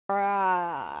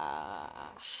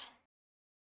Ah.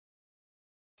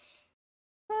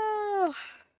 Oh.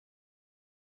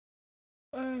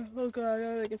 Oh god,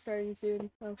 I gotta get started soon.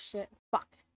 Oh shit. Fuck.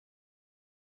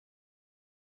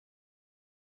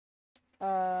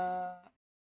 Uh.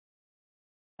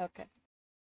 Okay.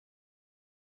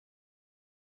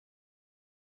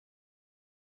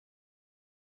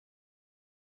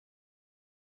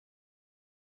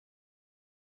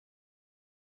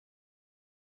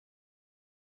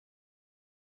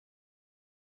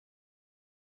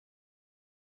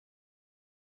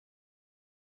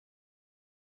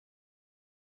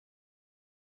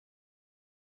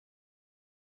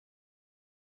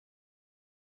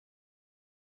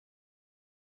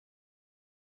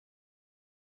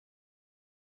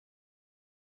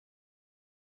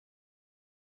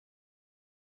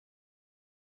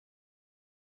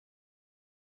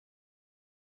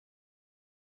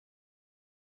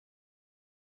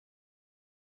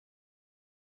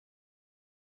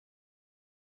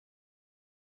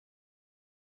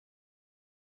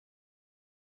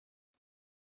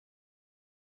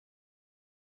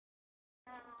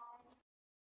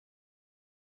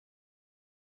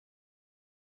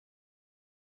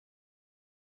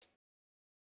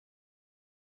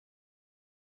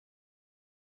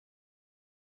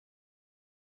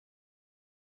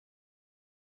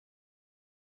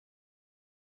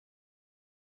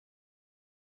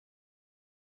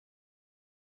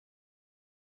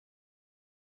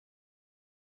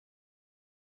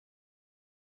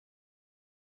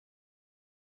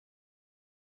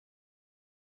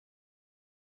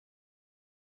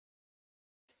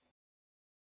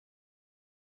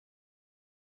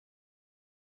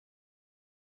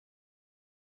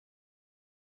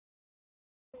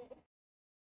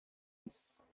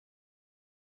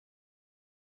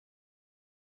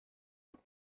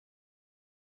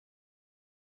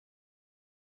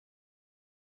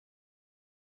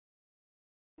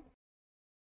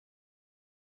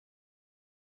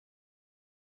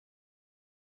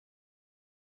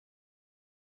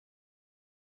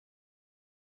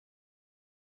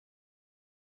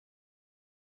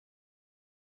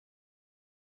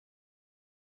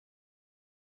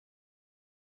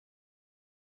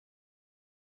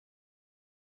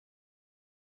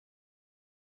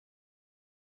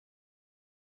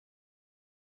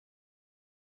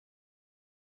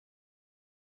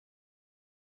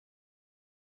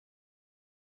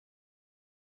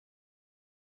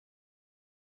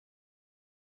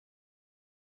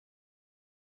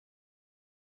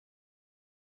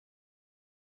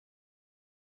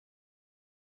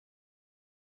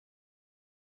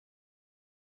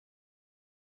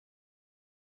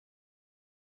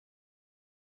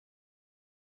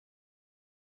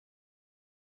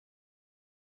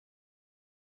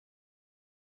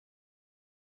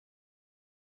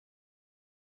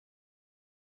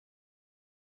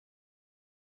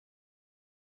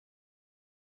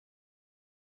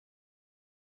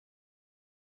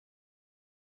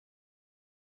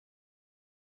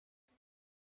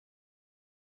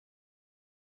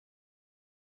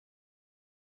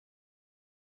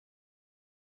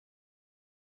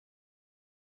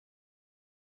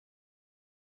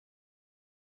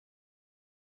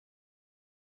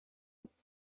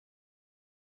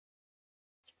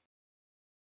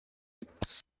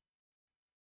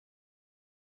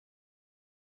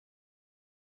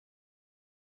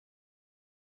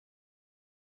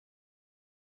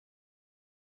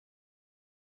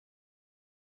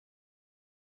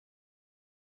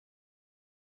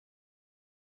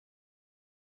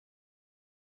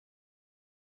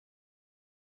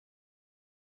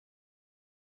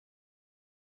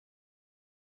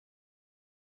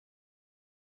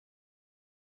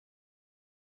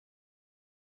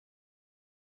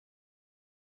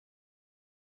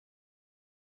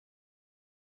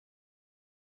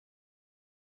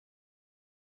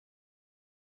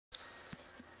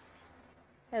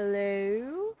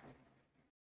 Hello?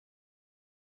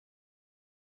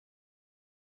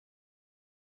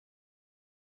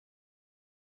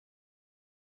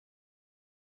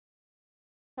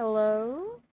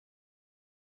 Hello?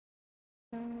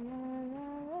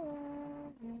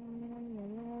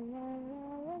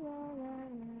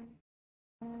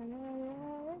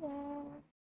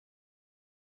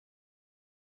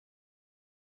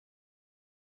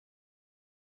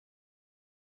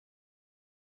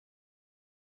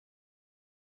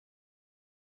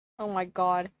 Oh my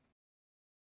god.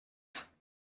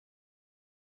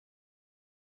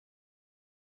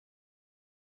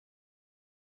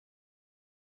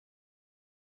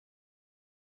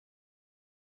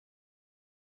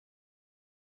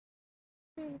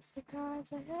 It's the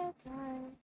cards I have.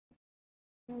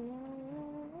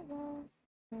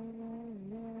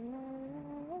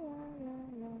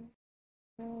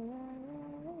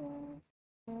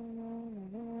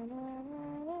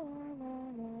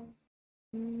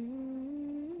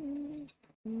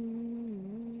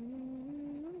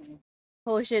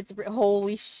 Holy shit,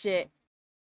 holy shit.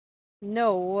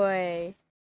 No way.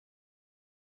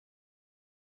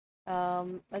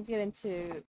 Let's get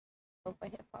into lo-fi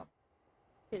hip hop.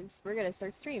 Because we're gonna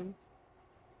start stream.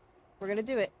 We're gonna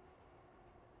do it.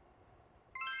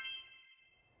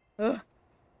 Ugh.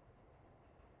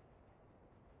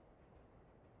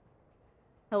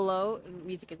 Hello?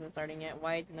 Music isn't starting yet.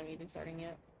 Why isn't the music starting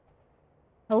yet?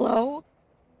 Hello?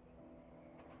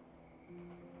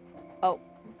 Oh.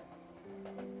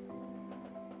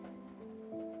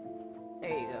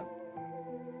 There you go.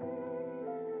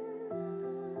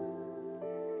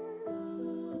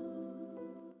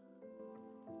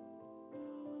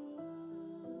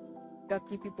 Got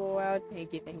keep people out.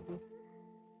 Thank you, thank you.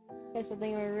 There's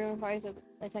something in my room. Probably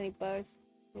a tiny bugs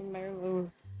in my room.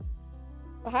 Ooh.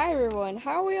 Well, hi everyone.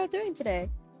 How are we all doing today?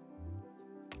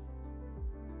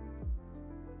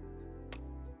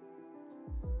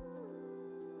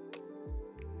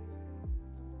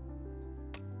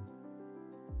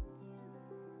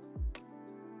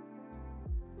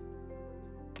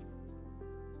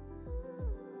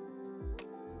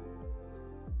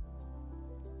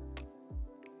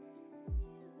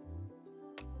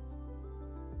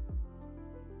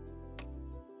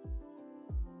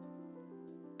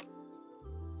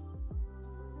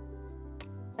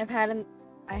 I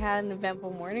had an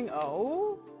eventful morning.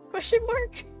 Oh? Question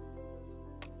mark?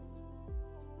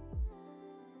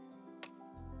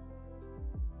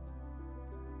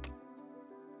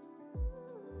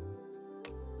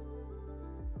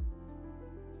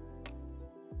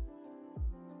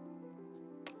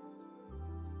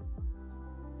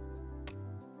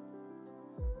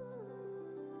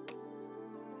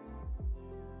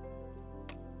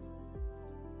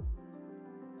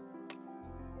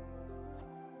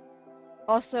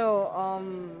 Also,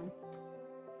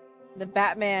 the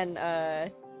Batman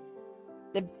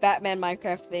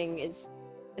Minecraft thing is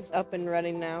up and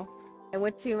running now. I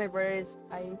went to my brother's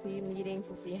IEP meeting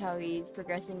to see how he's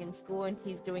progressing in school, and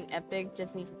he's doing epic,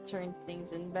 just needs to turn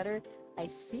things in better. I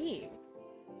see.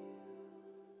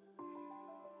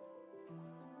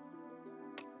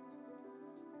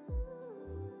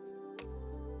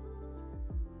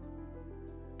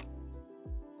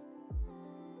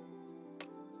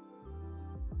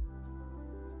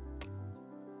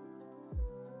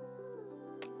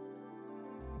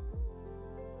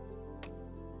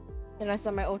 Then I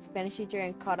saw my old Spanish teacher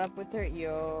and caught up with her.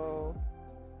 Yo.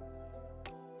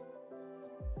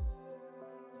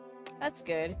 That's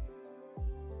good.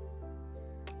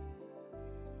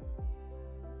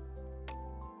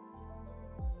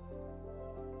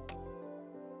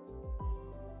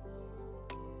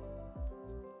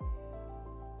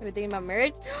 Are we thinking about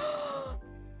marriage?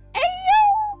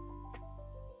 Ayo!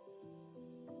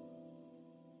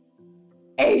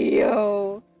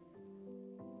 Ayo!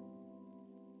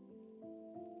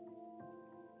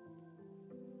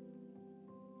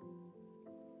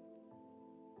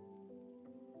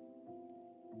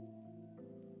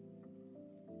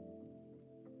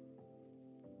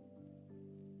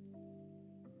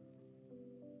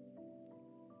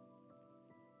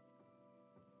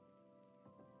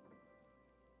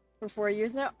 For 4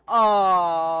 years now?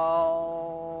 Oh.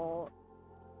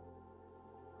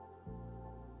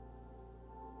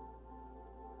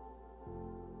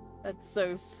 That's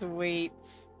so sweet.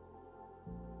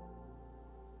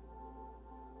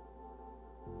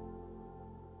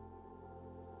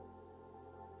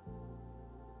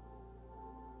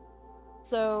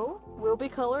 So, we'll be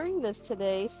coloring this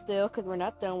today still because we're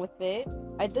not done with it.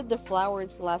 I did the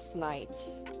flowers last night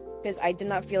because I did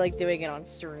not feel like doing it on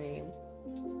stream.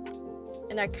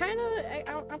 And I'm kind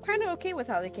of okay with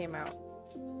how they came out.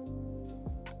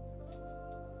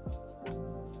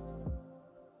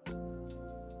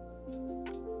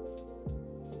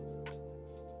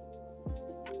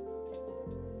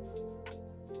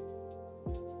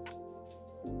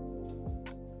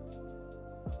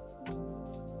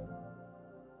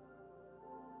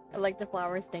 I like the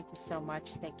flowers. Thank you so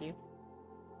much. Thank you.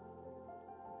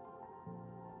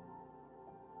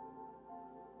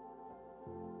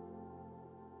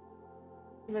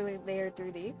 Wait, they are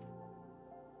 3D.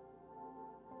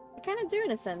 I kind of do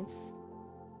in a sense.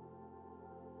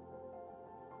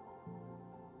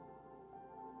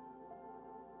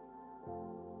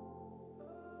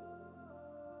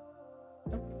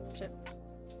 Oh, shit.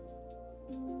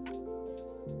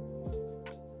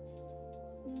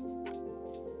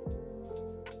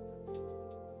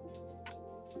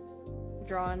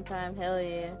 drawing time. Hell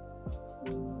yeah.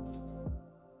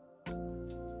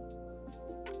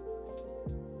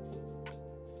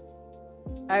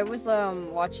 I was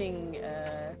watching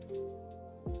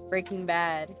Breaking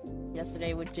Bad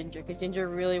yesterday with Ginger because Ginger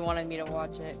really wanted me to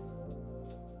watch it.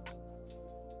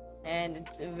 And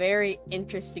it's a very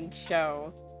interesting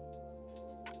show.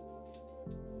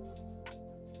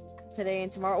 Today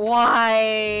and tomorrow.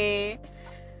 Why?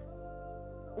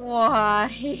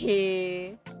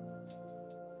 Why?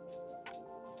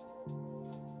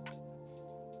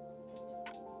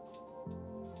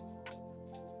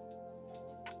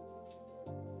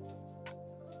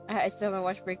 I still haven't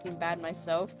watched Breaking Bad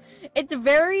myself. It's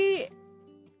very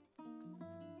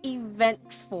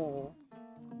eventful.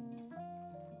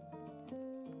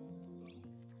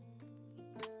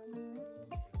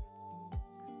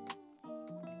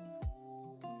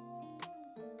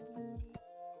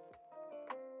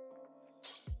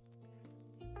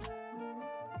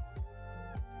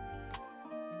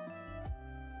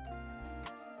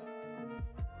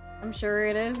 I'm sure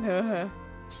it is.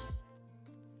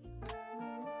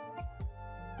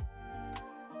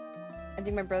 I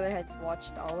think my brother has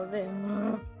watched all of it.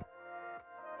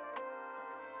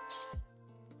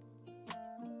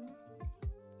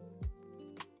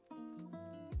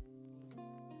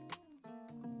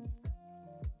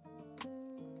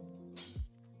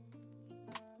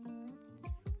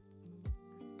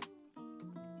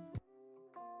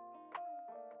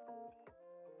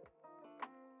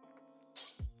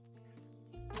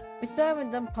 We still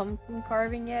haven't done pumpkin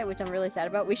carving yet, which I'm really sad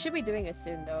about. We should be doing it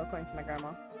soon, though, according to my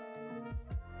grandma.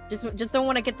 Just don't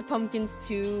want to get the pumpkins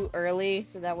too early,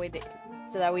 so that way they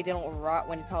don't rot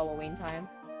when it's Halloween time.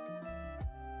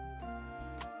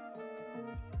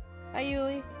 Hi,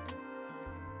 Yuli.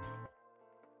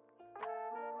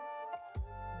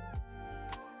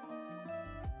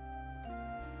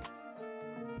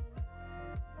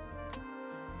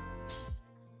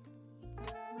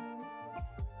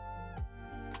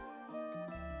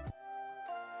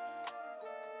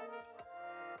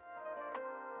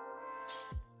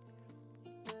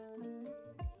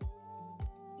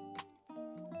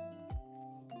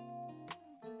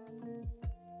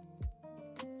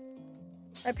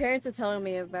 My parents were telling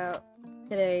me about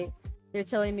today. They're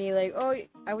telling me like, oh,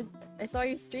 I saw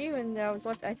you stream and I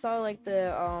saw like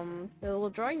the little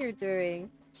drawing you're doing,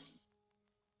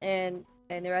 and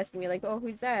they're asking me like, oh,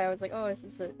 who's that? I was like, oh, it's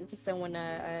just someone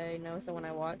I know, someone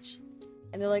I watch,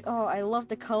 and they're like, oh, I love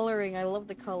the coloring, I love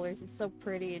the colors, it's so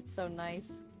pretty, it's so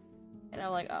nice, and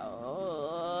I'm like,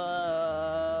 oh.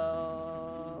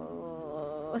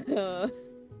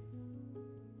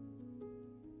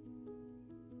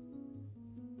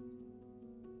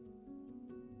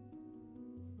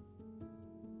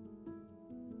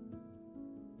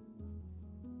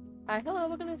 Hi, hello,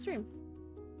 welcome to the stream.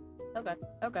 Oh god,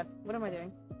 oh god, what am I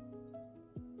doing?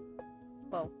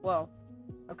 Whoa, whoa,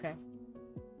 okay.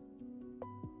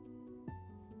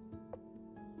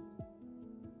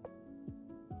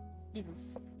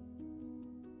 Jesus.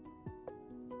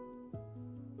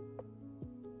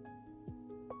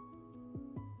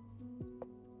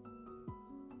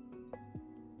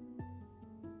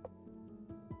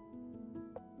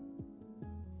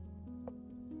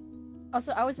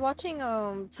 Also, I was watching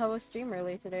Toa's stream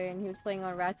earlier today, and he was playing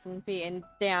on Rats and Feet, and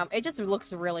damn, it just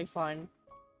looks really fun.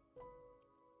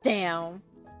 Damn.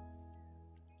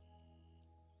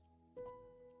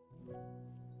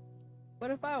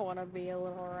 What if I want to be a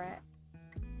little rat?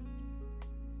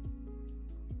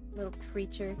 Little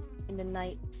creature in the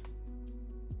night.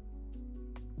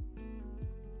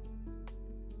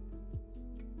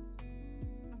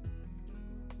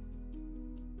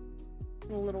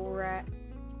 A little rat.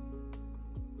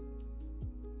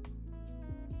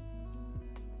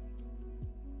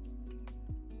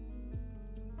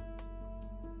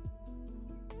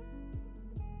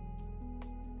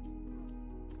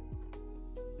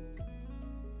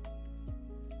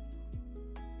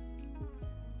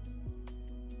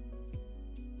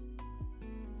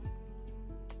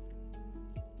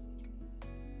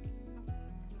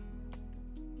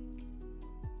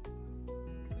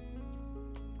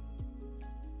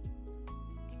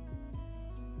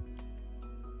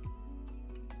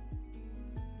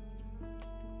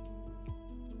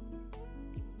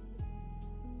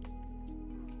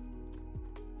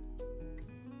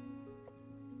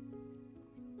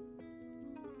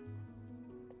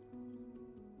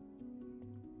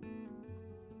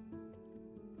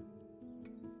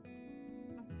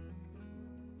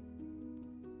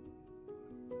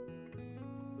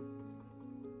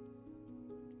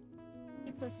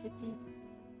 City.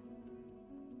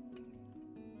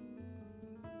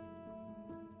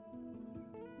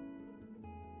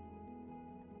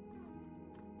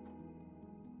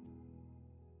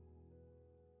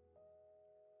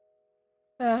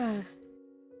 Uh,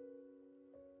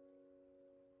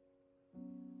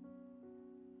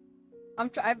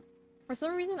 for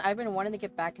some reason I've been wanting to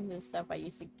get back into the stuff I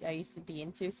used to be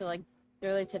into. So like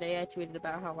earlier today I tweeted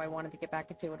about how I wanted to get back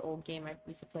into an old game I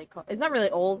used to play called, it's not really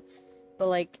old, but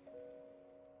like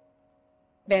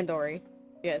Bandori.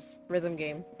 Yes, rhythm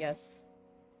game. Yes.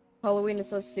 Halloween is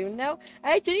so soon now.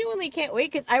 I genuinely can't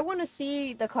wait because I want to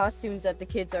see the costumes that the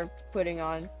kids are putting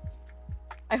on.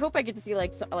 I hope I get to see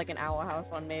like an Owl House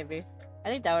one maybe. I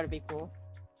think that would be cool.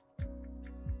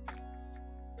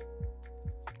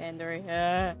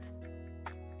 Bandori.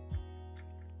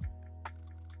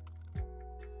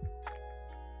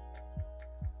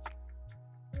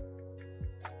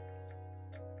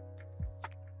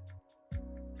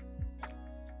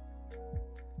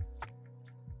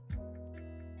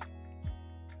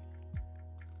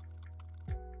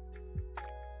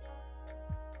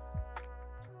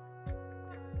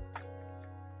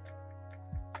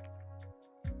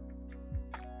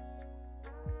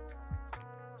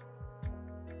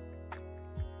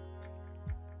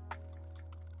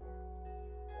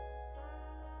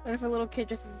 What if a little kid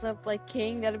dresses up like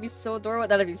King? That'd be so adorable.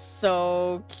 That'd be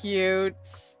so cute.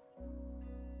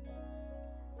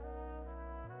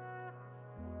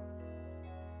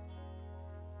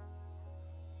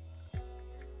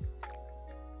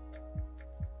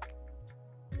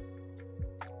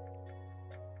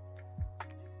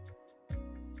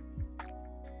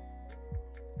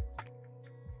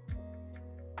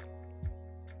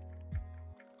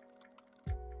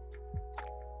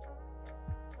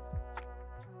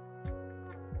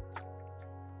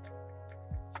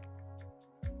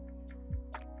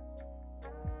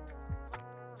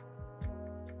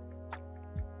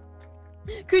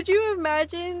 Could you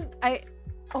imagine?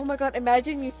 Oh my god!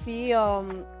 Imagine you see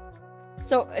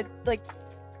so like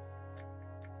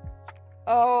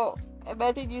oh,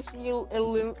 imagine you see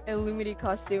Illumity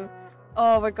costume.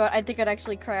 Oh my god! I think I'd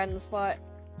actually cry on the spot.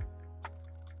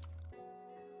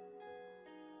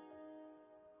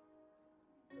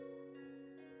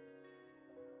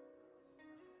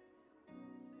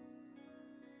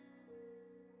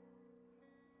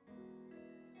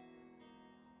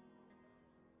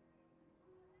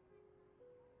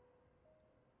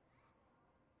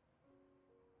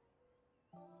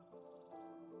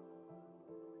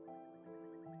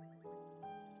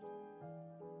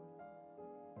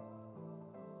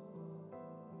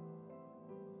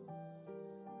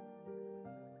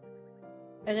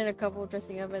 And then a couple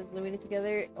dressing up as Lumini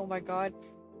together. Oh my god.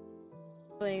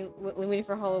 Playing Lumini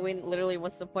for Halloween. Literally,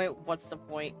 what's the point? What's the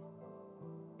point?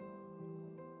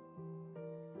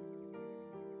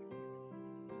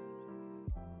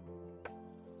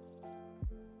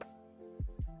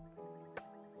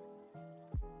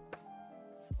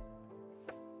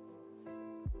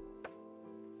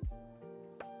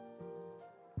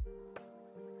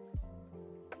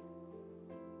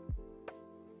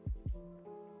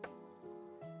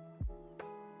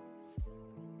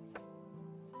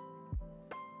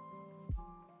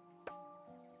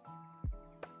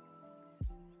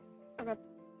 Okay.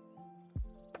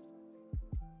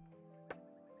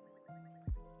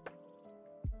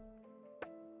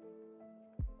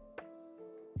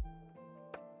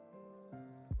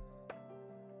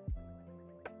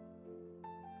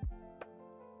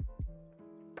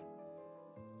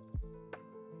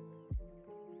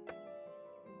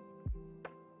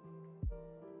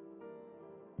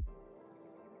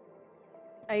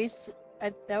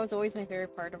 That was always my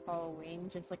favorite part of Halloween,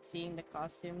 just like seeing the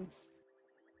costumes.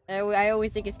 I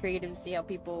always think it's creative to see how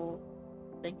people,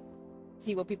 like,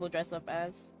 see what people dress up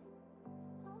as.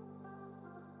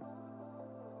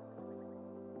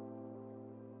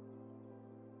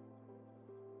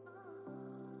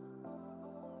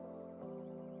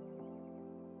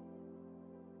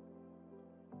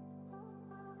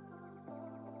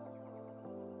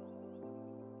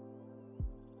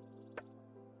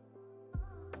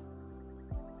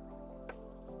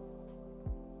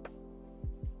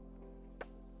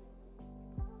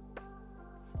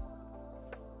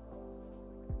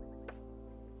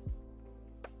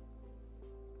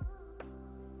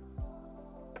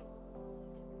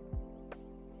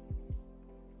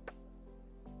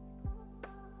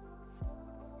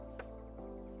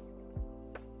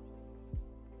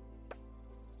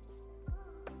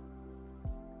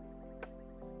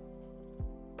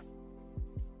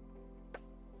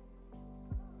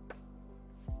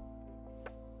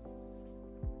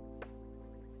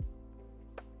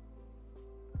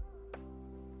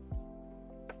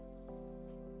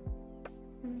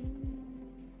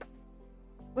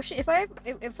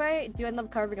 If I do end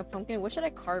up carving a pumpkin, what should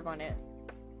I carve on it?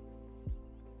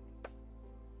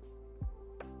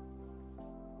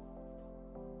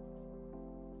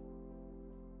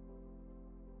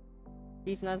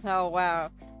 Peace nuts how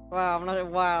wow. Wow, I'm not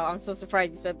wow, I'm so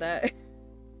surprised you said that.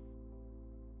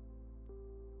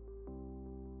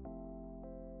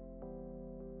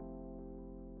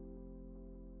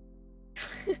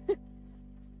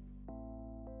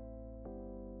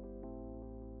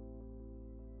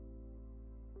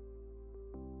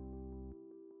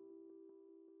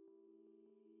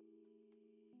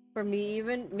 For me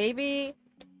even, maybe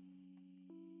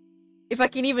if I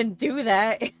can even do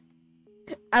that.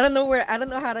 I don't know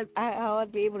how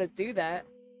I'd be able to do that.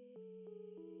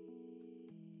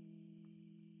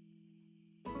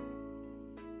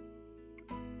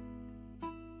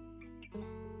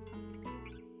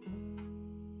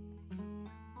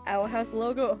 Owl House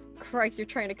logo? Christ, you're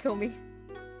trying to kill me.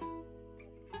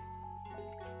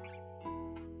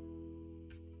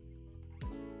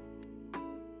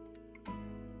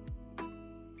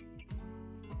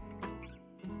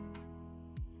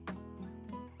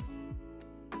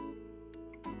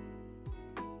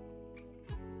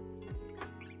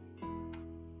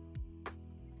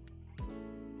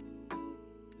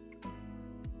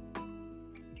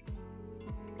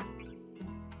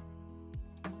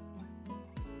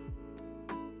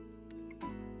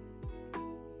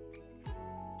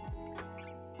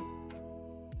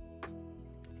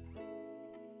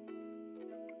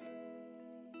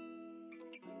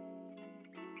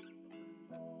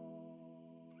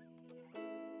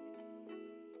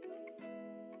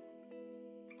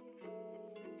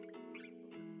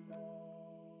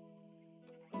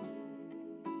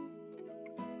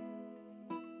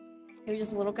 If you're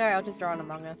just a little guy, I'll just draw an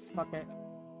Among Us. Fuck it.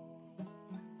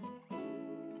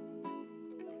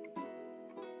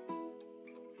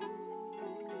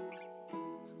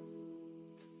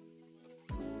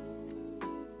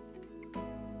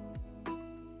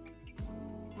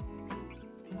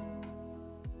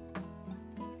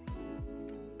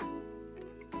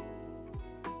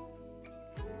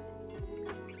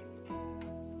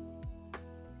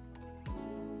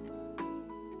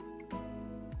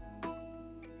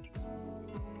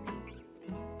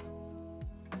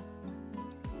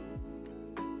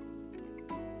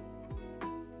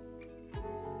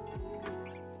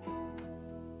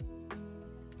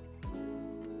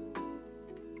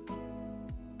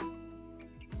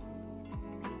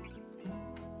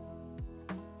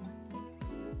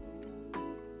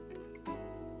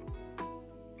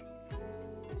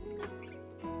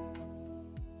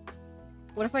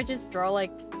 What if I just draw, like,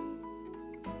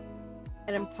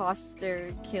 an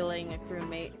imposter killing a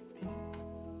crewmate?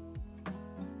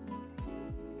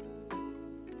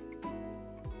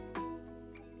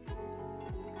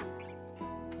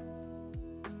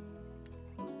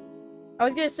 I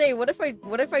was gonna say, what if I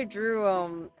drew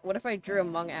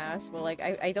Among Us? But like,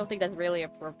 I don't think that's really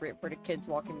appropriate for the kids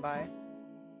walking by.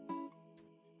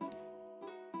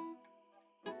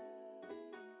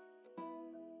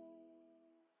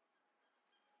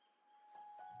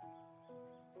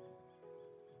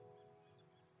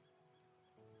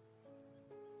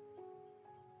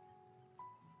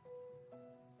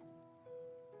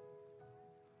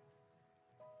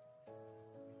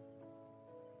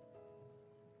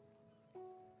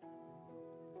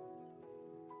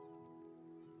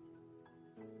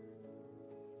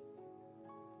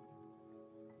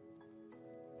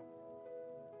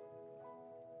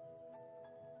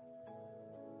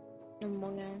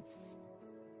 Among Us.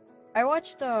 I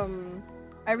watched I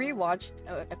rewatched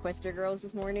Equestria Girls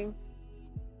this morning,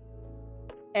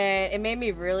 and it made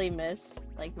me really miss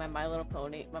like my My Little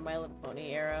Pony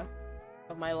era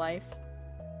of my life.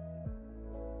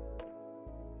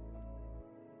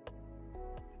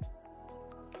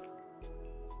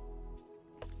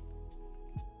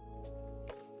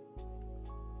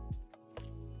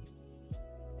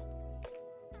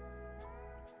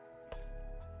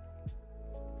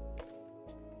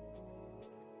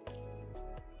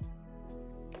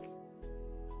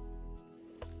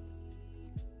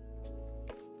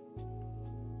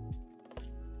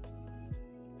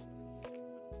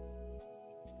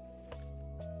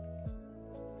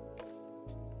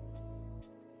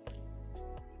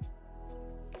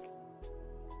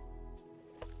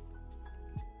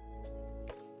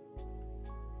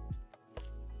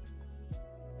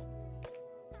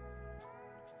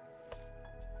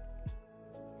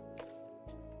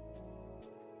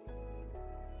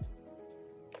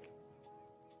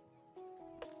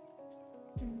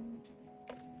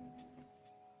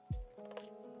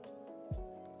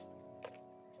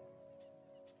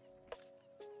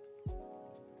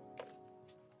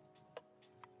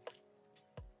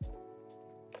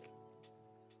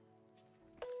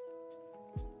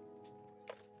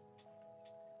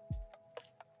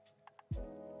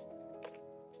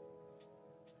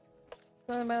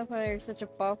 So the is such a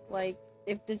buff. Like,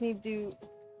 if Disney do,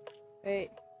 right,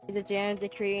 the jams they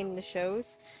create in the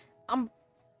shows, I'm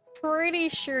pretty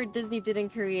sure Disney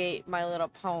didn't create My Little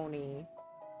Pony.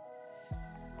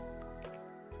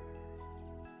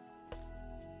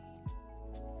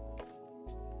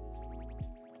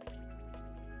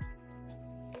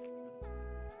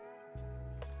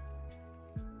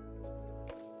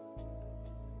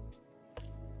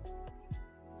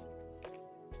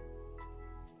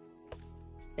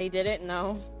 They didn't?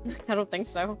 No. I don't think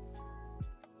so.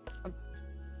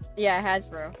 Yeah,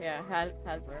 Hasbro. Yeah,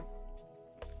 Hasbro.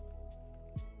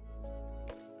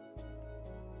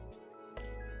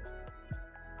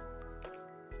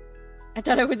 I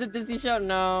thought it was a Disney show.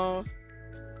 No.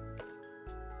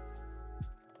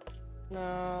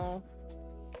 No.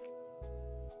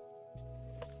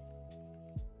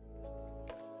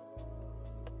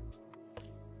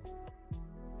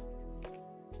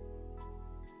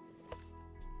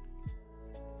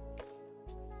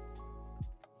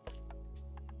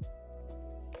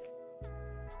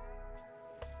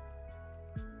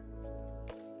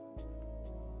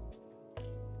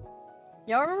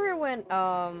 Y'all remember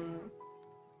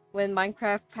when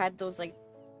Minecraft had those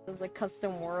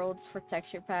custom worlds for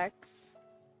texture packs?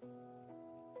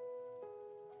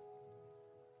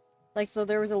 Like, so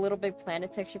there was a Little Big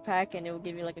Planet texture pack and it would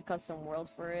give you like a custom world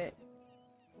for it.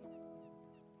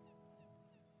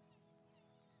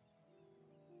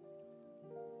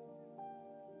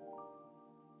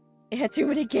 It had too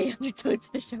many gay undertones.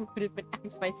 The show would have been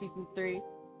axed by season 3.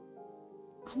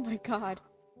 Oh my god.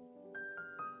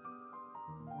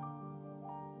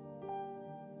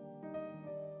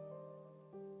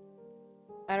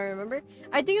 I don't remember.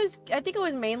 I think it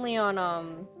was mainly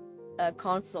on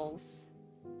consoles.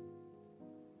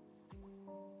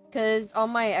 Cause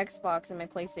on my Xbox and my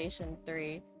PlayStation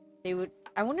 3, they would.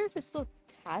 I wonder if it still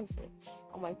has it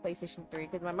on my PlayStation 3.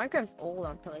 Cause my Minecraft's old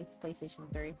on PlayStation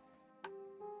 3.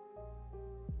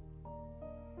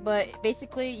 But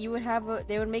basically, you would have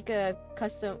they would make a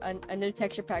custom a new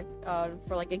texture pack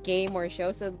for like a game or a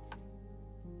show. So,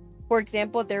 for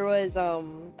example, there was a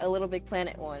Little Big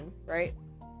Planet one, right?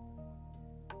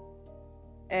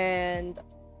 And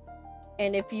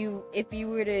if you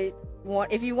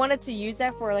wanted to use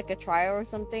that for like a trial or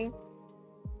something,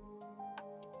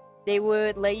 they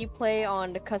would let you play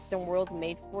on the custom world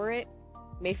made for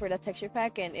that texture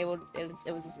pack, and it was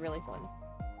just really fun.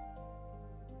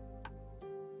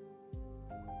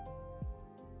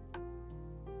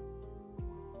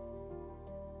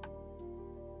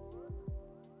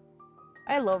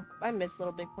 I miss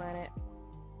Little Big Planet.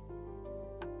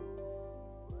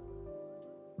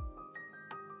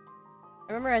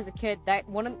 I remember as a kid that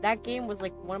game was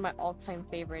like one of my all-time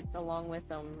favorites, along with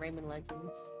Rayman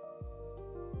Legends.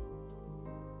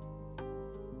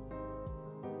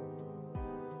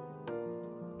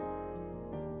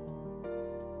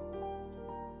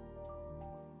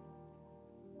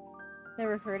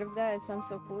 Never heard of that. It sounds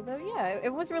so cool though. Yeah,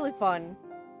 it was really fun,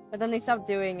 but then they stopped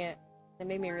doing it. It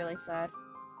made me really sad.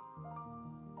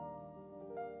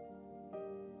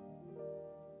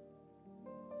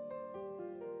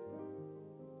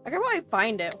 I can probably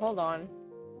find it. Hold on.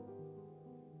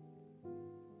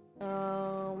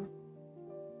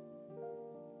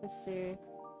 Let's see.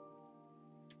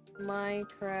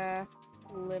 Minecraft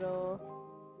Little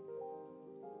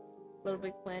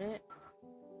Big Planet.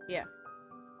 Yeah.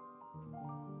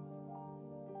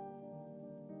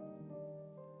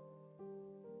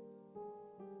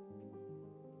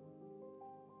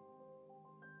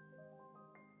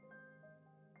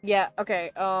 Yeah,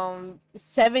 okay,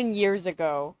 7 years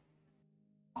ago.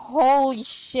 Holy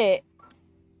shit.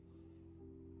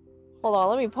 Hold on,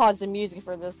 let me pause the music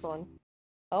for this one.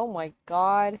 Oh my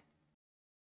god.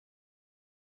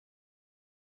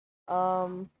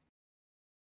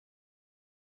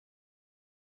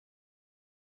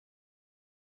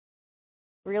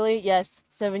 Really? Yes,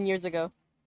 7 years ago.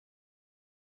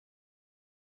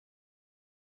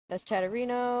 That's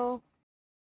Chatterino.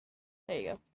 There you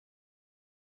go.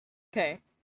 Okay.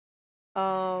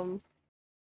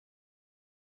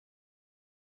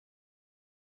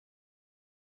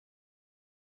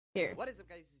 Here. What is up,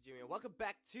 guys? This is Jimmy, and welcome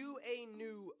back to a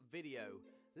new video.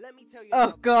 Let me tell you,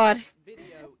 oh god. This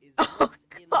video is oh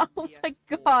god. Oh my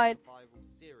god.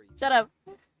 Series. Shut up.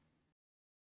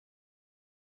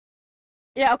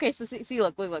 Yeah, okay, so see,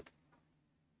 look.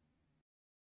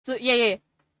 So, yeah.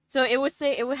 So it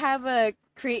would have a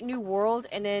create new world,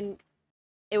 and then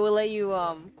it will let you,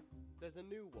 There's a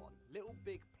new one, Little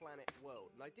Big Planet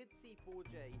World, and I did see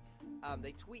 4J,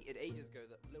 they tweeted ages ago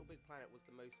that Little Big Planet was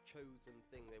the most chosen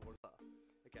thing they were.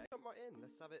 Okay, right in.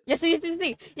 Let's have it. Yeah, so you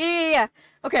see. Yeah.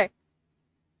 Okay.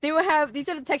 They will have, these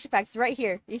are the texture packs right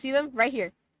here. You see them? Right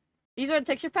here. These are the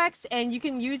texture packs, and you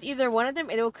can use either one of them,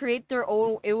 and it will create their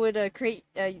own, it would create,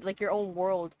 like, your own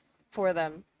world for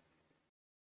them.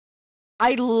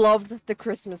 I loved the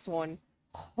Christmas one.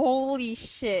 Holy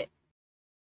shit.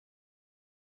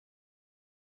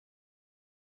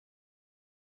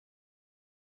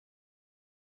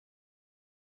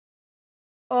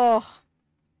 Oh.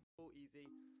 All easy.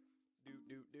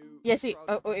 Do. Yeah, see.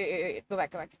 Trial Oh, wait. Go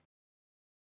back.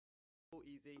 all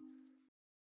easy.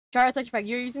 Trial texture pack.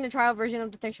 You're using the trial version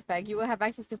of the texture pack. You will have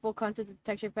access to full content of the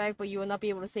texture pack, but you will not be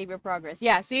able to save your progress.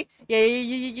 Yeah, see?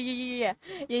 Yeah.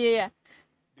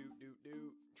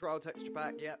 Do. Trial texture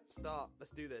pack. Yep. Start.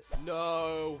 Let's do this.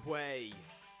 No way.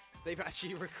 They've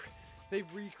actually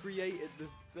they've recreated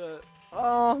the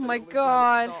Oh the my Little Big Planet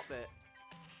god. start bit.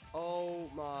 Oh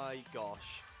my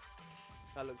gosh.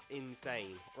 That looks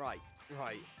insane. Right.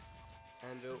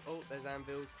 Anvil. Oh, there's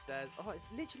anvils, stairs. Oh, it's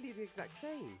literally the exact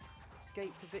same.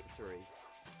 Escape to victory.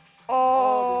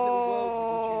 Oh, there's little worlds we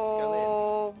can choose to go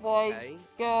in. my Okay.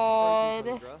 god.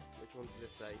 Frozen Tundra. Which one does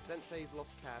this say? Sensei's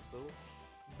Lost Castle.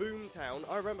 Boomtown.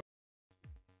 I remember.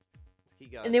 Let's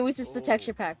keep going. And it was just the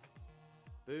texture pack.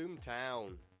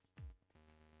 Boomtown.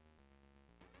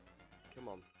 Come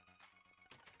on.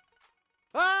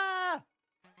 Ah!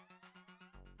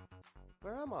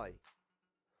 Where am I?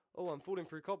 Oh, I'm falling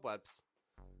through cobwebs.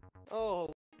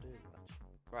 Oh, doing much.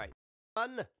 Right.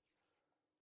 Run!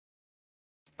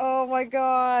 Oh my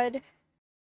god.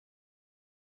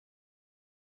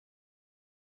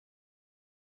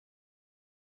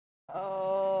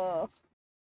 Oh.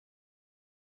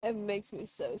 It makes me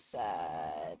so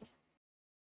sad.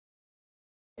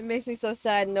 It makes me so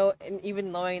sad, and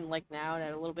even knowing, like, now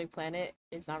that a Little Big Planet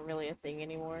is not really a thing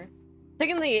anymore.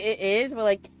 Technically, it is, but,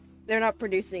 like, they're not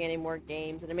producing any more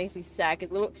games, and it makes me sad,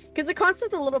 because the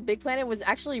concept of Little Big Planet was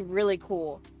actually really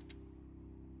cool.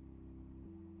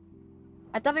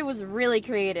 I thought it was really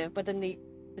creative, but then they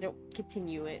don't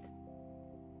continue it.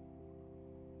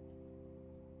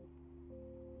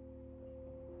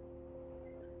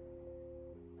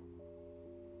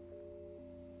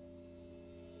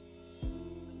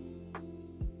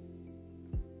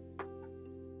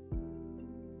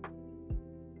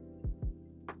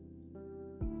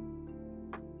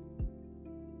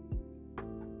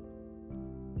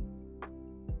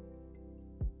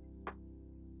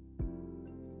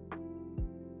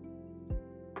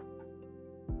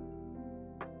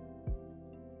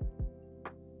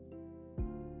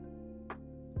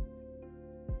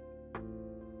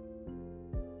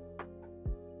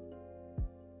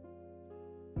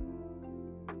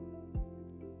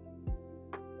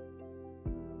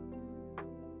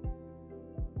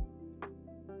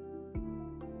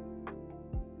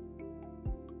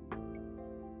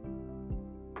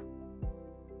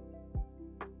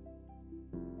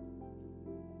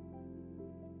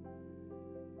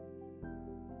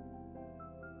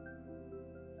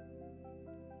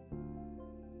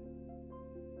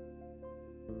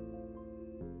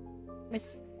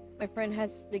 My friend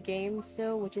has the game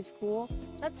still, which is cool.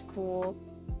 That's cool.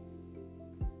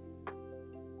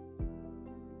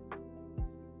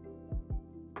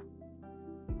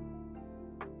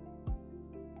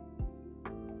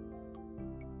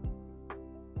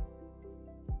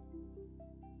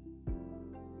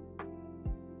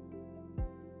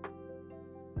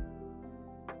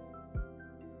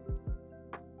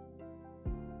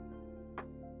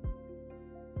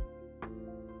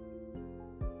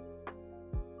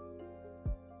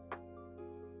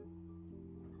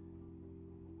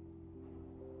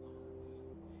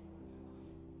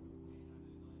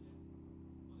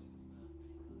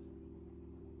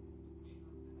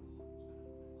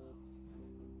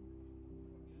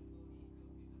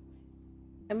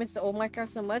 I miss the old Minecraft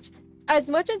so much. As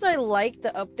much as I like the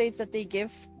updates that they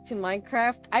give to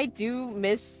Minecraft, I do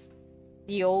miss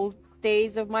the old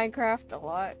days of Minecraft a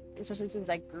lot, especially since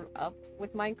I grew up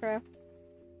with Minecraft.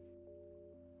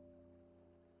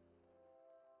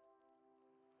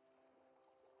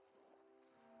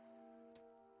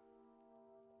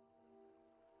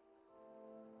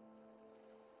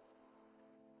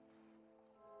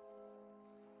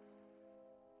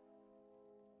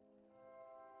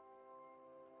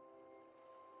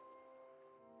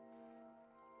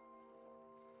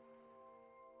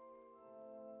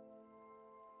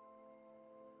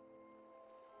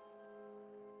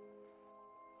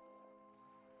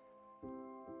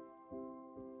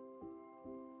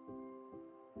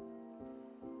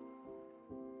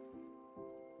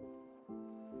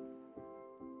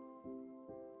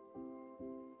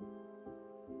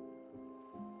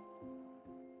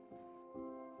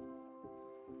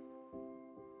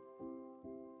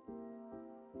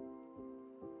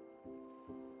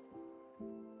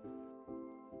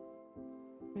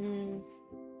 Mm.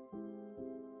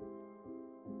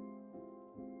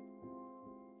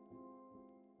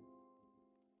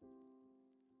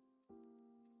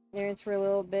 Nerds for a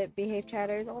little bit. Behave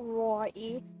chatters.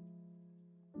 Alrighty.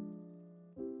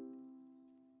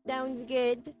 Sounds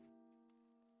good.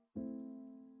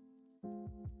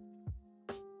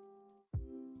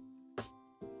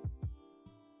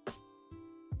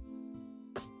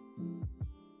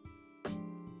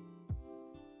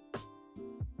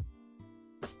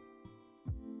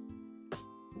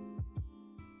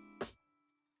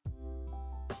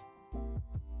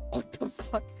 What the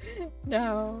fuck?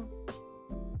 No.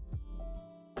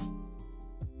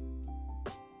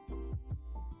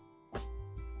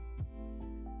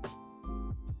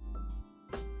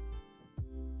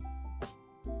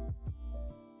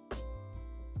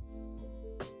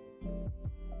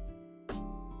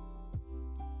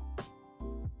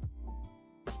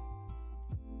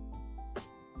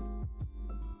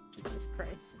 Jesus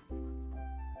Christ.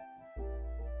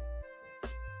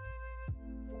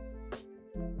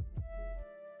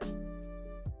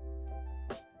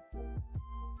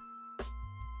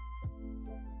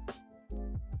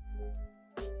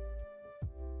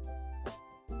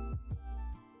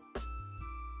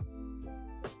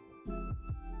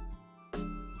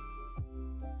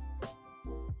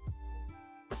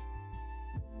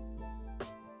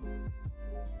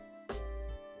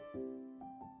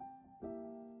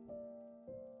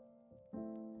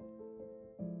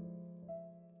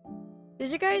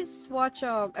 Did you guys watch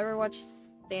ever watch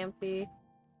Stampy?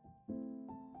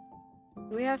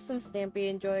 Do we have some Stampy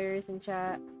enjoyers in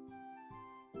chat?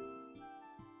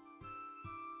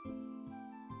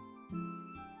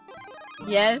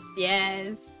 Yes,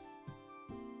 yes.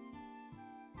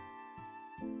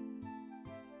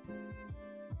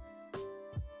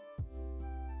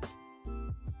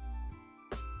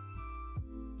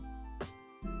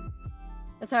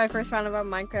 That's how I first found out about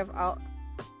Minecraft out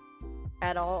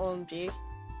at all, OMG.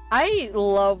 I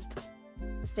loved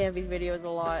Stampy's videos a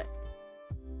lot.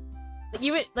 Like,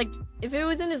 even, like, if it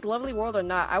was in his lovely world or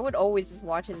not, I would always just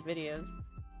watch his videos.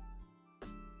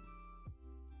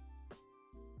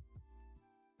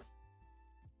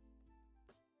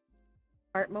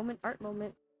 Art moment, art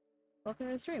moment. Welcome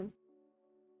to the stream.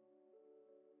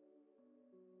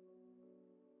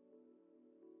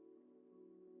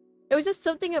 It was just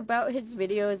something about his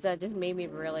videos that just made me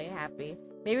really happy.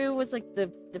 Maybe it was like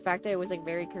the fact that it was like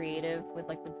very creative with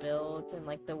like the builds and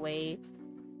like the way.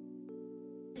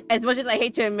 As much as I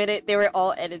hate to admit it, they were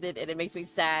all edited and it makes me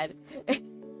sad.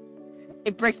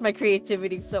 It breaks my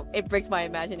creativity it breaks my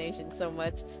imagination so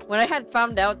much. When I had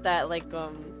found out that like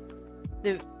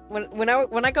when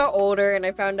I got older and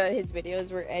I found out his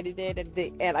videos were edited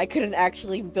and I couldn't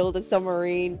actually build a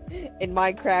submarine in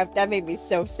Minecraft, that made me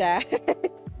so sad.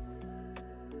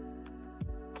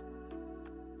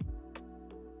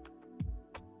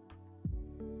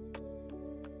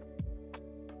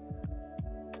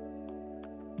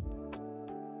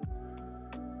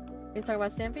 You talking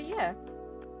about Stampy? Yeah.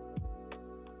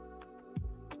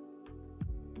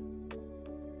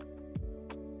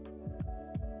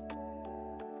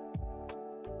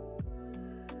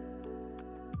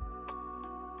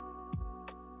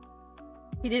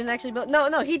 He didn't actually build.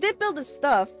 No, he did build his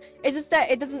stuff. It's just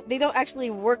that they don't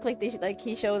actually work like like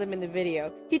he showed them in the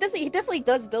video. He definitely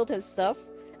does build his stuff.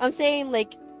 I'm saying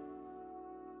like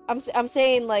I'm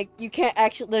saying like you can't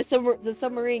actually the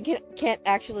submarine can't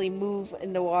actually move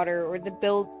in the water, or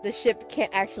the ship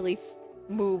can't actually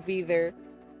move either.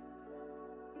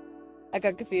 I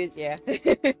got confused. Yeah.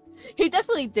 He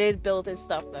definitely did build his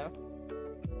stuff though.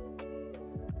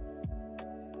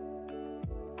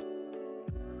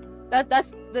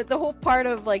 That's the whole part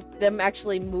of like them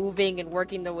actually moving and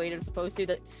working the way they're supposed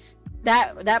to.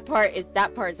 That part is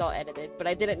all edited, but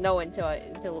I didn't know until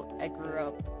I grew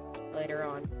up later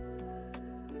on.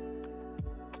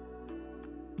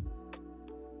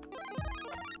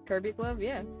 Kirby glove,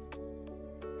 yeah.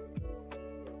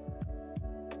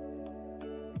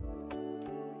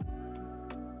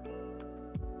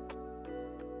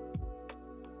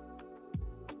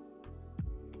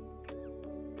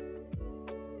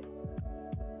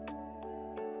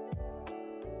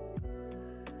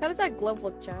 How does that glove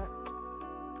look, chat?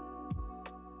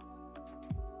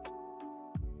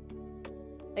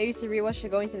 I used to rewatch the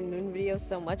Going to the Moon video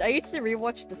so much. I used to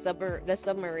rewatch the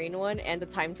submarine one and the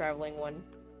time traveling one,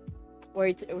 where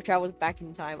he travels back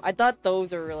in time. I thought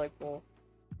those were really cool.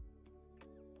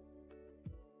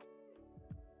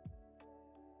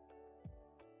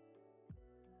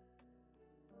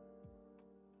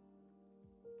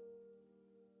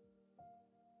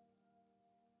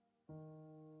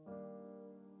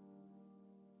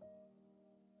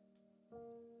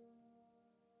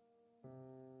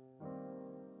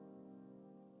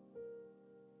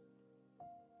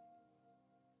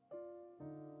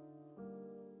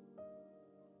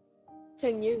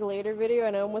 10 years later video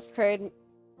and I almost cried in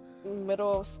the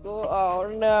middle of school.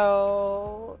 Oh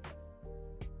no.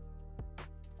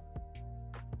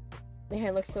 The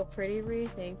hair looks so pretty, Ree.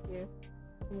 Thank you.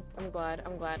 I'm glad.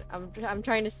 I'm glad. I'm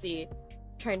trying to see.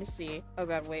 Trying to see. Oh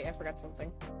god, wait, I forgot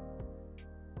something.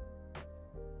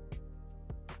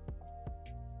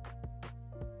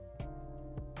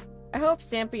 I hope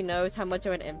Stampy knows how much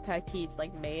of an impact he's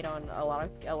like made on a lot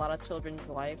of children's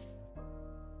life.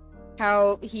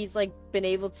 How he's like been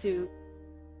able to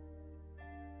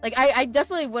like I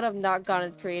definitely would have not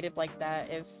gotten creative like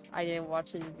that if I didn't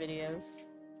watch his videos.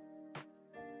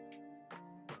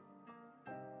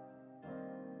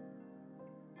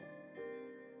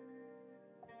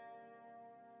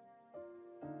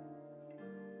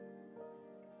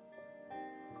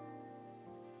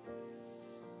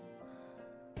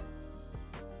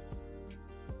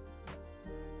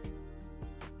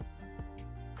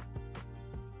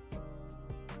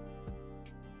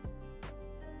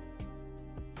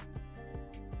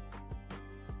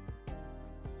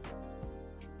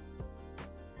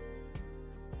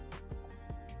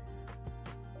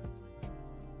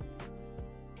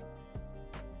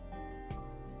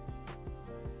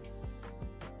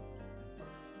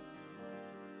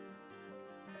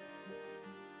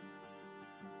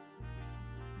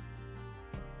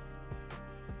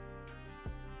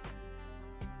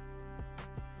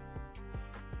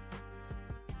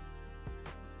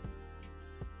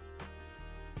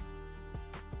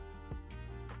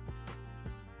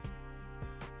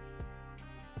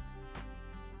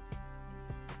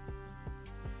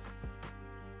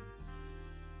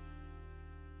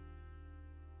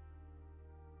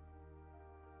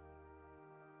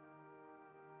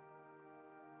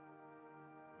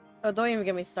 Oh, don't even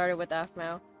get me started with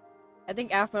AFMAO. I think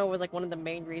AFMAO was like one of the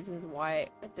main reasons why,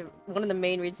 one of the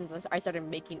main reasons I started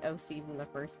making OCs in the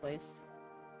first place.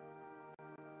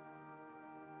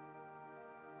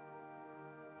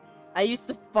 I used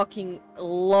to fucking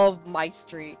love My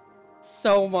Street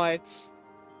so much.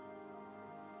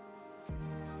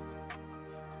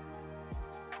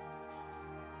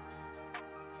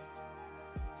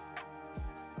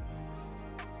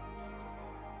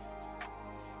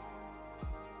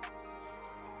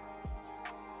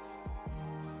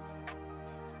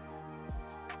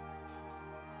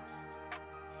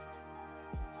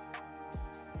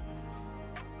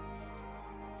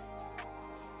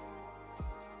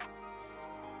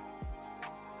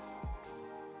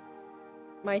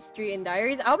 My Street and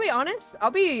Diaries. I'll be honest.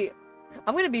 I'm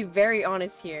gonna be very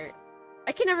honest here.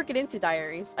 I can never get into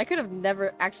Diaries. I could have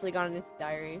never actually gotten into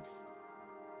Diaries.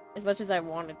 As much as I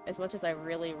wanted, as much as I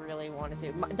really, really wanted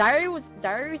to.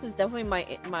 Diaries was definitely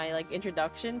my like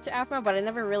introduction to AFMA, but I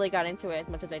never really got into it as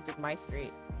much as I did My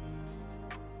Street.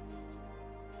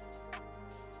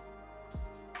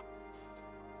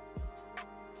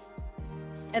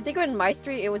 I think in My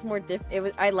Street it was more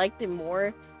I liked it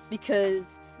more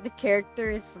because the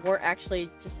characters were actually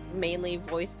just mainly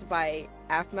voiced by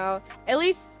AFMAO, at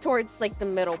least towards like the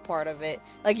middle part of it.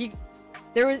 Like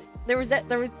the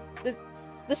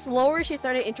slower she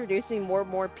started introducing more and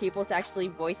more people to actually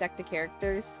voice act the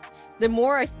characters, the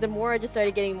more I just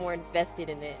started getting more invested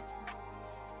in it.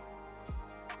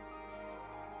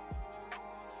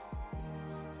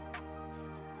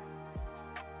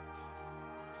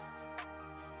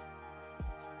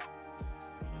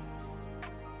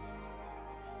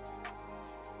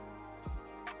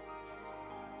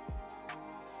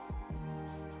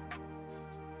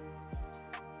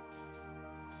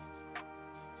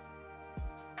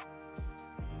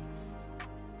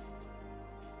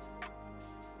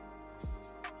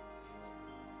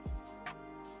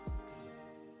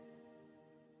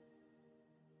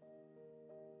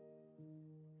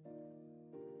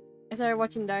 I started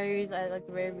watching Diaries at like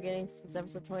the very beginning since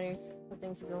episode 20, I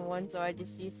think season 1, so I was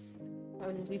just used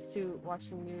to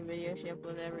watching new videos she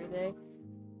uploaded every day.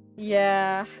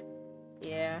 Yeah.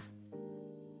 Yeah.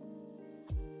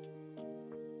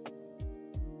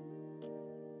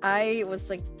 I was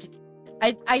like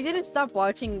I didn't stop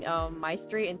watching My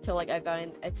Street until like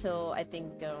until I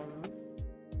think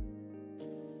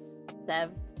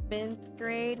 7th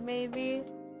grade maybe.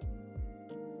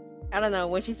 I don't know,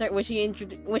 when she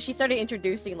started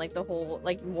introducing like the whole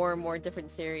like more and more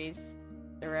different series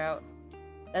throughout.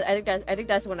 I think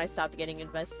that's when I stopped getting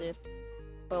invested.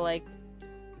 But like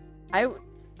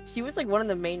she was like one of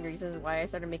the main reasons why I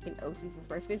started making OCs in the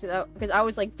first place, because I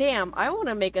was like, damn, I want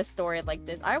to make a story like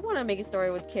this. I want to make a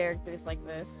story with characters like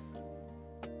this.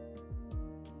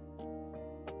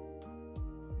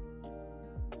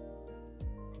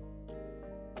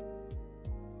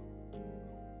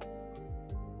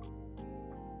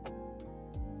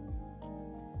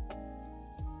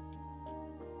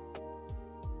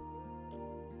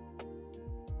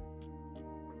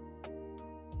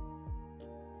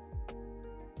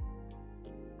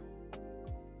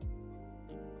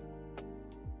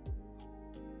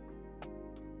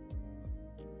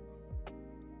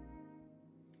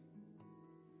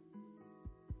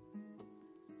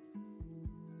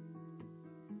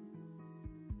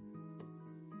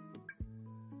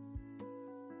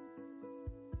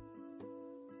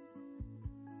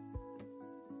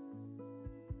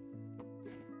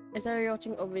 I started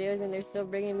watching old videos and they're still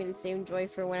bringing me the same joy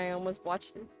for when I almost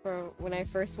watched them, for when I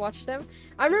first watched them.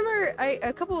 I remember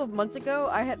a couple of months ago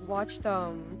I had watched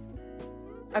I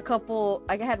had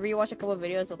rewatched a couple of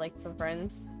videos with like some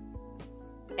friends,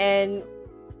 and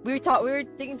we were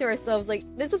thinking to ourselves like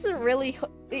this doesn't really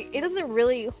it doesn't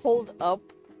really hold up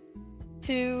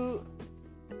to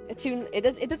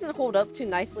it doesn't hold up too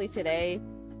nicely today,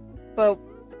 but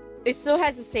it still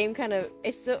has the same kind of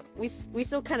we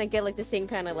still kind of get like the same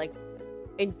kind of like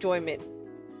enjoyment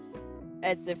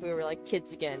as if we were like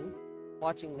kids again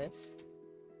watching this.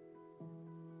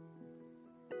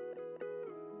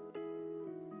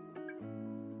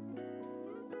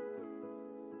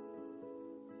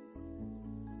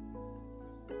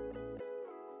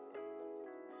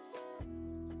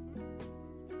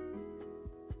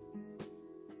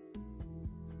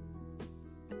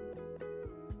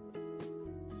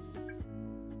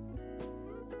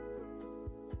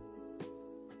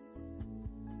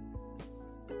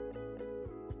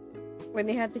 When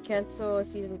they had to cancel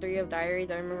season 3 of Diaries,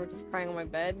 I remember just crying on my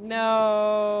bed.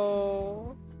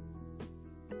 No.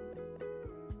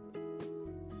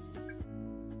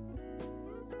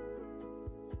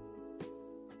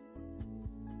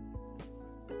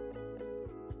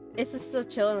 It's just so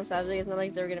chill and nostalgic. It's not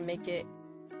like they're gonna make it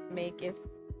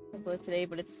upload today,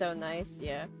 but it's so nice.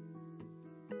 Yeah.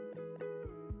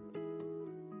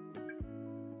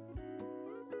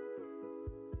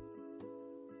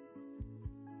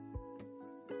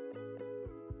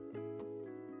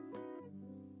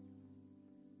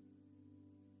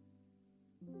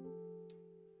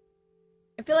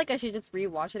 I feel like I should just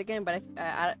rewatch it again, but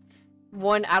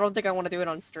one, I don't think I want to do it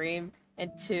on stream, and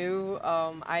two,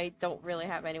 I don't really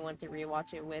have anyone to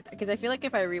rewatch it with, because I feel like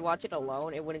if I rewatch it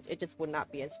alone, it just would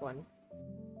not be as fun.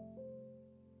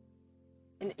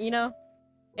 And you know,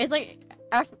 it's like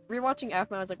rewatching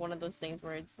Afma is like one of those things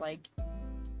where it's like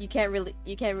you can't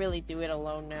really do it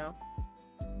alone now.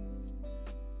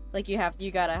 Like you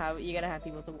gotta have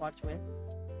people to watch with.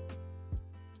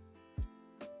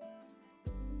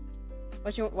 Why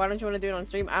don't you want to do it on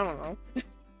stream? I don't know.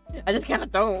 I just kind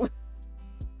of don't.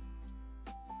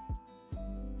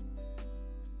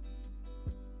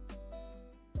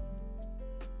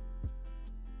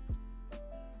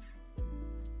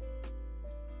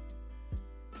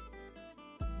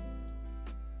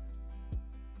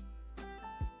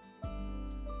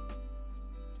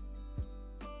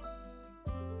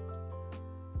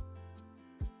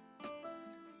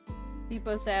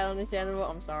 People say understandable.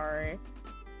 I'm sorry.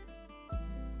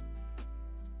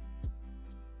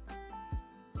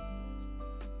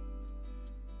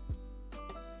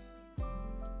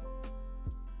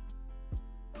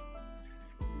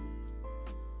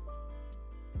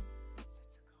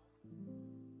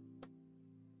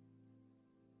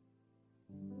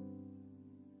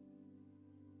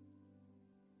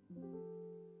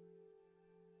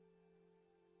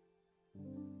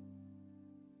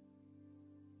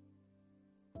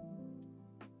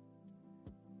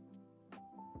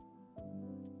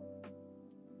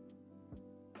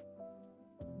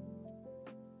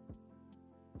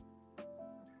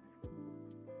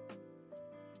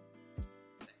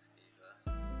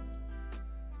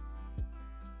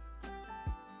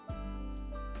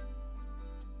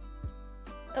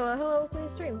 Hello,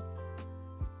 please stream.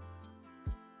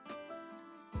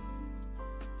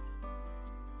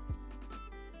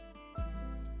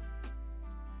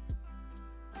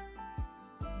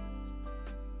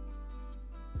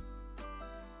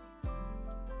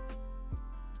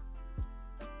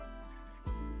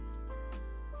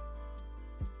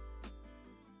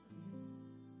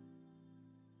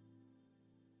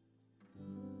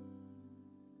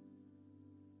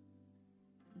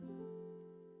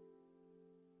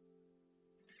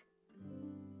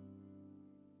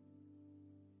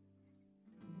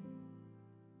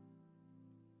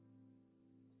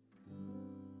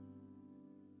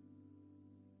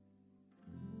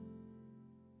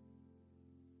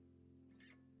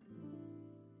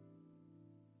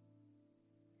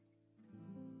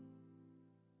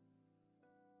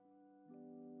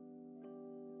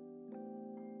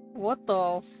 What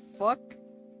the fuck?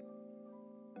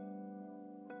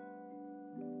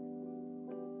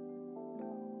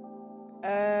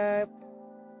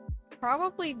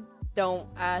 Probably don't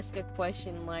ask a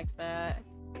question like that.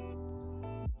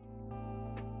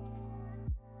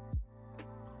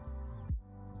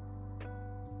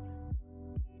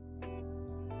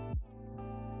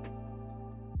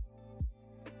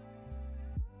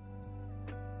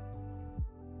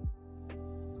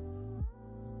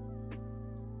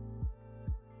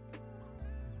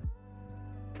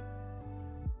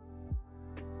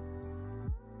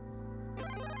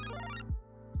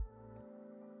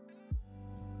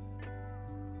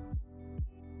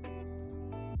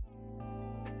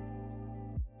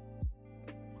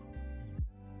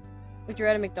 Would you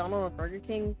rather McDonald's or Burger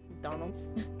King? McDonald's.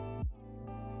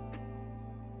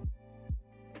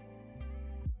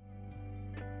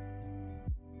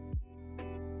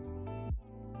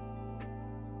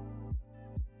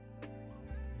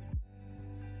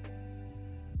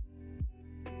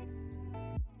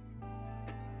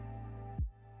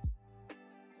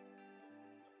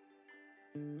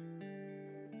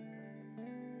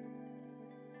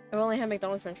 I've only had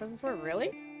McDonald's french fries before,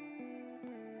 really?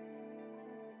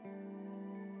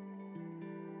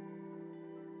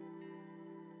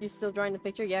 You still drawing the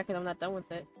picture? Yeah, because I'm not done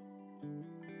with it.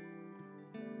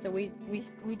 So we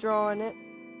draw on it.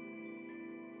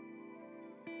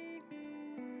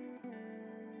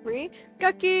 Free?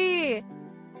 Cookie!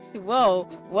 Whoa,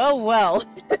 well.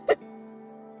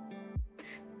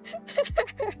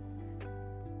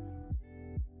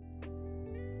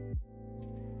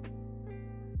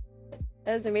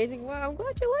 That's amazing. Wow, I'm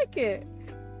glad you like it.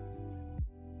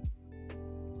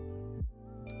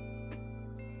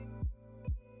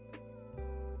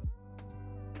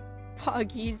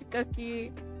 Poggy's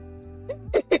cookie.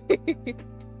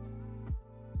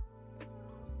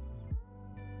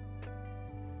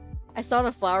 I saw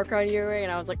the flower crown you were wearing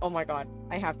and I was like, oh my god,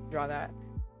 I have to draw that.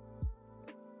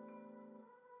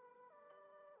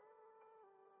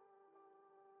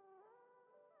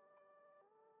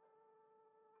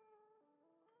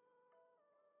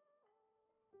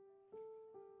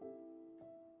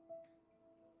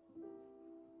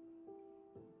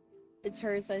 It's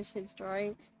her, so she's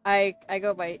drawing. I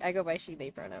go by she they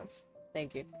pronouns.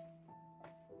 Thank you.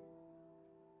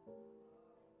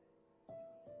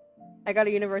 I got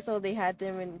a Universal, they had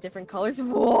them in different colors.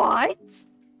 What?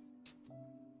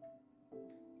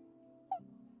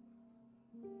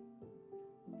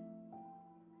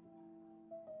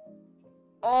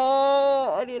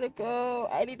 Oh, I need to go.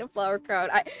 I need a flower crown.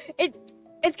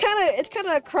 It's kind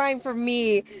of a crime for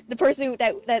me, the person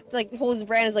that like holds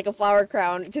brand is like a flower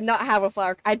crown, to not have a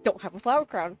flower. I don't have a flower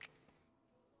crown.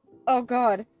 Oh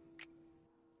god.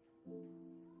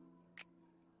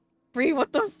 Bree,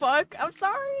 what the fuck? I'm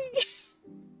sorry.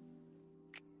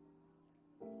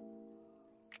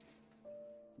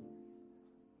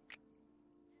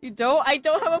 You don't? I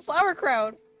don't have a flower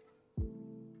crown.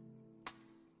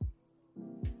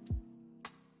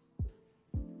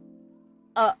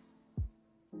 Are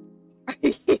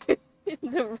you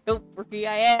the real Bree?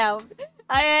 I am.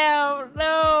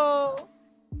 No.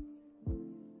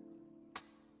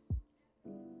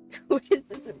 Who is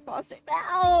this imposter?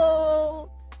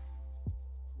 No.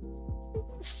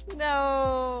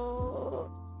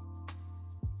 No.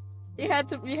 You have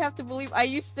to believe. I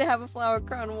used to have a flower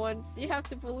crown once. You have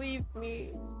to believe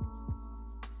me.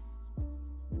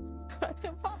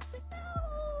 Imposter, no.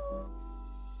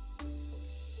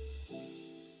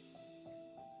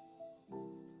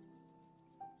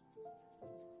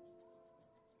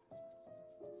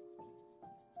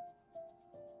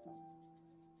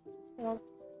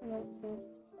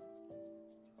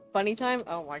 Funny time?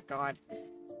 Oh my god.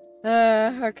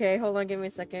 Okay, hold on, give me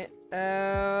a second.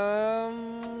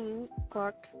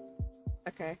 Clock.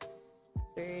 Okay.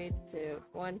 3, 2,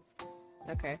 1.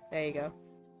 Okay, there you go.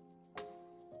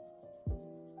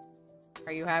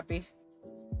 Are you happy?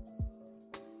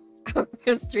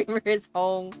 The streamer is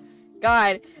home.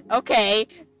 God, okay.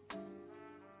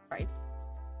 Right.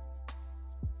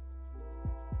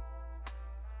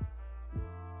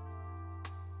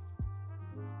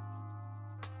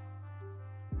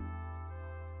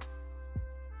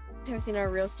 Never seen our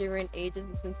real streamer in ages.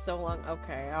 It's been so long.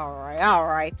 Okay,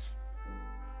 alright.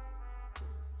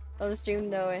 I'll stream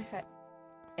though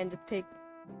and the pig.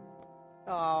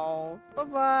 Oh,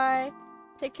 bye-bye.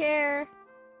 Take care.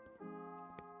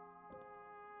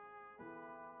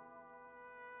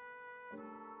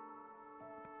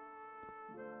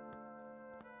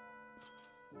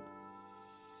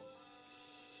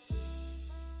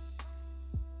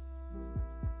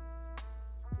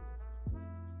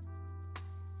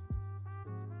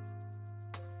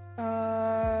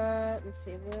 Let's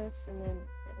see this and then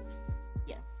this.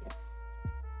 Yes.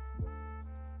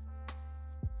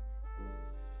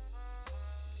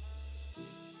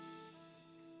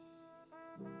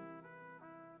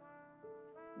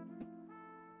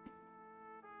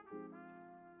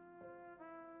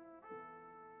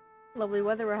 Lovely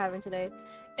weather we're having today.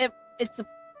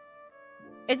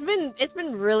 It's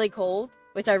been really cold,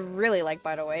 which I really like,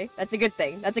 by the way. That's a good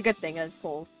thing. That it's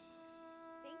cold.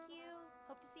 Thank you.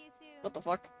 Hope to see you soon. What the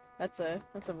fuck? That's a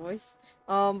voice.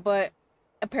 But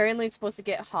apparently it's supposed to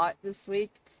get hot this week,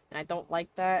 and I don't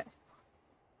like that.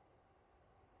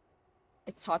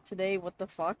 It's hot today. What the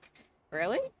fuck?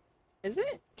 Really? Is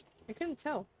it? I couldn't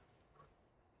tell.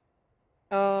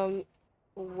 Um,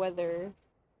 weather.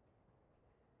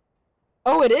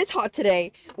 Oh, it is hot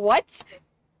today. What?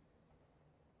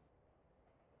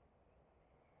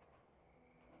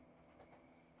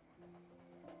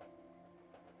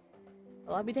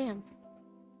 Well, I'll be damned.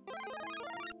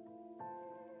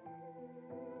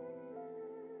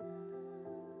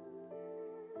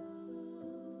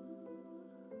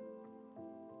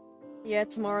 Yeah,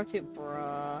 tomorrow too,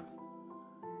 bruh.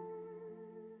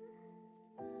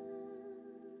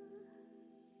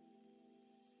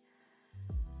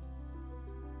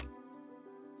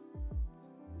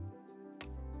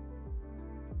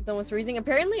 Done with reading.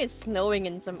 Apparently it's snowing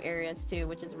in some areas too,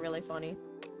 which is really funny.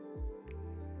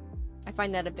 I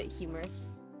find that a bit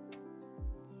humorous.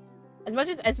 As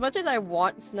much as I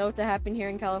want snow to happen here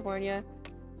in California,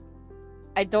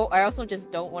 I also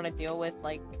just don't want to deal with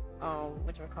like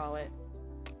whatchamacallit,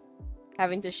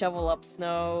 having to shovel up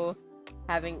snow,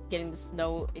 getting the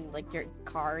snow in like your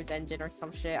car's engine or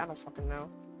some shit. I don't fucking know.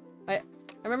 I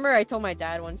remember I told my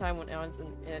dad one time when I was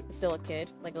still a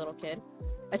kid, like a little kid.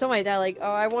 I told my dad like,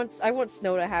 "Oh, I want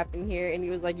snow to happen here," and he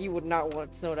was like, "You would not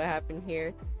want snow to happen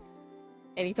here."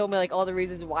 And he told me like all the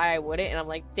reasons why I wouldn't, and I'm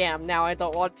like, "Damn, now I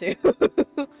don't want to."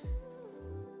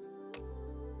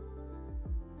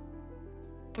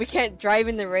 We can't drive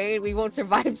in the rain. We won't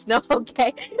survive snow.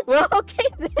 Okay, well, okay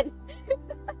then.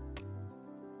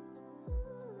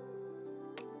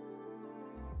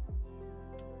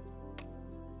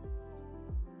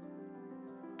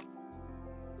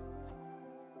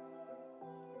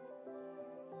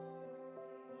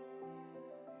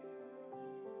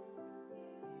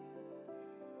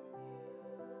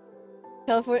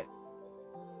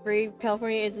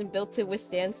 California isn't built to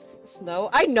withstand snow.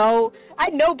 I know,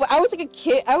 but I was like a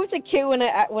kid. I was a kid when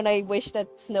I wished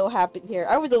that snow happened here.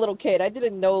 I was a little kid. I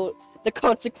didn't know the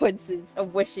consequences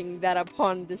of wishing that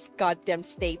upon this goddamn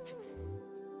state.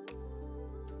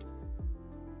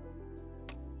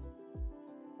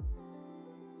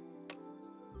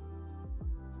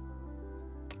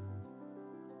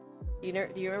 Do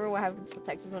you remember what happened to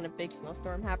Texas when a big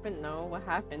snowstorm happened? No, what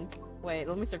happened? Wait,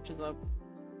 let me search this up.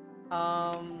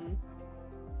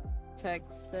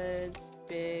 Texas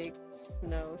big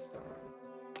snowstorm.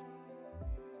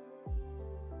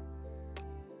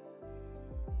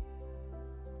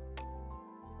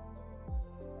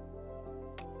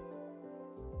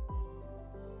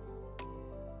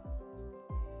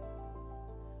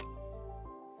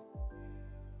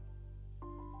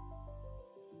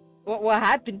 What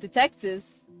happened to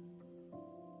Texas?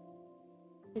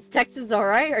 Is Texas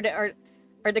alright?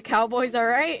 Are the Cowboys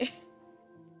alright?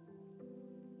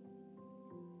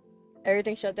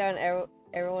 Everything shut down,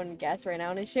 everyone gas right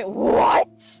now and shit.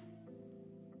 What?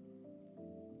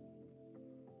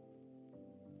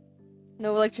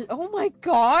 No electricity. Oh my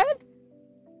god!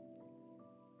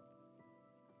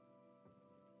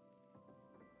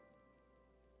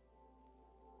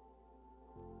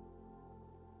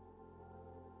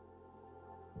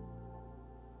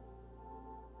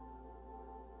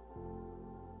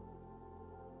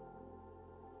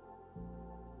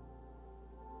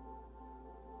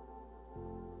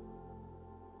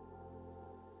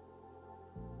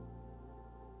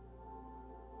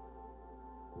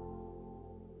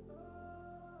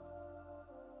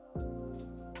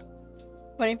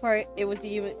 Funny part, it was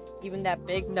even that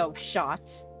big. No shot.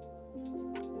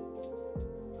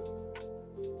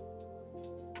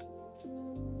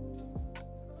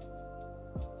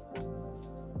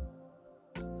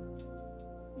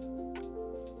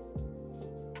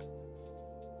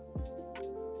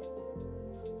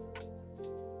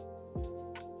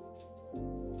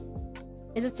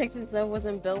 It just Texas snow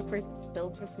wasn't built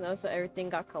for snow, so everything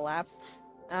got collapsed.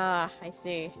 Ah, I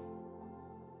see.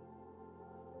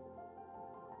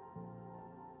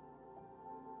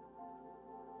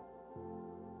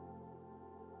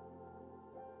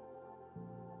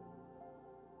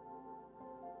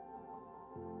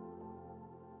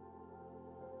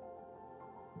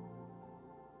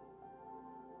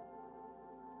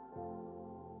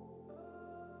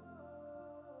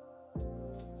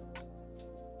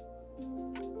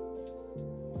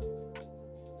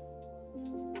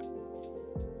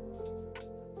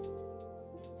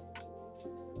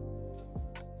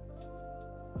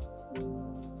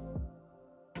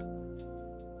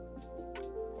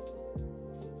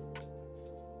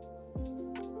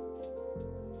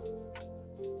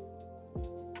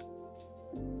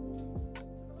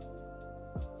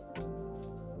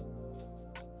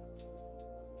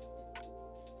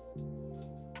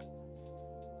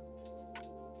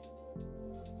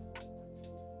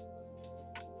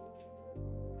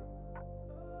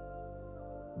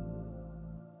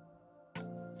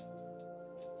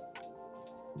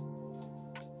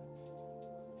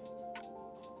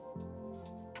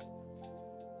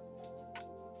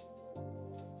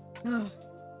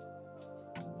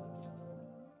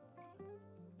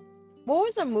 What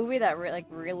was a movie that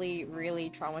really, really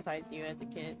traumatized you as a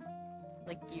kid?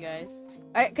 Like you guys,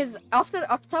 because off the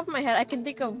top of my head, I can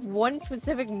think of one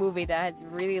specific movie that had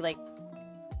really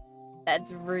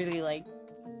that's really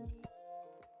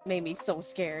made me so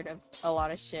scared of a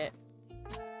lot of shit.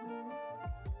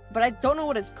 But I don't know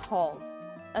what it's called.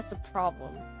 That's the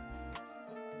problem.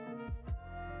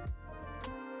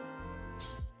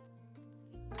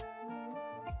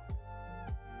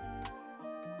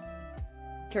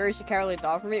 Courage to Cowardly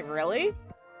Dog for me? Really?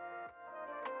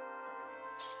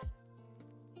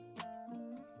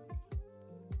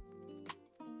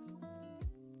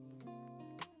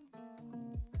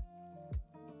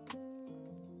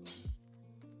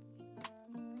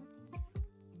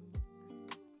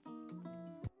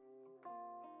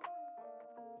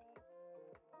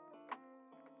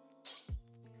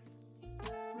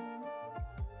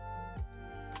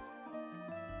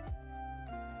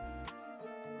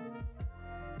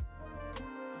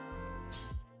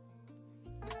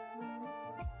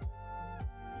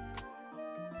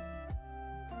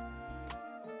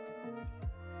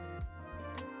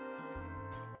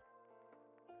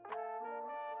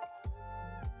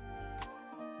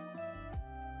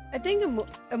 I think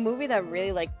a movie that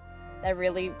really that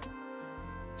really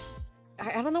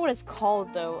I don't know what it's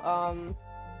called though.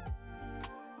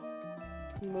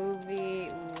 Movie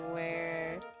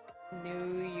where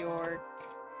New York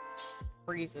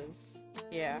freezes.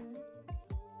 Yeah.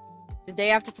 The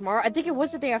Day After Tomorrow? I think it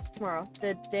was The Day After Tomorrow.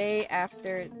 The Day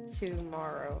After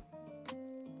Tomorrow.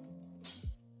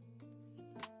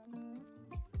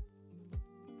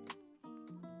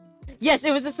 Yes,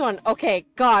 it was this one. Okay,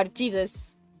 God, Jesus.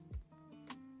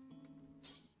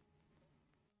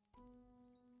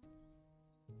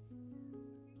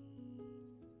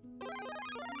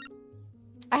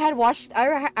 I had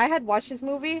watched this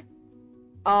movie.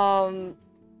 I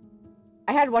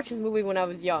had watched this movie when I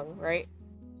was young, right?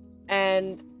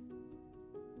 And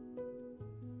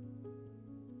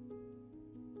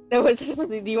no, it's, do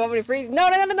you want me to freeze? No,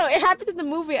 no, no, no, no! It happens in the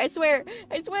movie. I swear,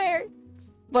 I swear.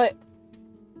 But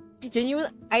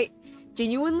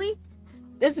genuinely,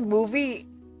 this movie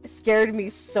scared me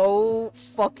so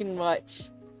fucking much.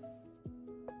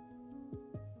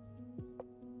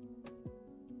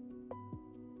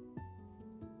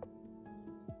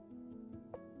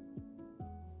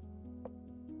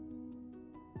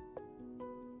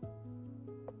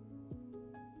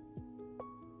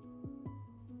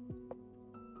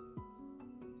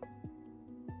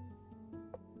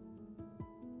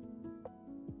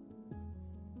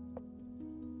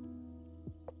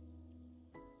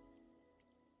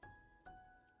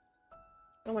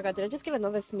 Oh my god, did I just get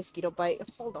another mosquito bite?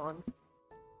 Hold on.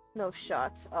 No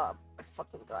shots. Oh, my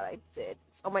fucking god, I did.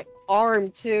 It's on my arm,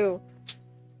 too.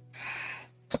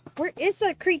 Where is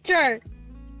that creature?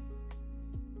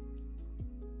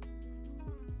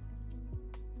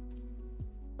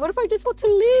 What if I just want to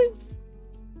live?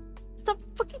 Stop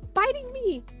fucking biting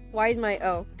me! Why is my...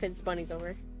 Oh, because Bunny's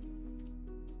over.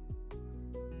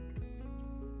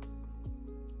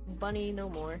 Bunny no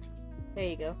more. There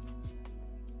you go.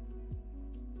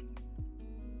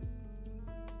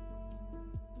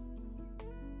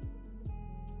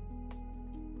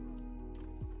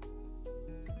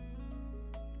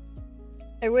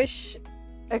 I wish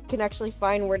I can actually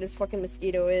find where this fucking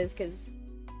mosquito is, because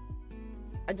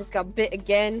I just got bit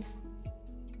again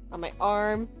on my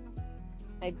arm.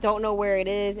 I don't know where it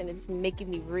is, and it's making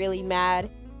me really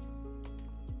mad.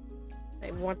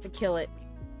 I want to kill it.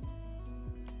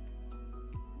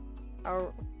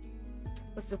 Oh,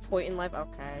 what's the point in life?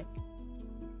 Okay.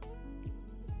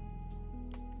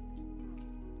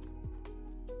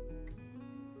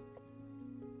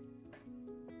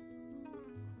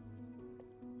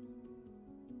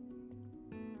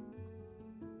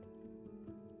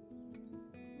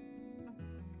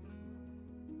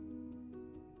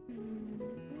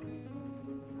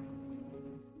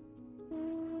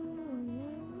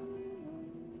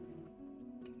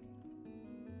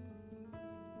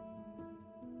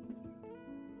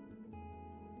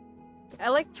 I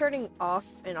like turning off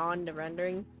and on the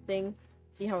rendering thing,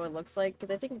 see how it looks like,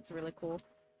 because I think it's really cool.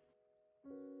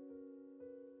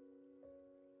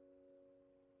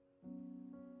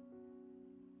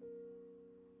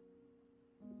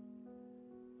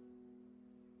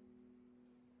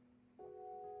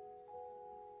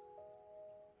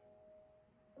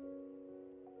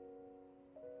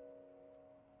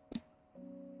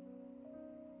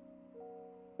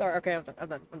 Sorry, okay, I'm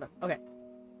done, okay.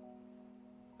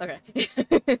 Okay.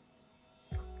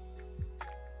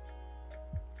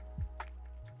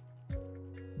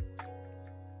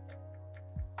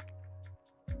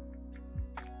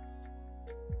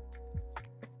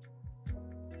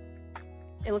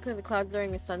 It looks like the clouds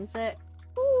during the sunset.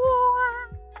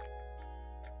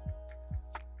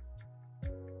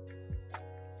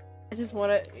 I just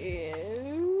wanna.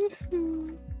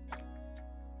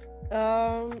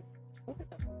 Um.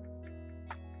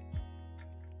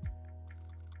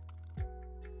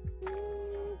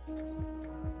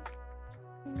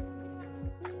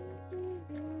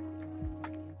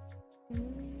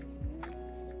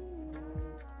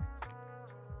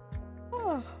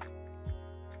 Oh.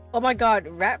 Oh my god,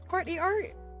 rap party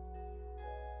art?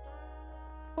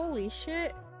 Holy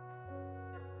shit.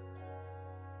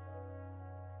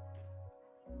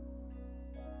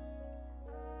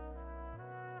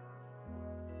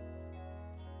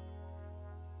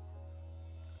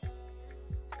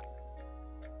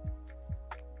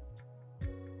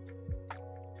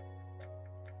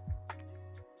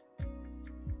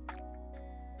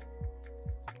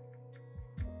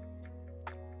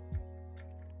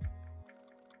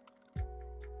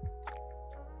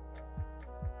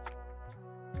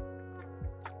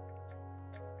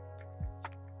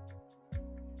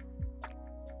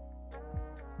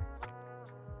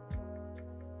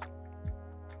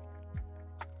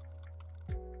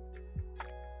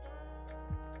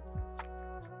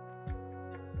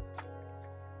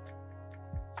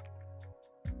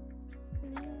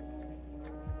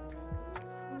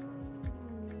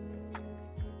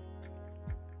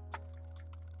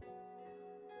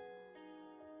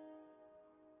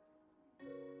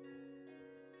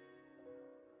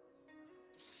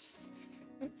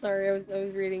 Sorry, I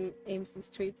was reading Ames's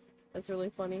tweets. That's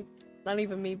really funny. Not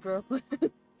even me, bro.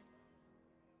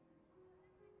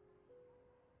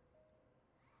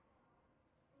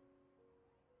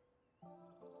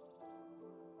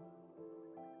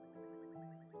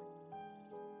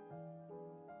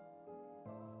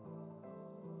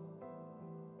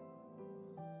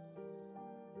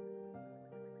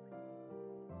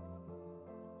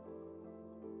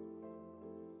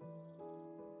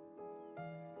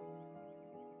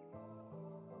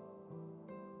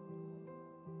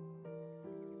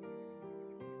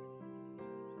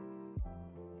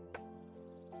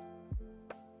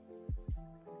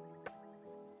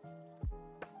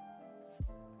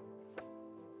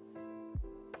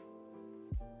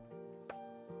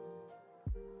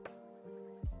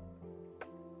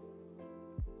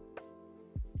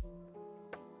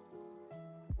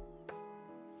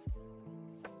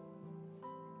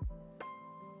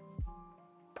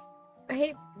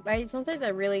 Sometimes I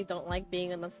really don't like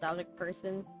being a nostalgic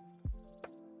person.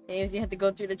 If you have to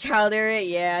go through the child era,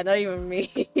 yeah, not even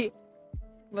me.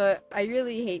 But I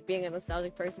really hate being a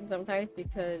nostalgic person sometimes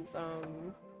because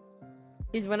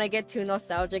when I get too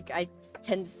nostalgic, I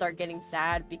tend to start getting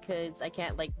sad because I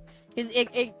can't like,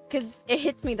 cause it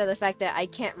hits me that the fact that I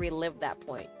can't relive that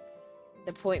point,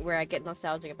 the point where I get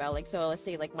nostalgic about. Like, so let's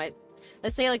say like my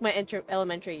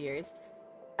elementary years,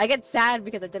 I get sad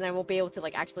because then I won't be able to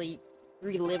like actually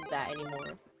relive that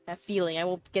anymore. That feeling, I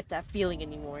won't get that feeling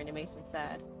anymore, and it makes me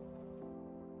sad.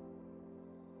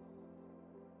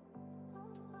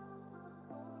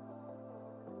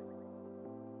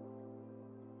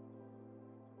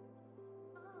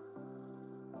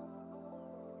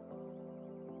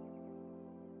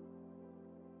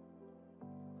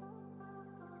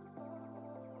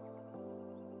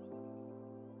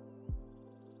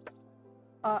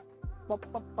 Pop,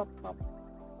 pop, pop, pop.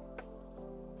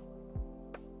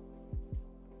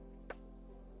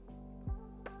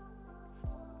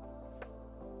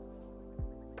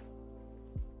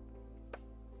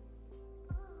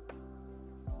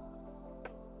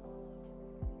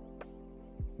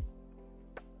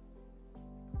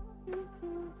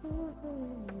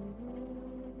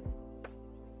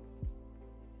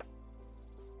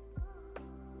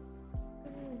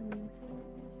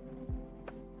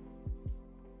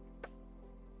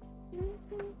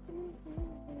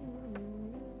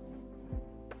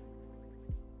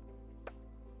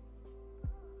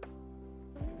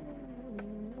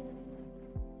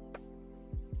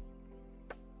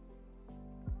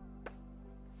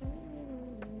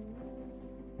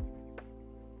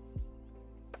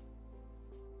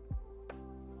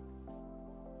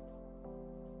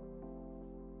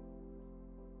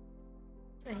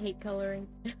 I hate coloring.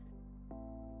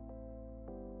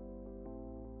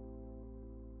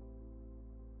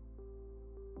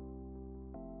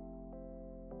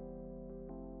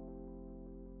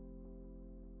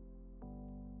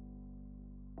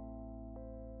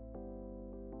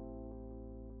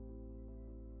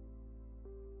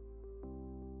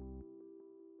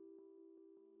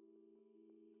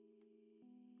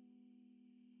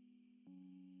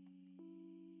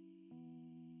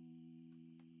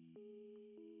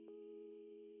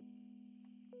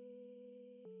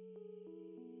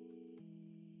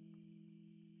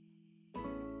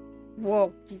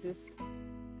 Whoa, Jesus.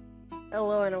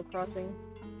 Hello, Animal Crossing.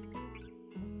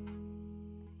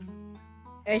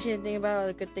 I should think about all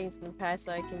the good things in the past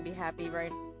so I can be happy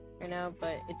right now,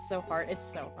 but it's so hard.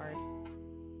 It's so hard.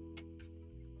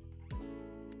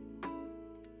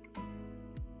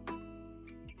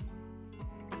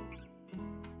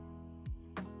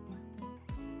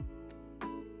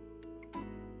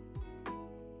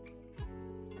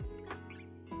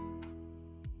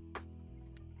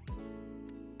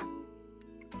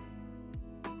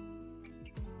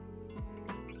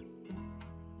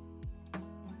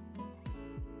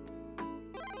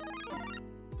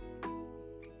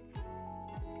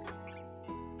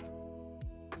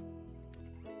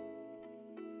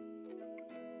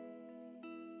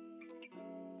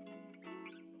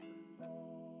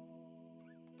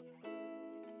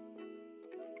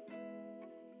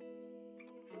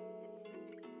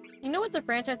 You know what's a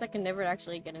franchise I can never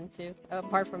actually get into?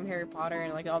 Apart from Harry Potter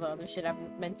and like all the other shit I've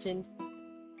mentioned.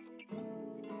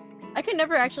 I could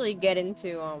never actually get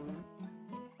into,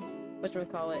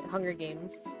 whatchamacallit, Hunger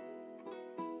Games.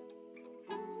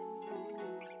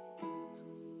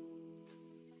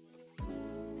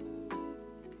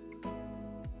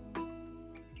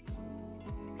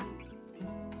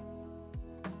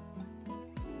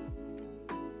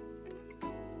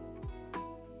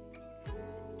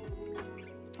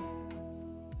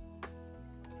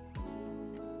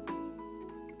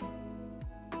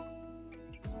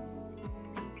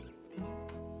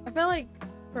 I feel like,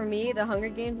 for me, the Hunger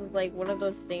Games was like one of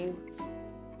those things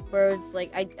where it's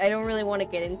like, I don't really want to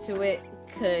get into it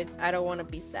because I don't want to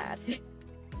be sad.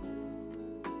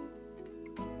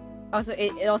 Also,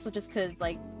 it also just because,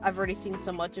 like, I've already seen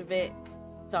so much of it,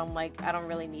 so I'm like, I don't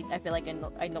really need, I feel like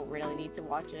I don't really need to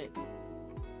watch it.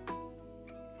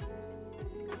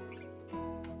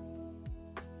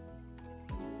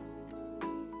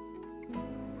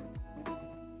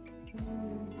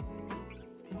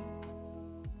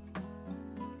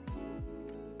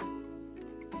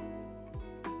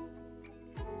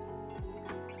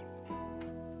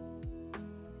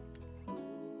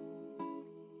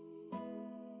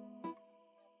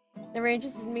 Never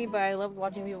interested in me, but I love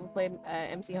watching people play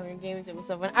MC Hunger Games. It was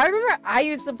so fun. I remember I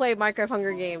used to play Minecraft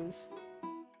Hunger Games.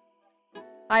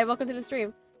 Hi, welcome to the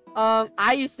stream.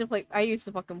 I used to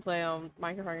fucking play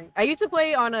Minecraft Hunger. I used to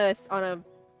play on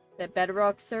the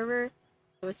Bedrock server.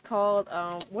 It was called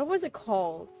what was it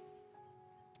called?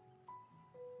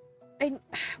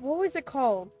 What was it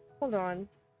called? Hold on.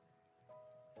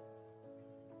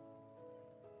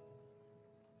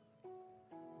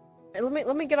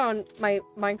 Let me get on my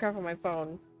Minecraft on my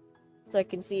phone so I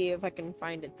can see if I can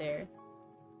find it there.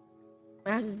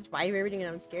 My house is vibrating and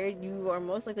I'm scared. You are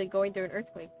most likely going through an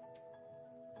earthquake.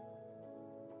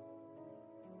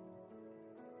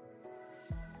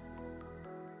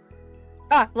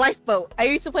 Ah, Lifeboat. I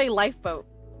used to play Lifeboat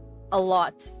a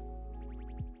lot.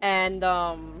 And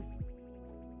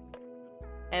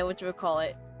what you would call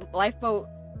it? Lifeboat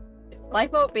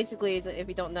basically is, if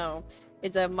you don't know,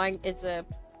 it's a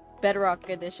Bedrock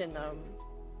edition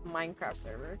Minecraft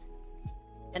server.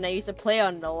 And I used to play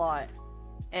on it a lot.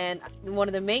 And one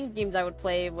of the main games I would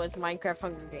play was Minecraft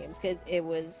Hunger Games because it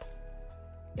was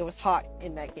hot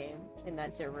in that game, in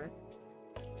that server.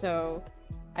 So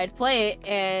I'd play it,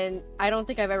 and I don't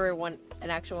think I've ever won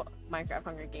an actual Minecraft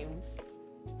Hunger Games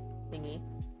thingy.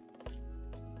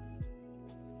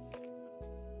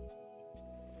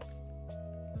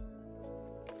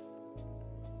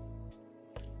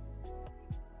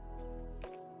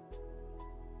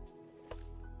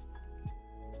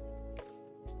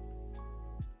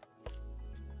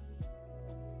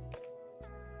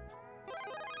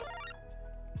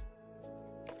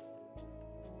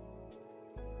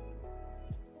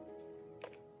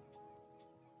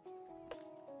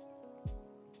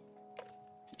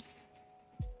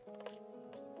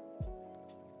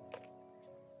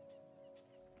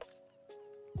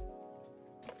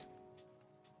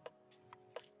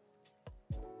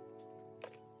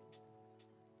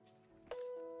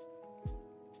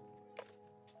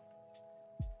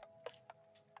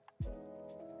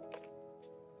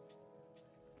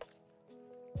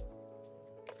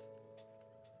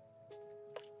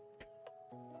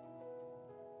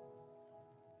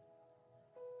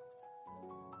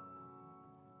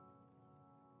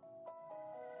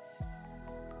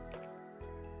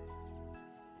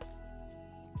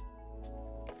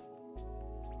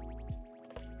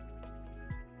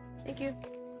 Thank you.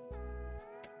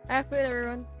 Have food,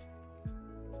 everyone.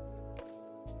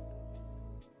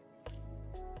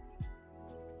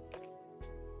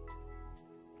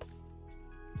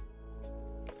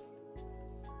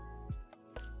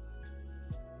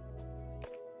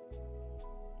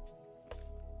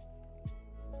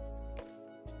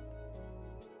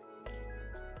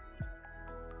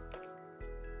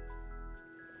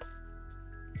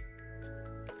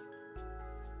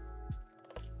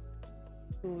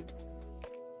 Food.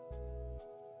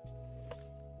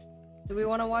 Do we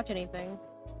want to watch anything?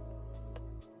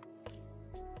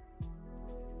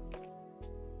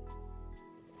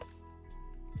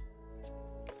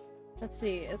 Let's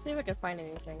see. Let's see if I can find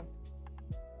anything.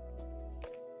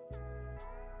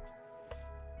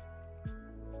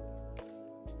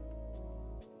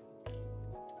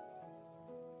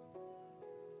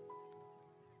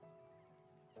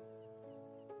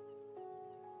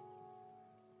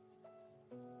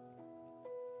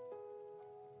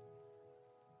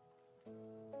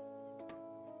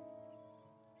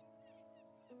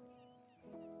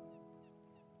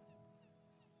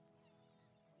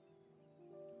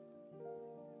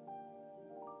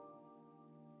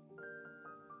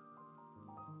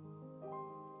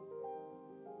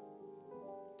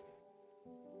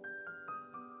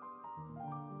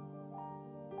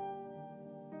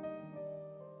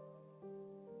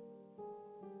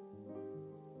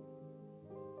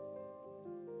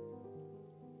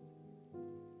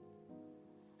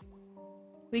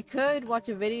 We could watch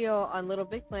a video on Little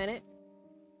Big Planet.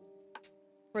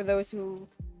 For those who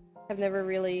have never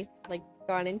really, like,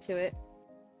 gone into it.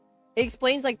 It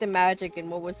explains, like, the magic and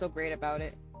what was so great about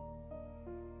it.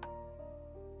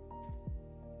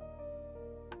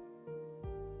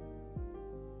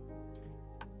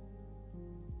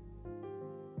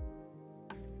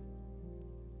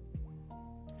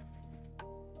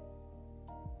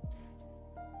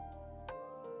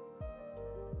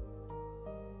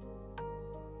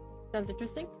 Sounds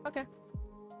interesting? Okay.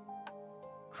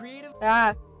 Creative.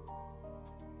 Ah!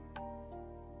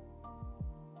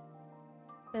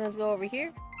 Then let's go over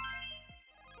here.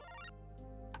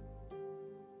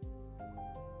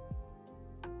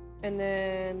 And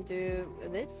then do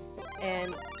this,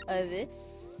 and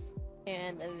this,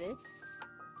 and this.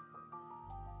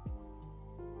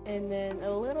 And then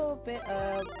a little bit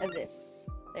of this.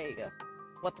 There you go.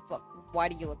 What the fuck? Why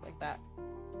do you look like that?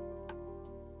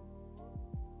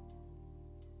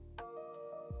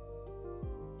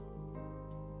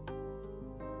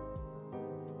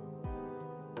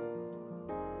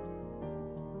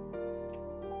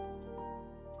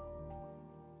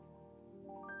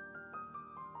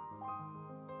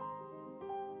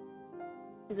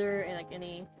 Is there like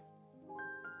any?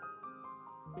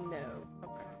 No.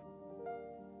 Okay.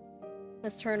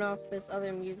 Let's turn off this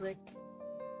other music.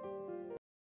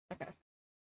 Okay.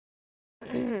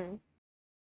 Okay.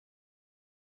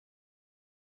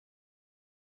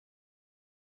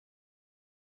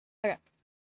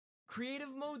 Creative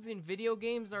modes in video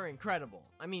games are incredible.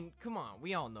 I mean, come on,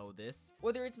 we all know this.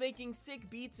 Whether it's making sick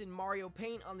beats in Mario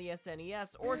Paint on the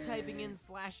SNES or typing in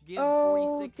 /give Oh,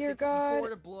 4664 dear God.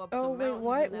 to blow up Oh, some wait, mountains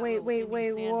what? in that Wait, little wait, indie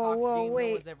wait, sandbox whoa, game no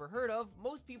wait. one's ever heard of,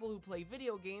 most people who play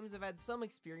video games have had some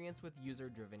experience with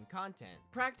user-driven content.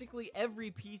 Practically every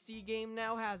PC game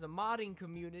now has a modding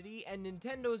community, and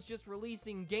Nintendo's just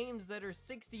releasing games that are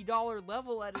 $60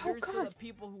 level editors so God. that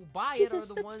people who buy Jesus, it are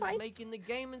the that's ones fine. making the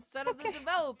game instead of the Okay.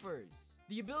 developers.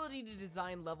 The ability to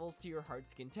design levels to your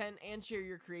heart's content and share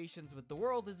your creations with the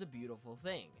world is a beautiful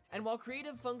thing. And while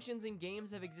creative functions in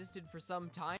games have existed for some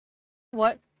time,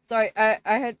 What? Sorry, I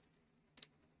had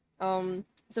some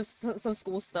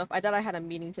school stuff. I thought I had a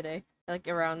meeting today, like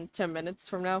around 10 minutes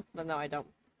from now, but no, I don't.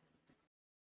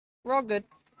 We're all good.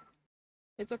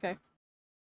 It's okay.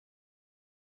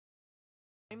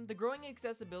 the growing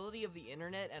accessibility of the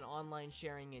internet and online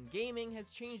sharing in gaming has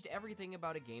changed everything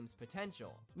about a game's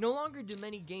potential. No longer do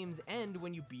many games end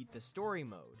when you beat the story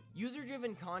mode.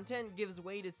 User-driven content gives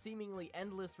way to seemingly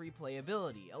endless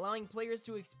replayability, allowing players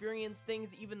to experience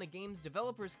things even the game's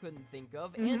developers couldn't think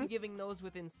of, and giving those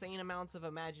with insane amounts of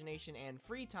imagination and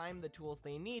free time the tools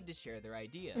they need to share their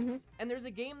ideas. And there's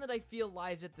a game that I feel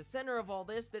lies at the center of all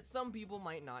this that some people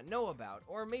might not know about,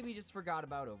 or maybe just forgot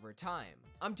about over time.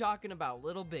 I'm talking about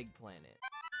Little Big Planet.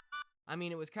 I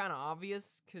mean, it was kind of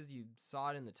obvious, because you saw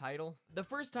it in the title. The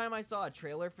first time I saw a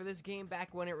trailer for this game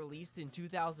back when it released in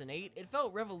 2008, it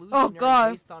felt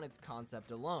revolutionary based on its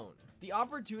concept alone. The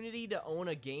opportunity to own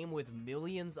a game with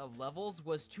millions of levels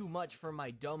was too much for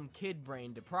my dumb kid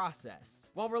brain to process.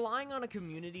 While relying on a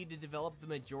community to develop the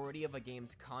majority of a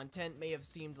game's content may have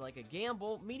seemed like a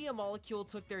gamble, Media Molecule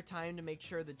took their time to make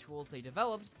sure the tools they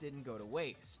developed didn't go to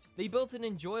waste. They built an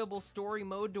enjoyable story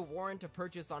mode to warrant a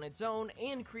purchase on its own,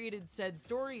 and created said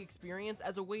story experience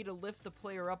as a way to lift the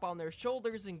player up on their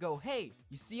shoulders and go, hey,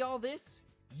 you see all this?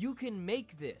 You can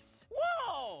make this.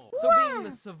 Whoa! So being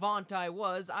the savant I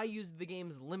was, I used the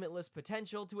game's limitless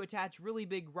potential to attach really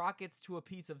big rockets to a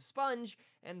piece of sponge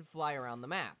and fly around the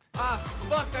map. Ah,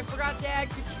 fuck, I forgot to add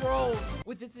controls!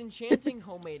 With its enchanting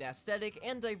homemade aesthetic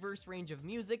and diverse range of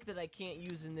music that I can't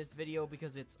use in this video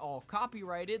because it's all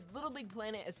copyrighted, Little Big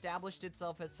Planet established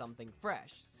itself as something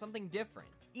fresh, something different.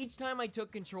 Each time I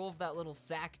took control of that little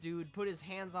sack dude, put his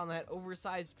hands on that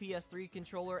oversized PS3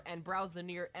 controller, and browsed the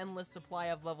near endless supply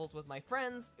of levels with my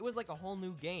friends, it was like a whole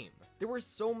new game. There were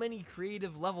so many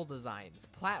creative level designs,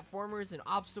 platformers and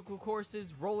obstacle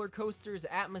courses, roller coasters,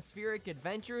 atmospheric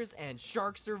adventures, and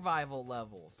shark survival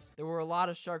levels. There were a lot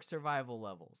of shark survival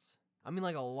levels. I mean,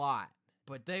 like, a lot.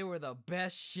 But they were the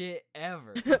best shit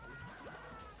ever.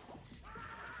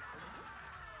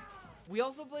 We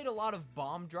also played a lot of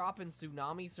bomb drop and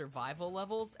tsunami survival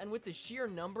levels, and with the sheer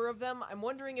number of them, I'm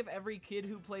wondering if every kid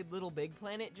who played Little Big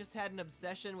Planet just had an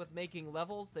obsession with making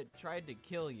levels that tried to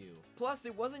kill you. Plus,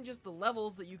 it wasn't just the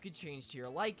levels that you could change to your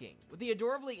liking. With the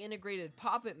adorably integrated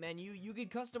pop-it menu, you could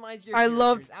customize your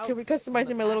Can we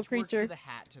customize my little creature? To the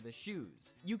hat to the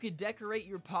shoes. You could decorate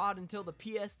your pod until the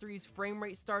PS3's frame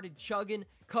rate started chugging,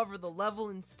 cover the level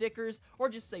in stickers, or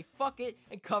just say fuck it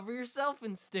and cover yourself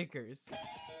in stickers.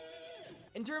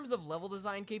 In terms of level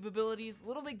design capabilities,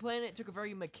 Little Big Planet took a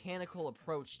very mechanical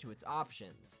approach to its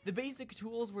options. The basic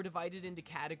tools were divided into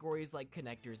categories like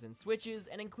connectors and switches,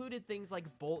 and included things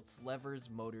like bolts, levers,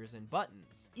 motors, and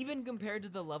buttons. Even compared to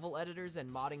the level editors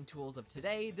and modding tools of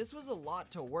today, this was a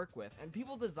lot to work with, and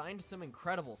people designed some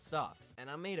incredible stuff. And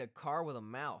I made a car with a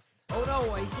mouth. Oh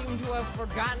no, I seem to have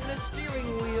forgotten the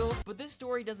steering wheel! But this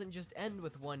story doesn't just end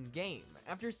with one game.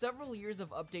 After several years of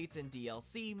updates and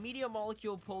DLC, Media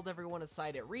Molecule pulled everyone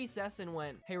aside at recess and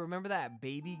went, hey, remember that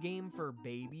baby game for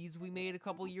babies we made a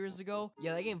couple years ago?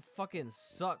 Yeah, that game fucking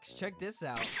sucks. Check this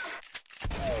out.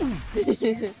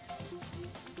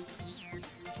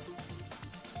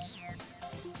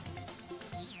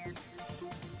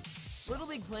 Little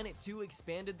Big Planet 2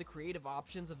 expanded the creative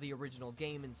options of the original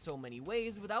game in so many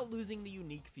ways without losing the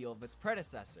unique feel of its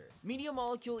predecessor. Media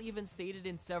Molecule even stated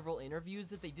in several interviews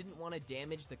that they didn't want to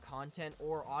damage the content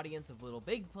or audience of Little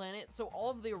Big Planet, so all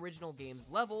of the original game's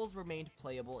levels remained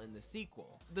playable in the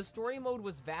sequel. The story mode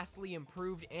was vastly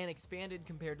improved and expanded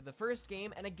compared to the first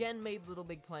game, and again made Little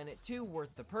Big Planet 2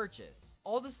 worth the purchase.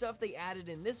 All the stuff they added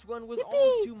in this one was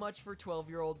almost too much for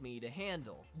 12-year-old me to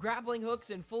handle. Grappling hooks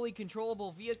and fully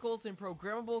controllable vehicles and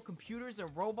programmable computers and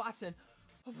robots, and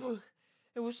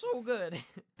it was so good.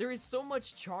 There is so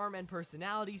much charm and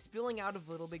personality spilling out of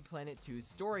Little Big Planet 2's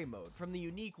story mode, from the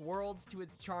unique worlds to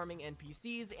its charming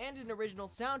NPCs and an original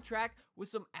soundtrack with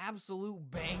some absolute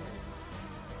bangers.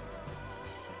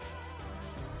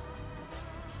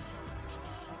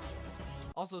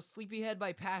 Also, Sleepyhead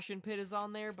by Passion Pit is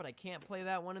on there, but I can't play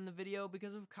that one in the video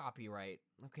because of copyright.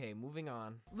 Okay, moving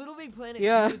on. Little Big Planet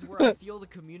 2 is where I feel the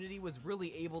community was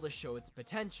really able to show its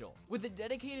potential. With a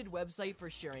dedicated website for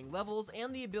sharing levels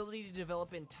and the ability to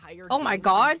develop entire games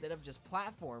instead of just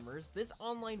platformers, this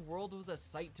online world was a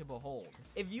sight to behold.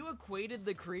 If you equated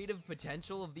the creative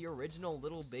potential of the original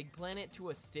Little Big Planet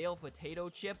to a stale potato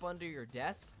chip under your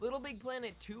desk, Little Big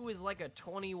Planet 2 is like a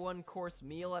 21-course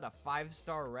meal at a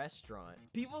 5-star restaurant.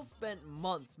 People spent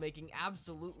months making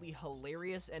absolutely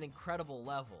hilarious and incredible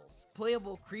levels.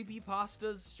 Playable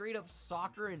creepypastas, straight up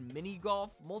soccer and mini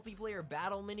golf, multiplayer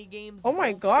battle minigames,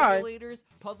 simulators,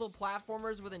 puzzle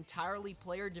platformers with entirely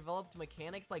player developed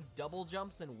mechanics like double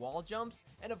jumps and wall jumps,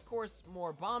 and of course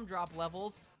more bomb drop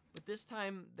levels, but this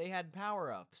time they had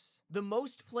power-ups. The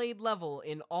most played level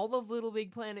in all of Little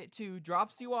Big Planet 2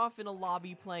 drops you off in a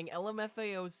lobby playing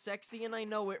LMFAO's Sexy and I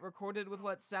Know It, recorded with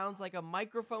what sounds like a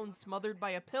microphone smothered by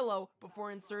a pillow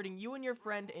before inserting you and your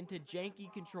friend into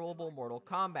janky controllable Mortal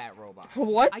Kombat robots.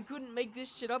 What? I couldn't make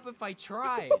this shit up if I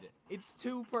tried. It's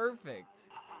too perfect.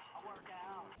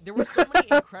 There were so many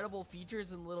incredible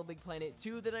features in Little Big Planet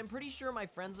 2 that I'm pretty sure my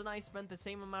friends and I spent the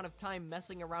same amount of time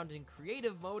messing around in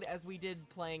creative mode as we did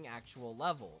playing actual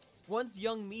levels. Once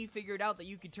young me figured out that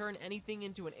you could turn anything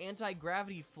into an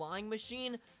anti-gravity flying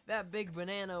machine, that big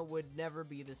banana would never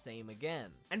be the same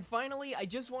again. And finally, I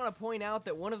just want to point out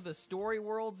that one of the story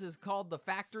worlds is called the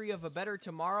Factory of a Better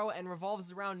Tomorrow and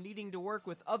revolves around needing to work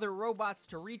with other robots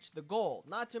to reach the goal,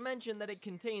 not to mention that it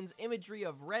contains imagery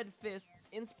of red fists,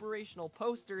 inspirational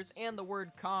posters, and the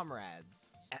word comrades.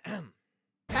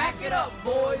 Pack it up,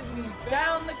 boys! We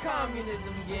found the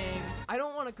communism gang! I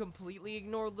don't want to completely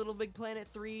ignore Little Big Planet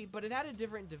 3, but it had a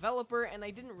different developer, and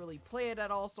I didn't really play it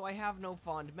at all, so I have no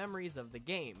fond memories of the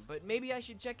game. But maybe I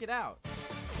should check it out.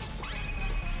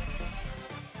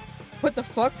 What the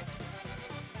fuck?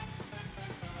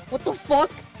 What the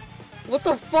fuck? What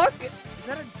the fuck? Is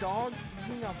that a dog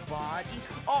eating a body?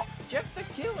 Oh, Jeff the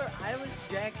Killer, I was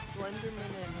Jack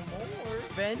Slenderman and more.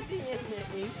 Bendy and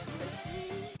the Ink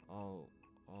Machine. Oh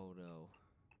no.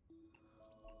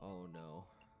 Oh no.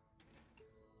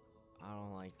 I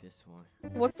don't like this one.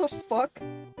 What the fuck?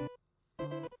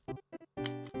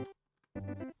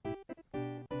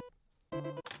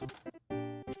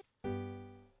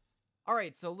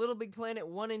 Alright, so Little Big Planet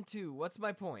 1 and 2, what's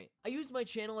my point? I use my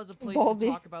channel as a place Baldy.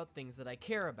 to talk about things that I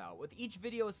care about, with each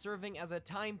video serving as a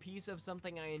timepiece of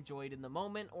something I enjoyed in the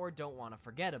moment or don't want to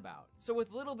forget about. So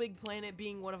with Little Big Planet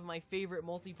being one of my favorite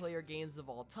multiplayer games of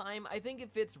all time, I think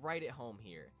it fits right at home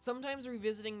here. Sometimes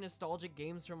revisiting nostalgic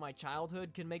games from my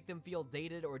childhood can make them feel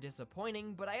dated or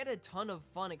disappointing, but I had a ton of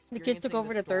fun The experiencing kids took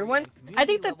over the story third one? and I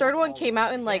think the community third levels one came all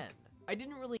out in, like, again. I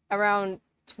didn't really around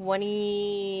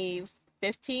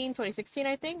 2015, 2016,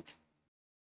 I think.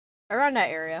 Around that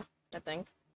area, I think.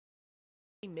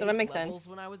 So that makes sense.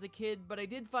 When I was a kid, but I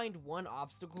did find one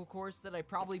obstacle course that I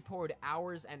probably poured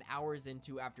hours and hours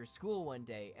into after school one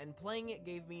day, and playing it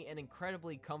gave me an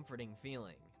incredibly comforting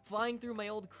feeling. Flying through my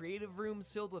old creative rooms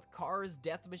filled with cars,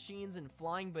 death machines, and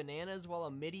flying bananas while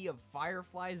a MIDI of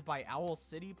Fireflies by Owl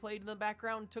City played in the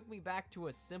background took me back to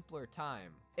a simpler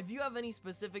time. If you have any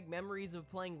specific memories of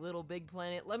playing Little Big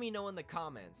Planet, let me know in the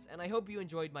comments, and I hope you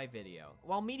enjoyed my video.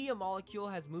 While Media Molecule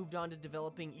has moved on to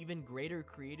developing even greater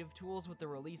creative tools with the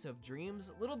release of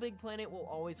Dreams, Little Big Planet will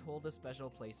always hold a special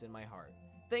place in my heart.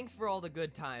 Thanks for all the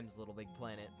good times, Little Big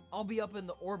Planet. I'll be up in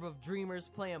the Orb of Dreamers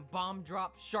playing bomb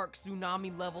drop shark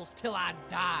tsunami levels till I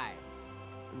die.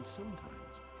 And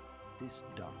sometimes this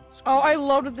dance. Oh, I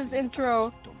loved this intro.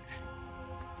 Astonishing.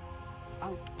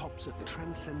 Out pops a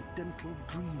transcendental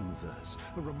dreamverse,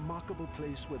 a remarkable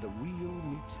place where the real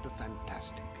meets the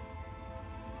fantastic.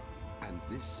 And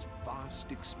this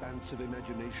vast expanse of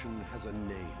imagination has a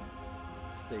name.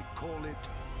 They call it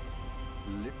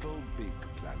Little Big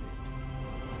Planet.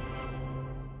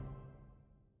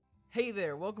 Hey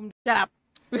there, welcome Shut up.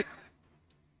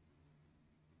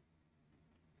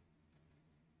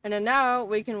 And then now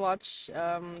we can watch,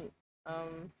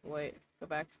 wait, go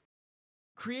back.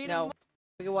 Creative No.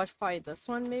 We can watch probably this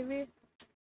one, maybe?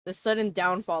 The sudden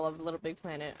downfall of Little Big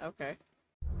Planet. Okay.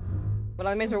 Well,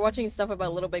 I miss we're watching stuff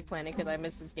about Little Big Planet because I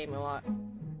miss this game a lot.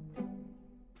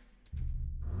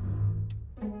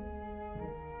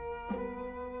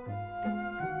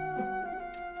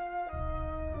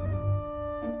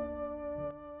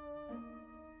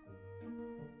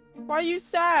 Why are you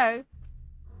sad?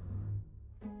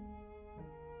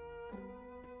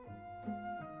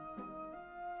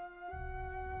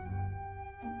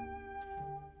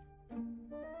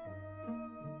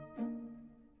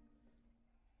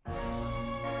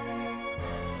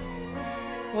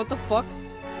 What the fuck?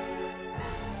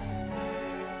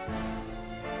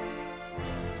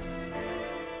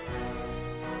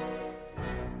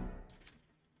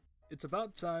 It's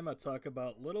about time I talk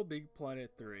about Little Big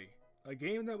Planet 3, a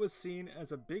game that was seen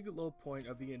as a big low point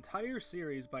of the entire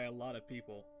series by a lot of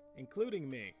people, including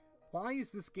me. Why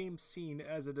is this game seen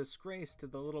as a disgrace to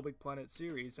the Little Big Planet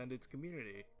series and its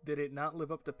community? Did it not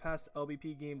live up to past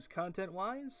LBP games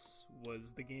content-wise?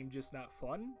 Was the game just not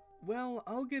fun? Well,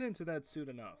 I'll get into that soon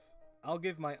enough. I'll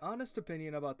give my honest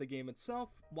opinion about the game itself,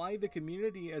 why the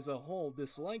community as a whole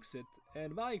dislikes it,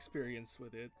 and my experience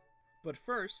with it. But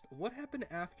first, what happened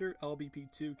after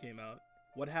LBP 2 came out?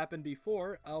 What happened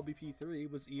before LBP 3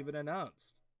 was even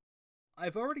announced?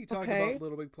 I've already talked about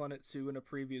Little Big Planet 2 in a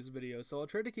previous video, so I'll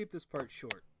try to keep this part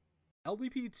short.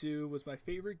 LBP 2 was my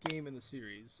favorite game in the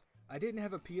series. I didn't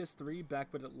have a PS3 back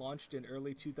when it launched in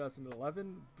early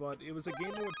 2011, but it was a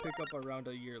game I would pick up around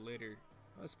a year later.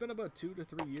 I spent about 2 to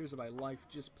 3 years of my life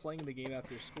just playing the game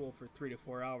after school for 3 to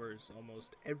 4 hours,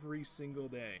 almost every single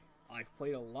day. I've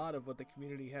played a lot of what the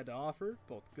community had to offer,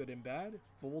 both good and bad,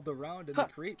 fooled around in the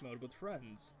create mode with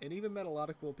friends, and even met a lot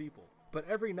of cool people. But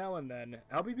every now and then,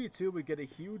 LBP 2 would get a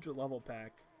huge level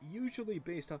pack, usually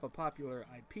based off of popular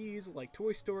IPs like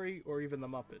Toy Story or even the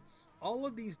Muppets. All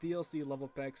of these DLC level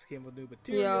packs came with new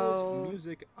materials,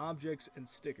 music, objects, and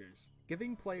stickers,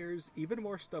 giving players even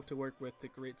more stuff to work with to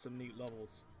create some neat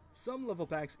levels. Some level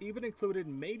packs even included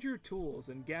major tools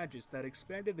and gadgets that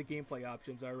expanded the gameplay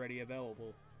options already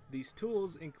available. These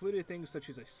tools included things such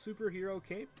as a superhero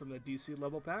cape from the DC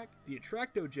level pack, the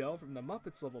Attracto gel from the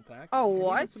Muppets level pack, and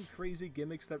even some crazy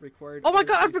gimmicks that required. Oh my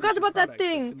god, I forgot about that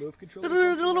thing! The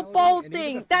little ball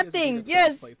thing! That thing!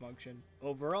 Yes! Function.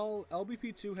 Overall,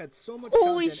 LBP 2 had so much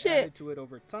Holy content shit! added to it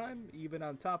over time, even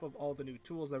on top of all the new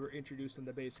tools that were introduced in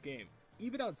the base game.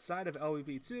 Even outside of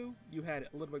LBP 2, you had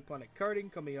Little Big Planet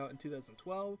Karting coming out in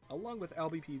 2012, along with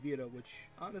LBP Vita, which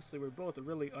honestly were both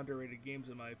really underrated games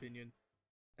in my opinion.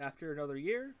 After another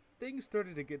year, things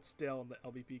started to get stale in the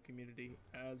LBP community,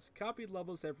 as copied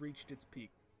levels have reached its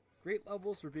peak. Great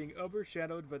levels were being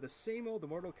overshadowed by the same old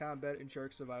Mortal Kombat and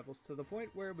Shark Survivals to the point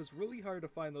where it was really hard to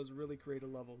find those really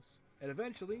creative levels. And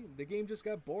eventually, the game just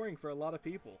got boring for a lot of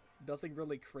people. Nothing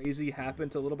really crazy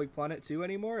happened to Little Big Planet 2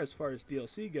 anymore as far as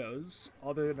DLC goes,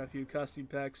 other than a few costume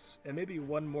packs and maybe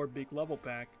one more big level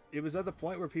pack. It was at the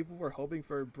point where people were hoping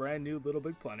for a brand new Little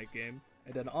Big Planet game.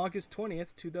 And on August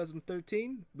 20th,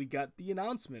 2013, we got the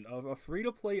announcement of a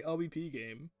free-to-play LBP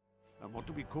game. And what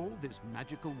do we call this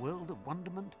magical world of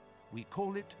wonderment? We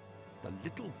call it the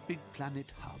Little Big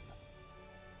Planet Hub.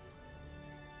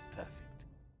 Perfect.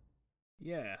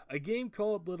 Yeah, a game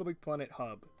called Little Big Planet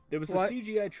Hub. There was What? a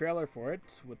CGI trailer for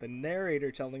it, with the narrator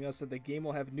telling us that the game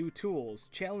will have new tools,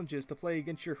 challenges to play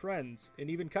against your friends, and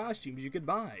even costumes you could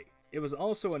buy. It was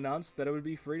also announced that it would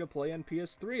be free to play on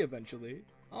PS3 eventually.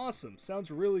 Awesome,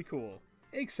 sounds really cool.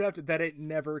 Except that it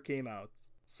never came out.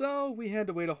 So we had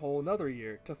to wait a whole another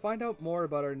year to find out more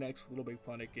about our next Little Big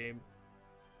Planet game.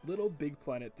 Little Big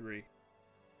Planet 3.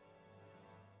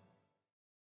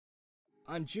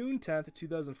 On June 10th,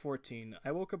 2014,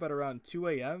 I woke up at around 2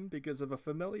 a.m. because of a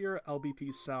familiar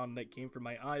LBP sound that came from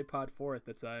my iPod 4 at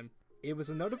the time. It was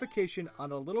a notification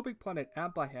on a Little Big Planet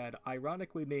app I had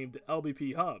ironically named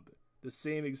LBP Hub, the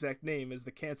same exact name as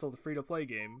the cancelled free-to-play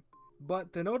game.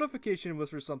 But the notification was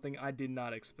for something I did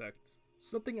not expect.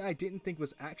 Something I didn't think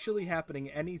was actually happening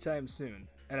anytime soon.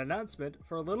 An announcement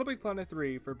for Little Big Planet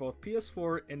 3 for both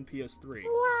PS4 and PS3.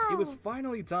 Wow. It was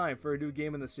finally time for a new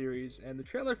game in the series, and the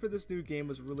trailer for this new game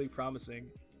was really promising.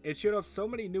 It showed off so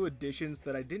many new additions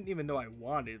that I didn't even know I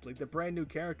wanted, like the brand new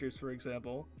characters for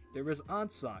example. There was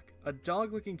Onsock, a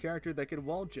dog-looking character that could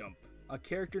wall jump, a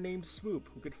character named Swoop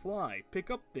who could fly,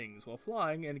 pick up things while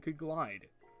flying, and could glide.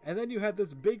 And then you had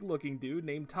this big looking dude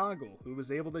named Toggle, who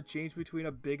was able to change between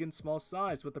a big and small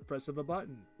size with the press of a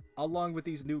button. Along with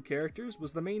these new characters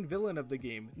was the main villain of the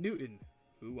game, Newton,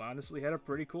 who honestly had a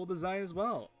pretty cool design as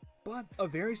well. But a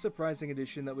very surprising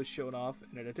addition that was shown off,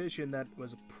 and an addition that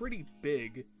was pretty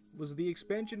big, was the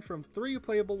expansion from 3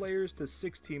 playable layers to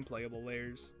 16 playable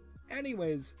layers.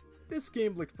 Anyways, this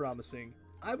game looked promising.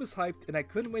 I was hyped and I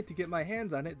couldn't wait to get my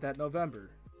hands on it that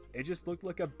November. It just looked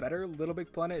like a better Little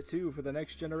Big Planet 2 for the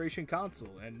next generation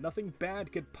console, and nothing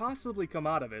bad could possibly come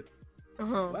out of it.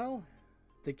 Well,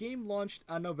 the game launched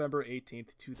on November 18th,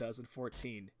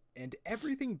 2014, and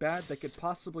everything bad that could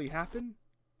possibly happen,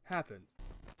 happened.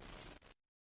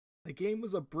 The game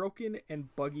was a broken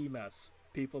and buggy mess.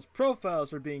 People's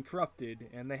profiles were being corrupted,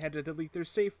 and they had to delete their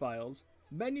save files.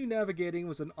 Menu navigating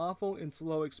was an awful and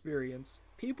slow experience.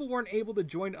 People weren't able to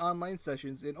join online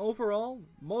sessions, and overall,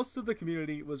 most of the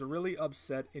community was really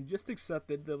upset and just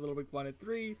accepted that Little Big Planet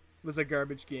 3 was a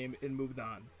garbage game and moved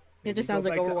on. It just Maybe sounds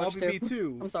like go back Overwatch to LBP 2.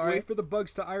 2, I'm sorry. wait for the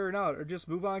bugs to iron out, or just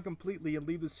move on completely and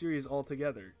leave the series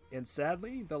altogether. And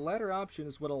sadly, the latter option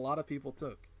is what a lot of people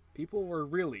took. People were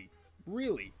really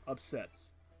upset.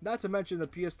 Not to mention the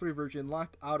PS3 version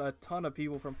locked out a ton of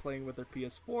people from playing with their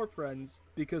PS4 friends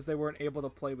because they weren't able to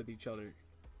play with each other.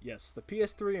 Yes, the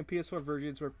PS3 and PS4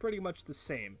 versions were pretty much the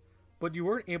same, but you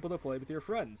weren't able to play with your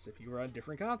friends if you were on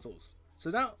different consoles. So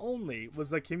not only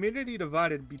was the community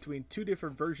divided between 2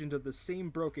 different versions of the same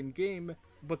broken game,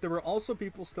 but there were also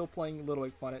people still playing Little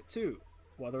Big Planet 2.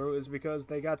 Whether it was because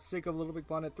they got sick of Little Big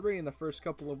Planet 3 in the first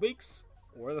couple of weeks,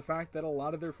 or the fact that a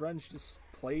lot of their friends just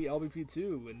play LBP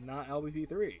 2 and not LBP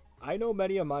 3. I know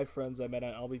many of my friends I met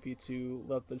on LBP 2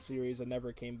 left the series and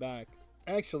never came back.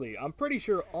 Actually, I'm pretty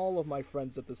sure all of my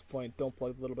friends at this point don't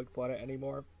play Little Big Planet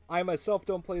anymore. I myself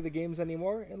don't play the games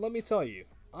anymore, and let me tell you,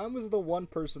 I was the one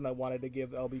person that wanted to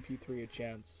give LBP 3 a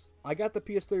chance. I got the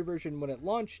PS3 version when it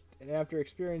launched, and after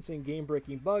experiencing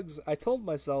game-breaking bugs, I told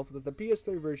myself that the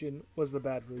PS3 version was the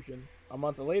bad version. A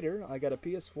month later, I got a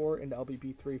PS4 and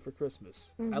LBP 3 for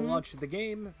Christmas. I launched the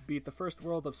game, beat the first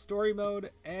world of story mode,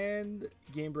 and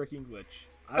game-breaking glitch.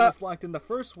 I was locked in the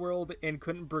first world and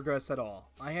couldn't progress at all.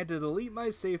 I had to delete my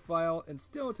save file, and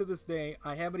still to this day,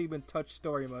 I haven't even touched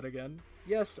story mode again.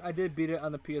 Yes, I did beat it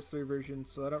on the PS3 version,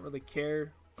 so I don't really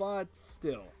care, but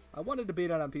still, I wanted to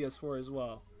beat it on PS4 as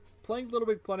well. Playing Little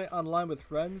Big Planet online with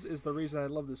friends is the reason I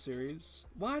love the series.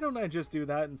 Why don't I just do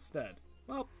that instead?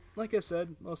 Well, like I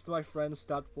said, most of my friends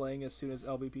stopped playing as soon as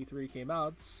LBP 3 came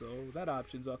out, so that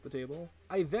option's off the table.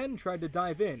 I then tried to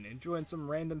dive in and join some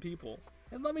random people.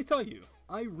 And let me tell you,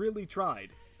 I really tried,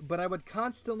 but I would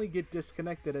constantly get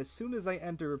disconnected as soon as I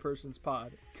enter a person's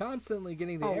pod, constantly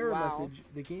getting the error message,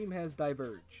 the game has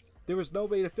diverged. There was no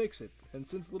way to fix it, and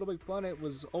since Little Big Planet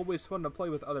was always fun to play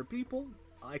with other people,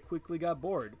 I quickly got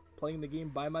bored playing the game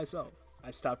by myself.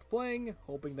 I stopped playing,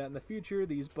 hoping that in the future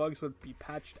these bugs would be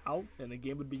patched out and the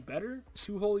game would be better.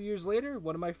 2 whole years later,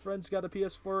 one of my friends got a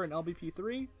PS4 and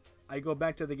LBP3. I go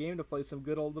back to the game to play some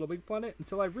good old Little Big Planet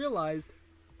until I realized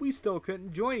we still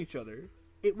couldn't join each other.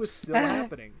 It was still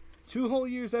happening. 2 whole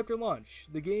years after launch,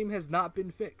 the game has not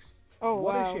been fixed. Oh,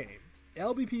 what wow. a shame.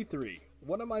 LBP3,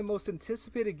 one of my most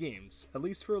anticipated games, at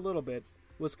least for a little bit,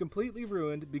 was completely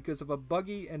ruined because of a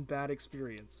buggy and bad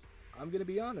experience. I'm gonna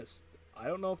be honest, I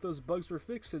don't know if those bugs were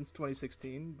fixed since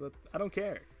 2016, but I don't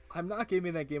care. I'm not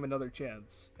giving that game another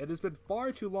chance. It has been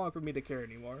far too long for me to care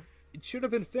anymore. It should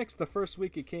have been fixed the first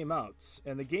week it came out,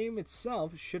 and the game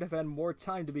itself should have had more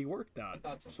time to be worked on.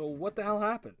 So what the hell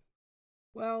happened?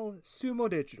 Well, Sumo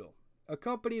Digital, a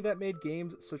company that made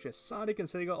games such as Sonic and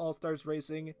Sega All-Stars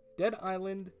Racing, Dead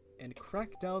Island, and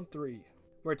Crackdown 3,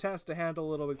 were tasked to handle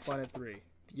Little Big Planet 3.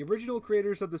 The original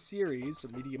creators of the series,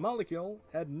 Media Molecule,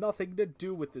 had nothing to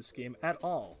do with this game at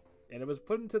all, and it was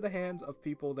put into the hands of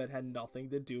people that had nothing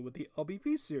to do with the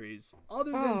LBP series,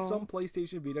 other than some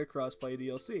PlayStation Vita crossplay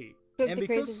DLC. And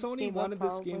because Sony wanted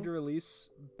this game to release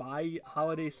by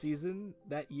holiday season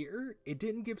that year, it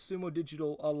didn't give Sumo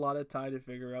Digital a lot of time to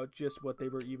figure out just what they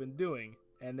were even doing,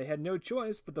 and they had no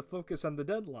choice but to focus on the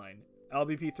deadline.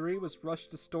 LBP3 was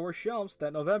rushed to store shelves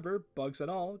that November, bugs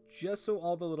and all, just so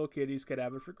all the little kiddies could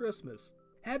have it for Christmas.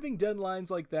 Having deadlines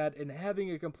like that and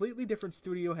having a completely different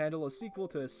studio handle a sequel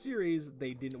to a series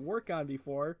they didn't work on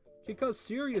before can cause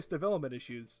serious development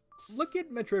issues. Look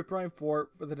at Metroid Prime 4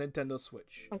 for the Nintendo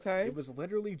Switch. Okay. It was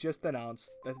literally just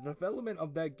announced that the development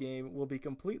of that game will be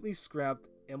completely scrapped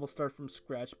and will start from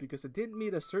scratch because it didn't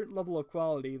meet a certain level of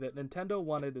quality that Nintendo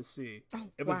wanted to see.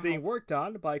 It was being worked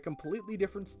on by a completely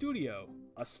different studio.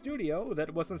 A studio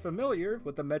that wasn't familiar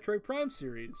with the Metroid Prime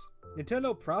series.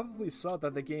 Nintendo probably saw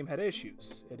that the game had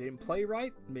issues. It didn't play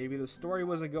right, maybe the story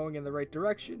wasn't going in the right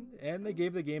direction, and they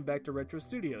gave the game back to Retro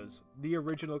Studios, the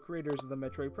original creators of the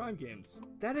Metroid Prime games.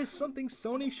 That is something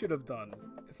Sony should have done.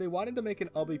 If they wanted to make an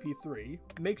LBP3,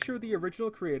 make sure the original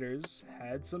creators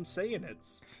had some say in it.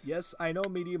 Yes, I know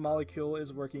Media Molecule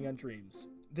is working on Dreams.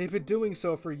 They've been doing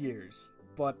so for years,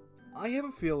 but I have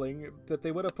a feeling that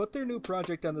they would have put their new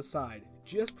project on the side,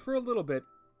 just for a little bit,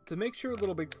 to make sure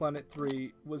Little Big Planet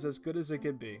 3 was as good as it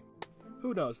could be.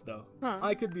 Who knows though?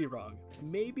 I could be wrong.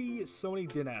 Maybe Sony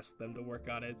didn't ask them to work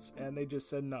on it, and they just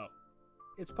said no.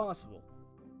 It's possible.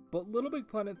 But Little Big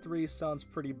Planet 3 sounds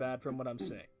pretty bad from what I'm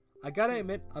saying. I gotta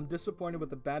admit, I'm disappointed with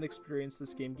the bad experience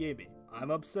this game gave me.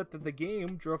 I'm upset that the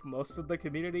game drove most of the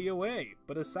community away,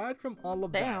 but aside from all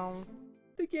of that,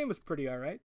 the game was pretty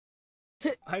alright.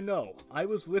 I know, I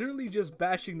was literally just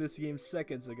bashing this game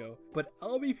seconds ago, but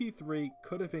LBP3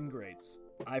 could have been great.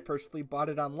 I personally bought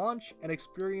it on launch and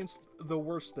experienced the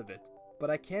worst of it, but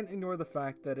I can't ignore the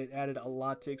fact that it added a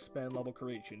lot to expand level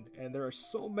creation, and there are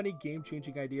so many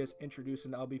game-changing ideas introduced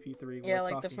in LBP3. Yeah,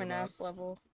 like the FNAF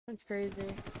level. That's crazy.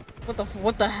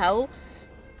 What the hell?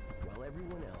 While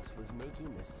everyone else was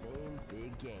making the same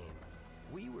big game,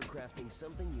 we were crafting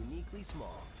something uniquely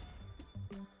small.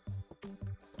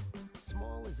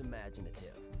 Small is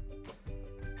imaginative.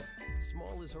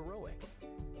 Small is heroic.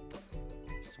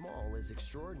 Small is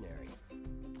extraordinary.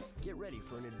 Get ready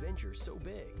for an adventure so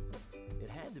big, it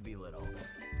had to be little.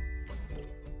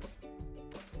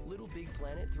 Little Big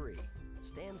Planet 3.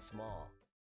 Stand small.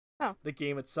 The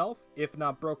game itself, if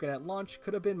not broken at launch,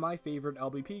 could have been my favorite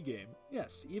LBP game.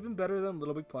 Yes, even better than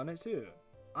Little Big Planet 2.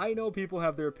 I know people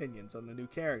have their opinions on the new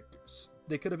characters.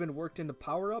 They could have been worked into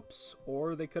power-ups,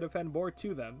 or they could have had more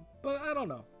to them, but I don't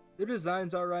know. Their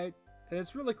design's alright, and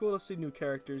it's really cool to see new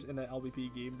characters in an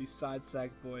LBP game besides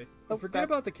Sackboy. But forget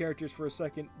about the characters for a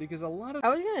second, because a lot of— I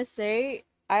was gonna say,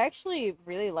 I actually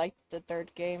really liked the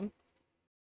third game,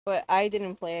 but I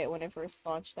didn't play it when it first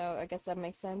launched out. I guess that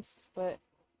makes sense, but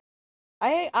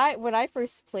when I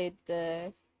first played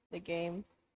the game,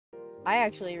 I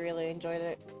actually really enjoyed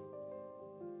it.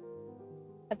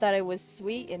 I thought it was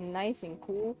sweet and nice and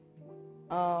cool.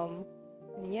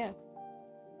 Yeah.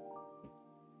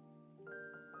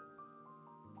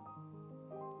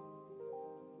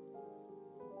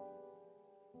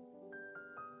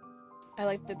 I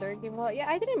liked the third game a lot. Yeah,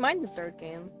 I didn't mind the third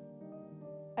game.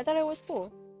 I thought it was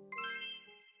cool.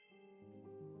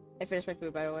 I finished my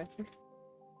food, by the way.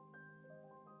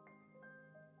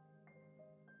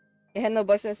 It had no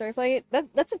bugs when I started playing it.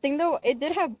 That's the thing though, it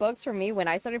did have bugs for me when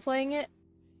I started playing it.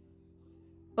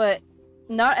 But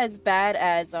not as bad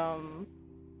as not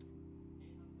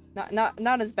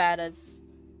as bad as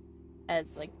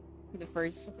like the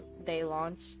first day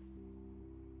launch.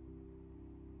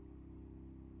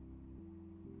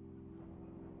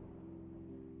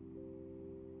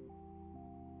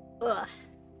 Ugh.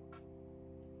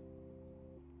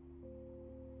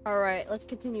 Alright, let's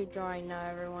continue drawing now,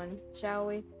 everyone. Shall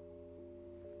we?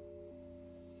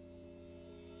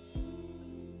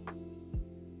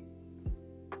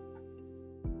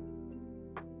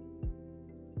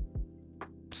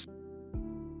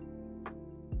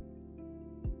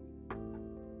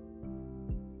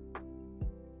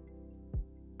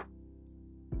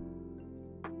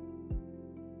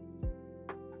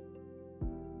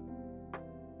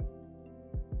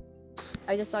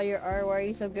 I just saw your art. Why are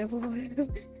you so good for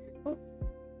it?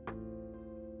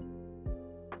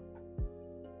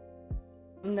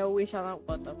 No, we shall not.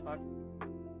 What the fuck?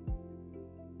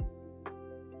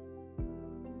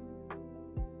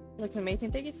 Looks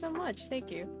amazing. Thank you so much.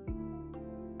 Thank you.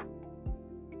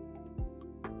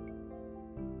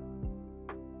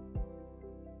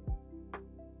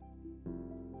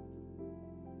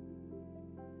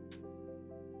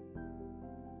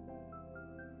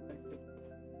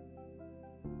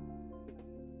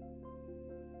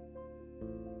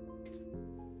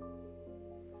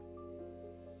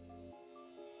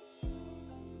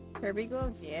 Kirby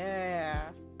gloves?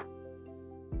 Yeah.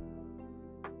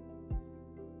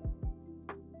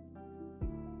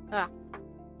 Ah.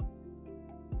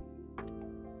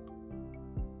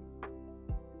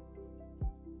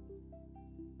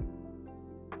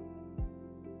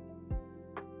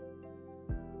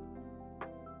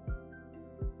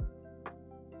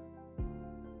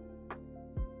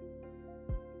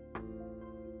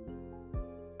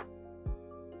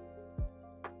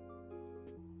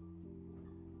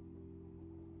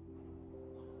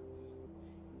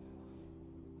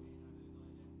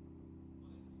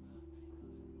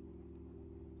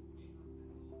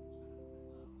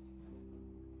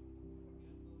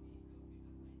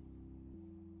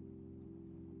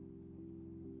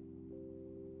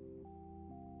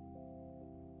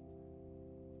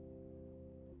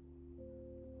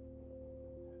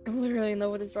 I'm literally in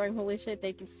love with this drawing. Holy shit,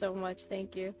 thank you so much.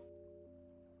 Thank you.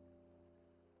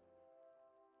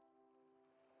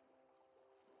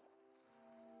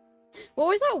 What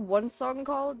was that one song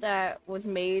called that was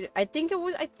made? I think it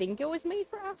was made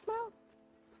for AFMA?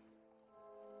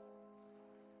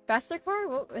 Faster Car?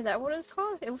 What is that what it's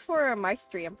called? It was for My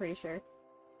Street, I'm pretty sure.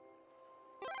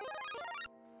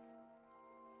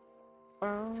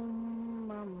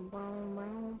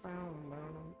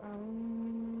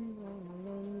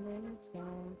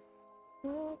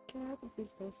 Look at the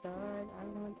beautiful stars. I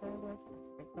want that what's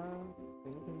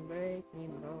you can break me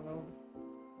low.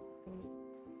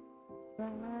 Try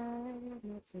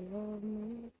not to hold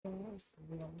me close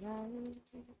to your light.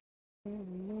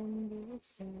 And in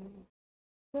this time,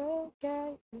 look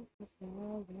at the beautiful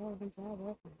stars. I want that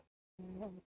what's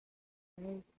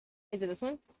Is it this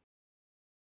one?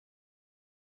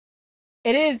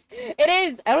 It is! It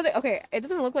is! I don't think- okay, it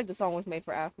doesn't look like the song was made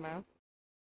for AFMA.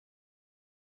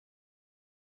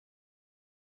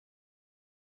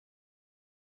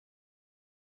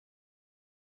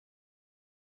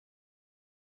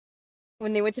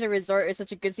 When they went to the resort, it's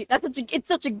such a good it's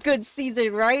such a good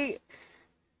season, right?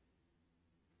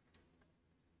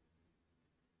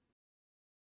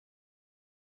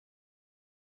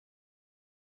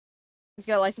 He's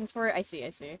got a license for it? I see,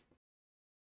 I see.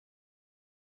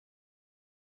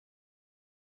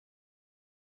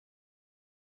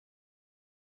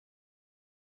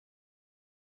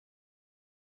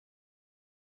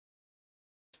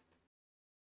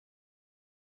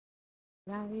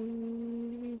 Right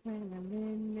when I'm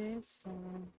in this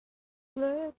town.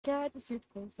 Look at the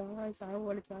beautiful stars. I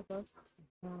wanna drop us.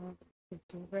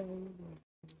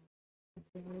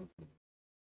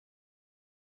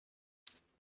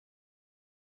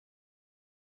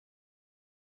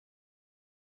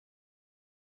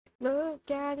 Look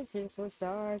at the beautiful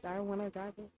stars. I wanna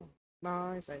drive it from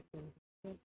Mars. I think.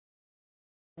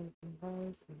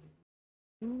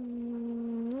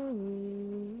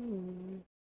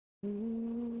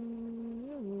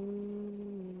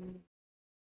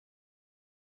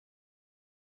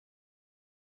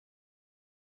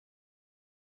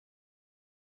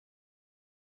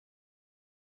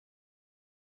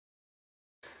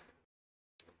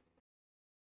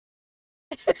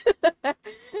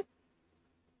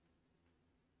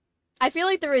 I feel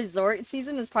like the resort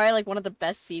season is probably like one of the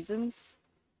best seasons.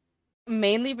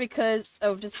 Mainly because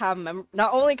of just how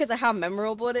not only because of how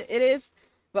memorable it is,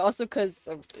 but also because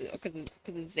of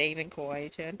Zayn and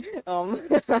Kawaii-chan.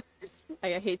 I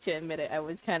hate to admit it, I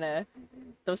was kind of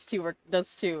those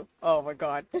two. Oh my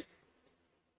god.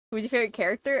 Who's your favorite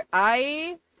character?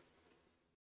 I'm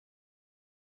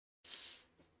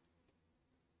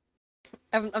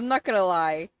not gonna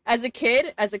lie. As a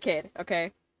kid,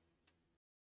 okay.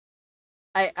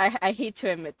 I hate to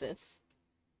admit this.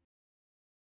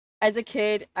 As a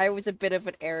kid, I was a bit of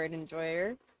an Aaron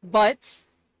enjoyer, but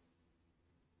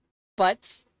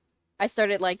I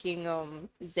started liking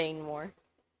Zane more.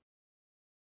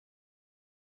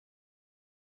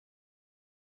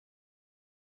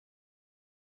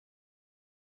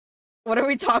 What are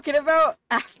we talking about?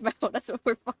 Aphmau, that's what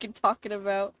we're fucking talking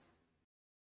about.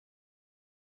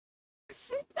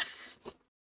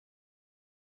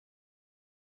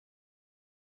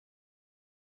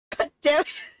 God damn it.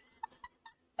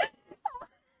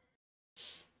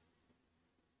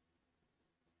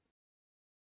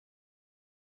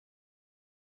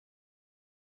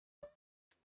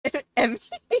 Emmy,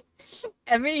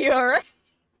 Emmy, you alright?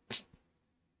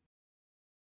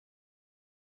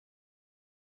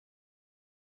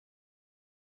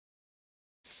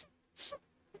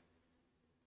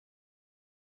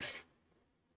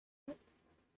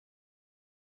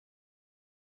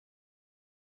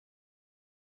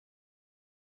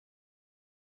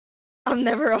 I'm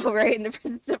never alright in the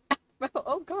presence of Aphmau.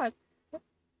 Oh god.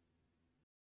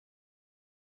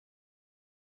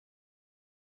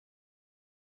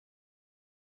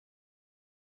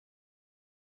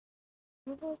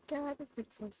 Oh god, the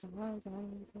pixels are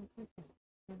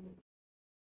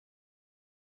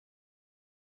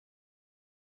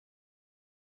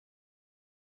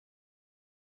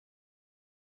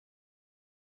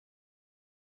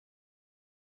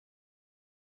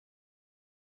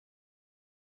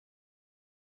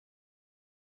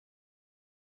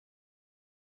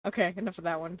Okay, enough of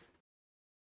that one.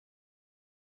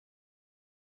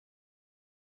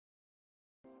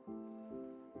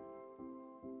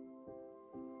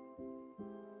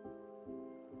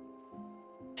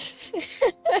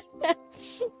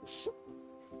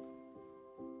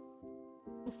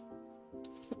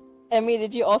 Emmy,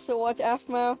 did you also watch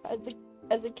Aphmau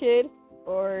as a kid,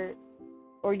 or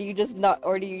do you just not,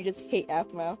 or do you just hate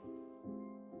Aphmau?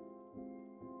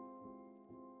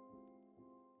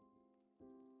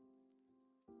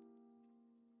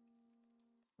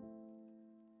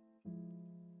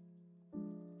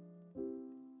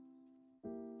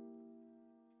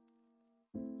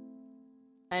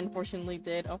 I unfortunately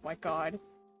did. Oh my god.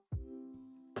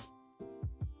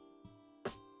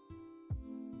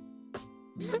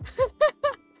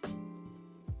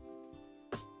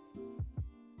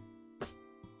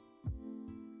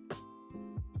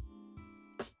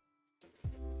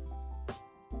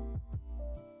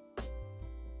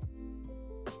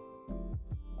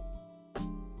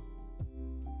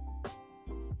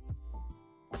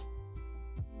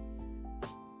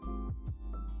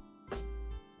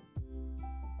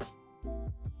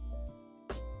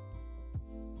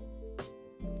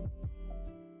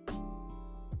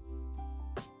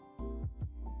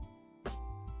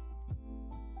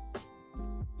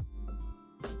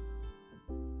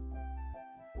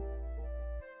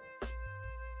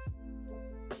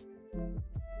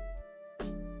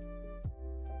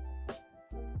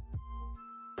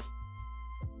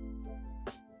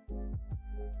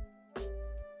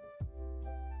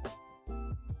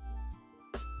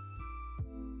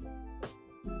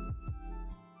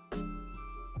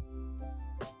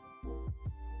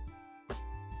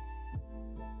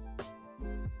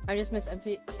 I just miss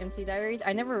MC Diaries.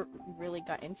 I never really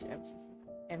got into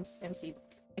MC.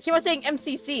 I keep on saying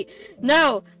MCC.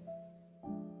 No.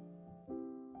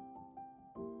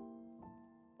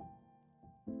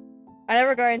 I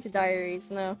never got into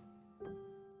Diaries. No.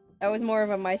 I was more of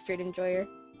a My Straight enjoyer.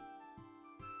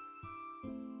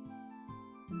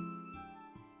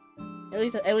 At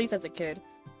least as a kid.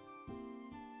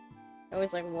 I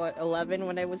was like what, 11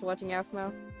 when I was watching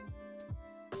Aphmau.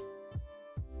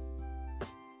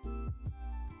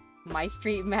 My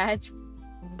Street Match.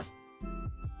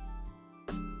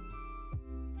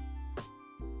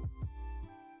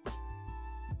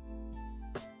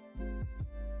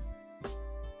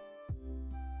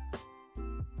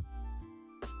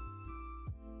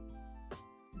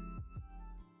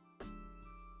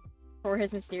 For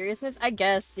his mysteriousness, I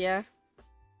guess, yeah.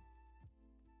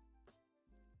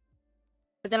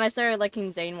 But then I started liking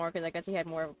Zayn more because I guess he had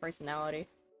more of a personality.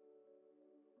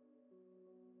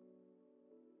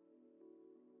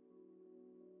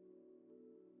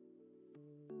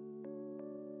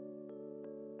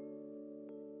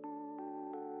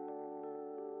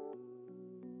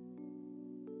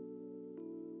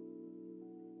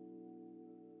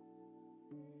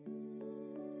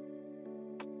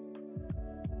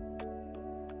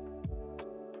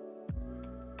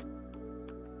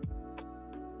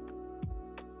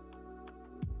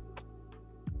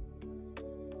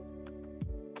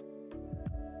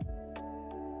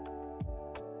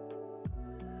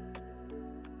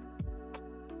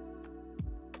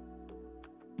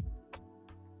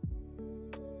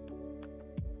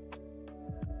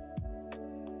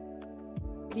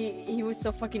 He was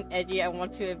so fucking edgy. I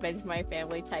want to avenge my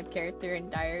family type character in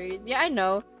Diary. Yeah, I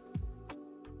know.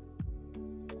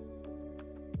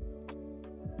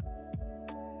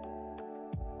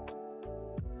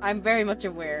 I'm very much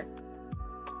aware.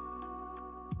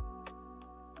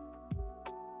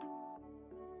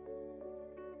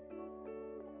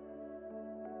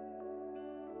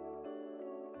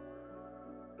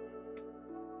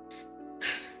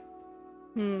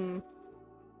 Hmm.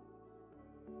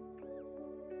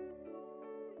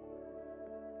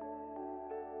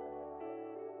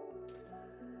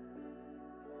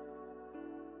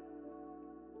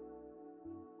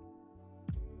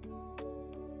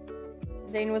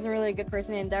 Zane wasn't really a good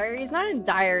person in Diaries. Not in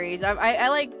Diaries. I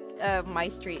like My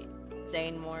Street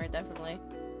Zane more, definitely.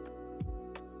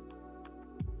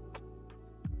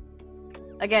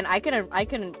 Again, I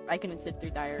couldn't sit through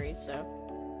Diaries, so.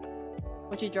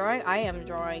 What you drawing? I am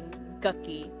drawing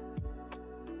Gucky.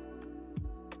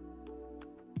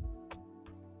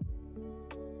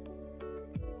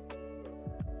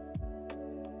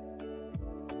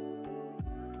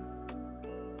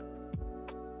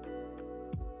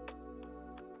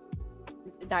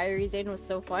 Diary Zane was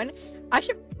so fun. I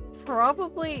should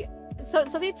probably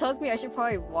something tells me I should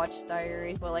probably watch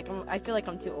Diaries, but like I feel like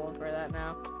I'm too old for that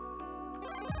now.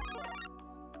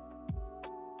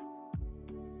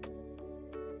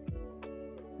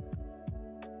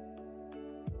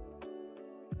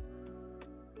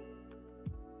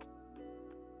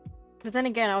 But then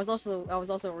again, I was also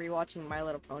rewatching My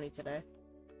Little Pony today.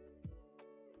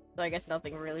 So I guess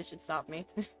nothing really should stop me.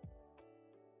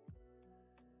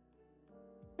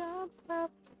 Jump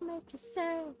up, make a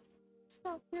sound.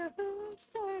 Stop your hooves,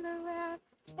 turn around.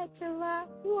 Get your life,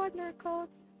 wonder cold.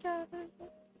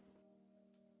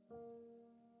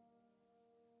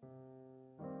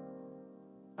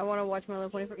 I want to watch My Little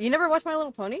Pony. You never watched My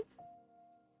Little Pony?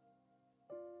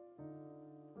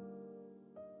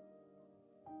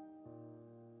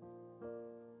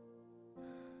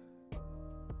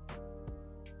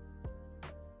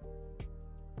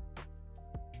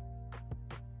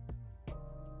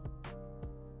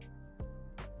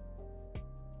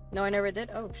 No, I never did.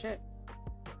 Oh shit.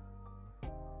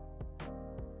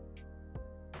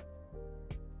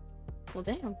 Well,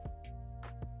 damn.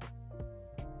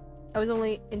 I was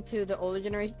only into the older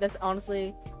generation. That's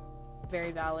honestly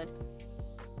very valid.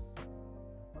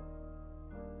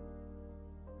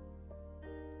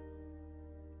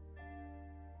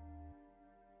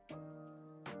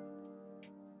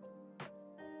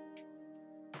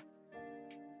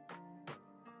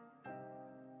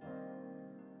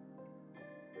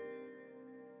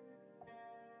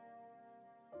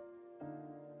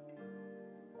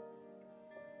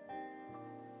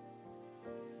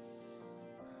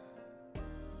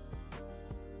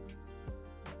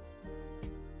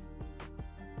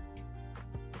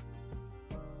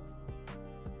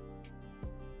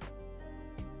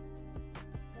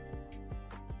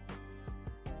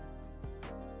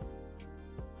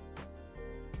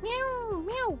 Meow,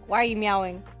 meow. Why are you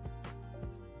meowing?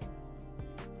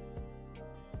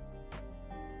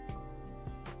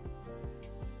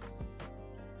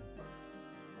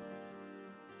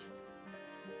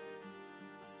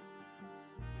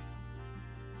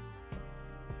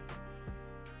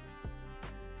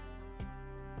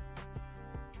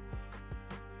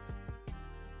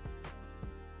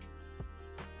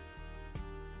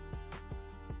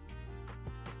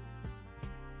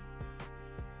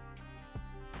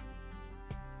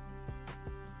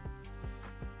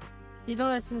 You know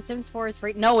that's in Sims 4 is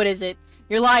free? No, it isn't.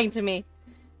 You're lying to me.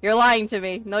 You're lying to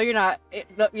me. No, you're not.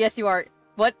 No, yes, you are.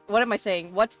 What? What am I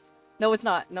saying? What? No, it's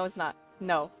not. No, it's not.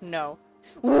 No, no.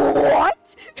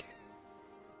 What?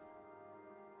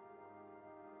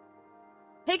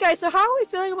 Hey guys, so how are we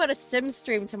feeling about a Sim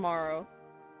stream tomorrow?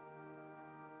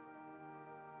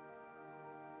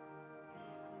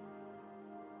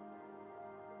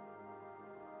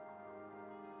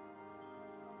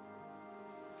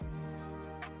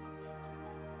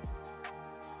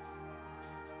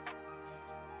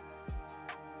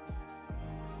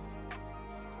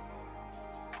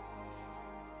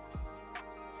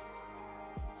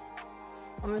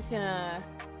 I'm just gonna...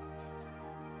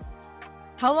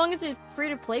 How long is it free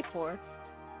to play for?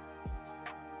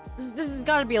 This has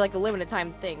gotta be like a limited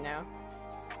time thing now.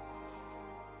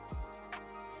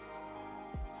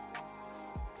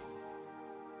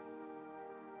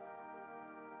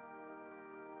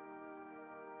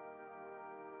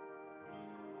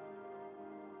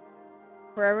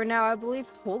 Forever now, I believe?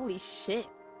 Holy shit.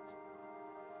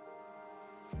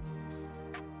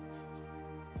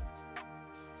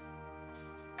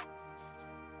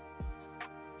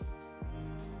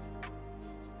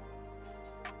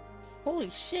 Holy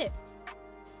shit.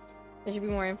 There should be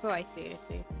more info. I see, I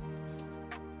see.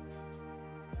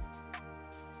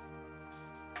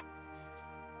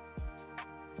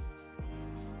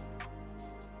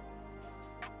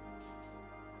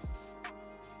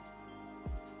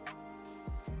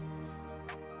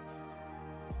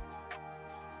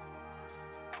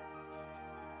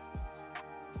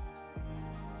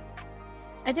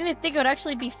 I didn't think it would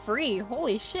actually be free.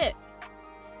 Holy shit.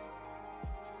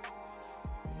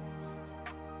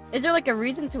 Is there like a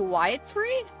reason to why it's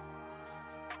free?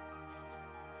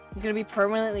 It's gonna be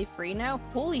permanently free now?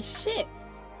 Holy shit.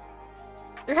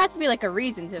 There has to be like a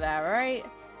reason to that, right?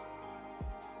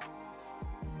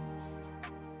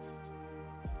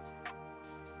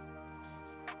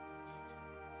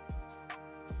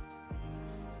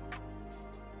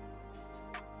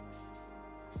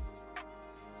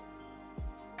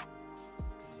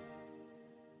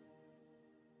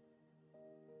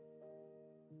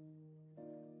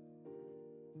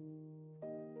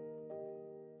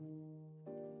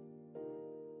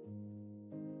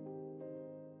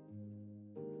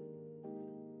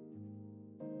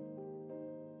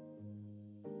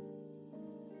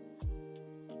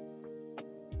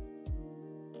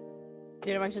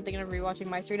 Dude, I'm actually thinking of rewatching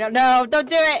my stream now. No, don't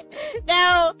do it!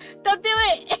 No! Don't do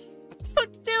it!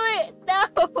 Don't do it!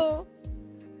 No!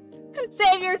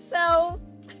 Save yourself!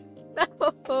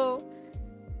 No!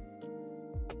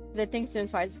 The thing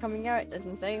since Fight is coming out, it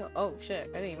doesn't say. Oh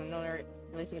shit, I didn't even know they're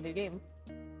releasing a new game.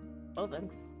 Well then.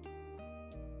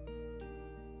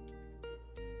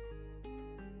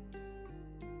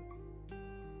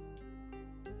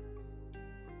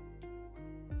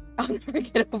 I'll never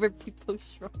get over People's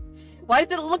Shrine. Why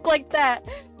does it look like that?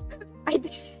 I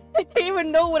didn't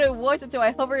even know what it was until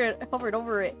I hovered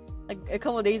over it like a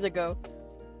couple of days ago.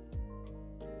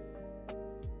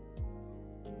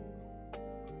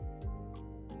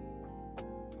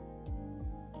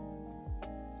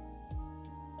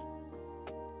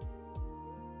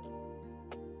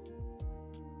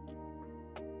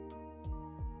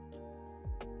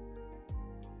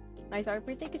 Nice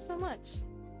artwork, thank you so much.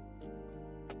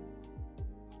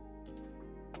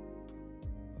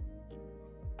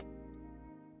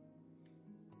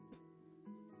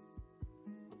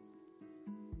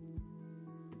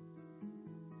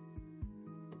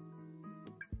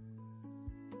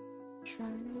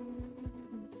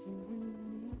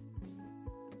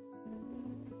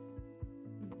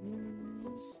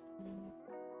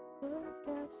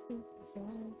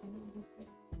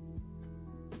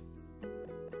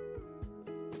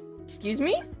 Excuse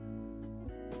me?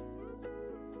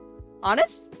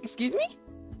 Honest? Excuse me?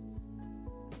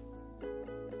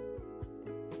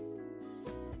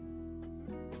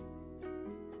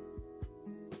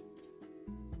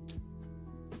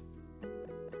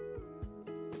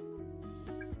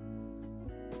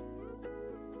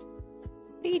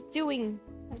 What are you doing?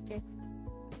 Okay.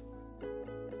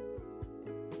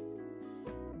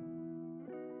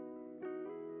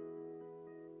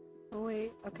 Oh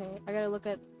wait, okay. I gotta look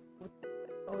at what's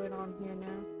going on here now.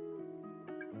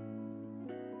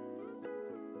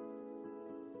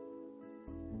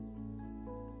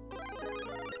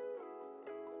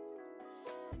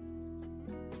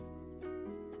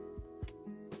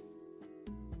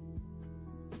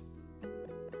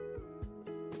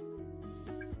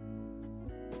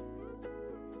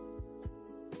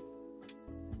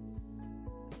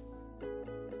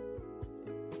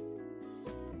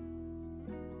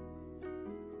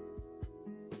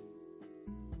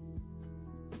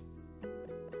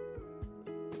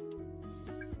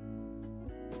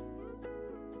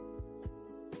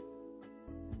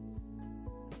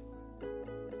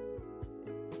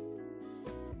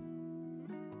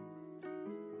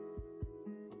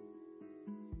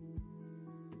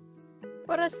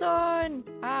 Corazón!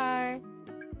 Hi!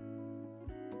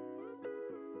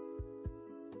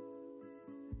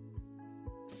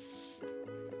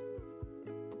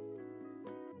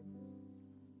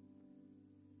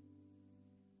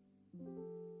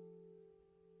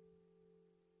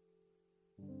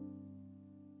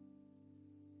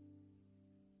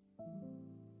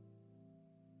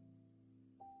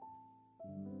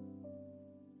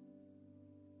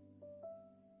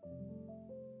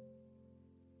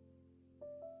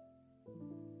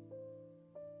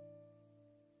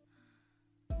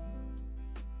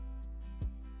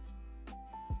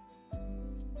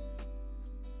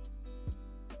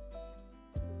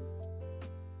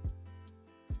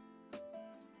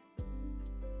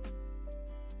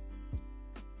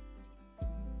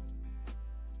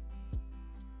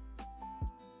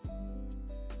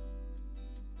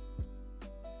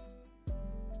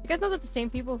 You guys know that the same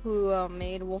people who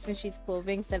made Wolf in Sheep's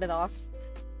Clothing set it off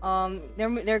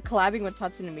They're collabing with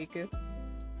Tatsune Miku. Did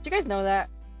you guys know that?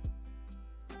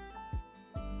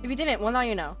 If you didn't, well now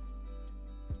you know.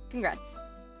 Congrats.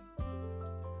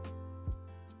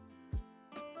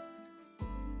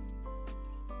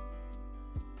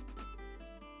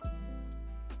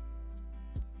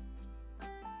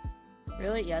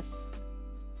 Really? Yes.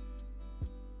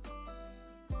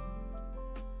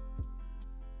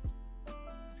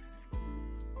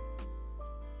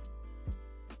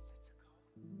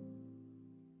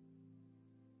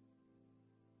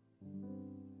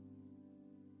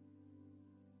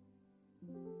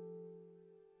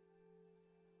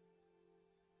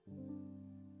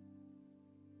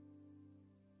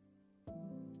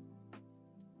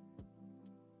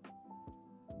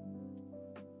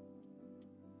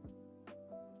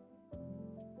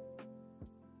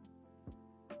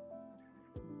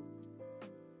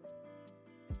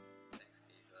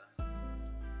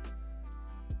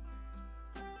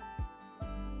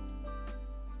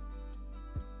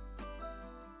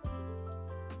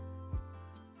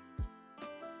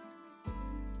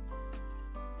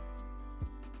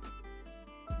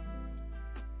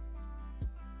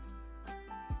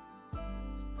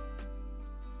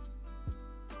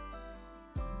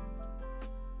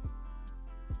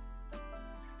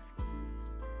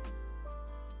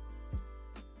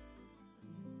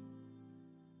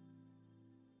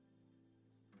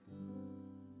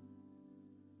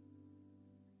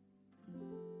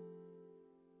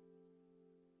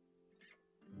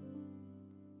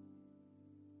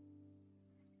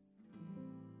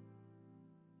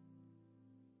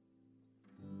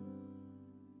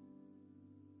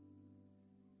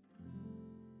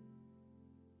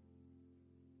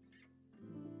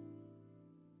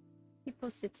 Hippo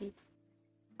City.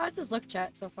 How does this look,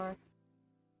 chat, so far?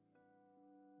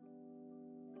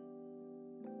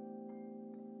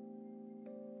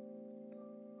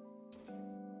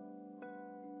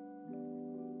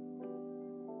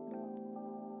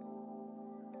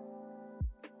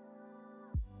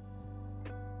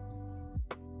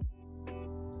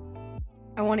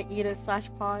 I want to eat it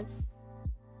 / pause.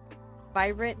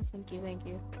 Vibrant? Thank you, thank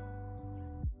you.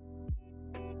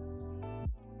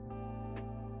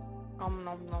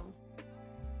 Nom nom.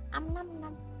 Nom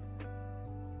nom.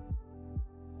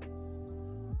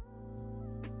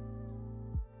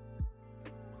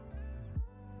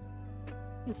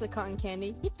 It's like cotton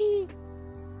candy. Yippee!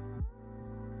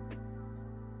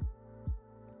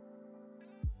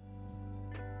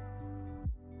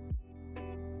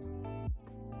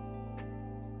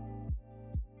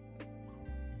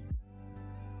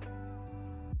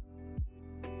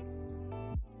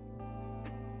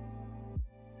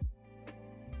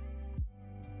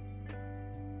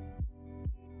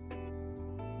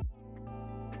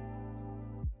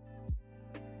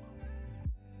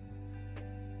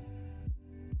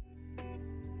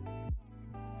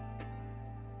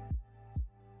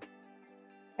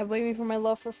 I blame you for my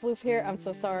love for Floof here. I'm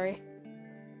so sorry.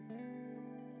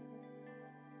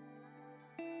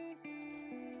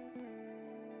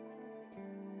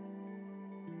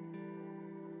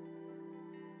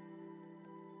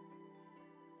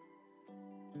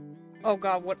 Oh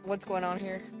god, what's going on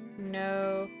here?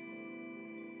 No.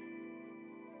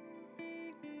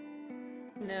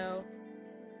 No.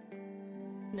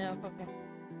 No, okay.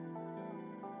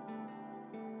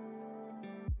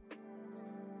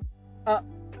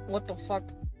 What the fuck?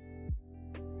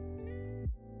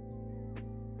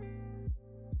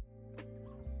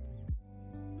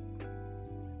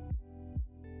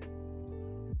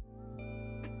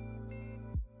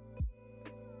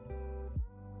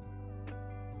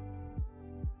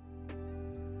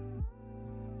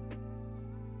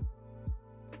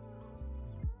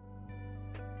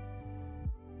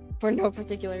 For no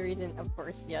particular reason, of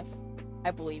course, yes.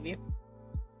 I believe you.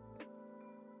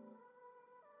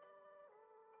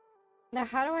 Now,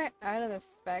 how do I add an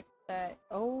effect that...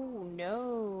 Oh,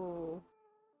 no.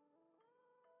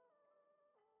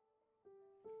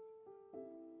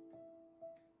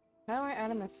 How do I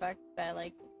add an effect that,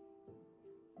 like...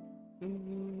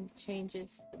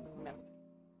 changes the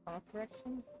auto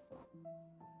correction?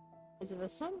 Is it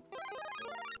this one?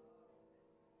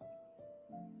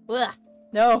 Ugh!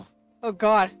 No! Oh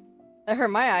god. That hurt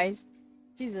my eyes.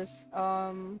 Jesus.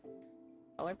 Color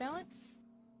balance?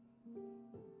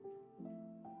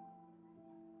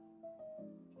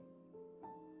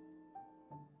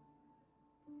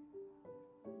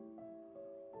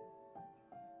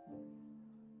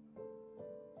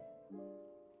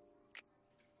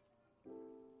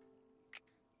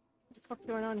 What the fuck's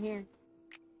going on here?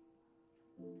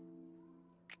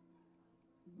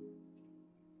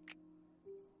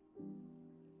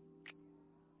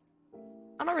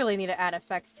 really need to add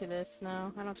effects to this.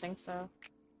 No, I don't think so.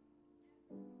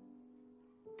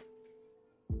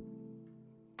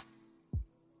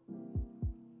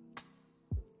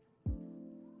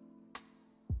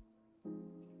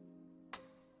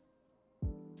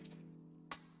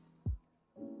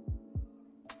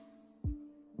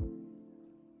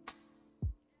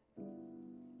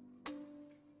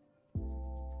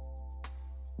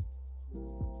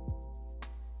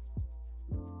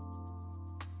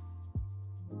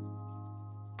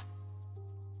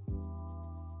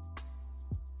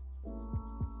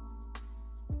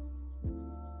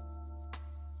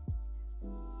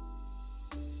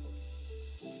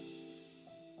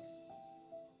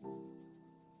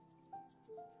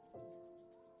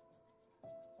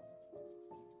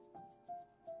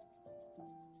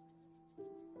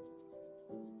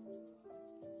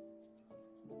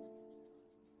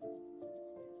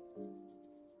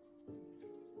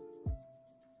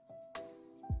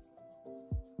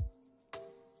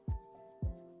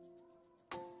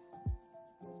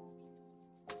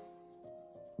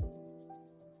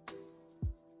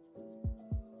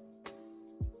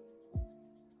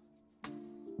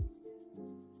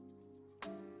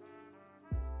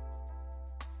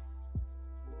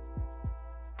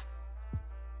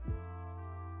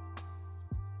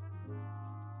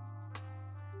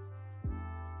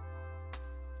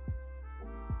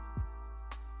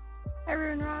 Hi,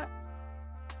 Rune Rot.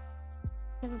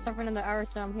 Hasn't stopped for another hour,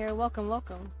 so I'm here. Welcome,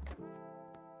 welcome.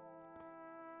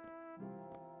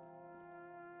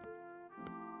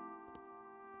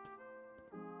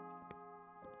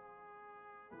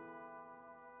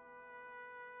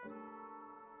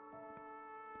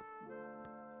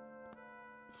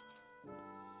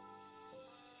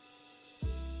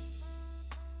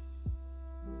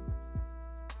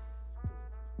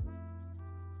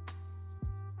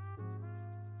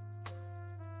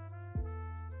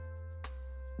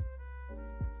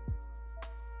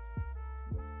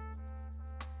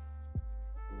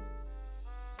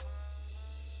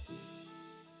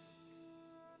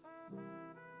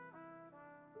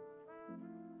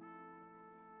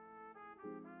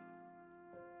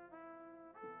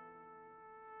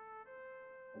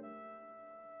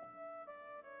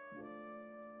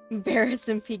 Barris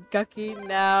and Pete Gucky?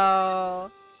 No.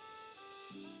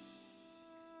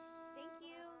 Thank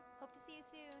you. Hope to see you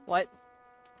soon. What?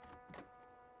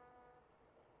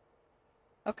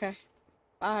 Okay.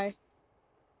 Bye.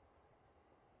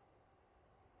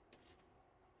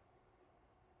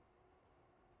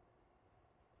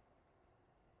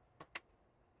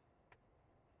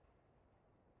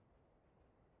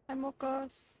 Hi,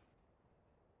 Mokos.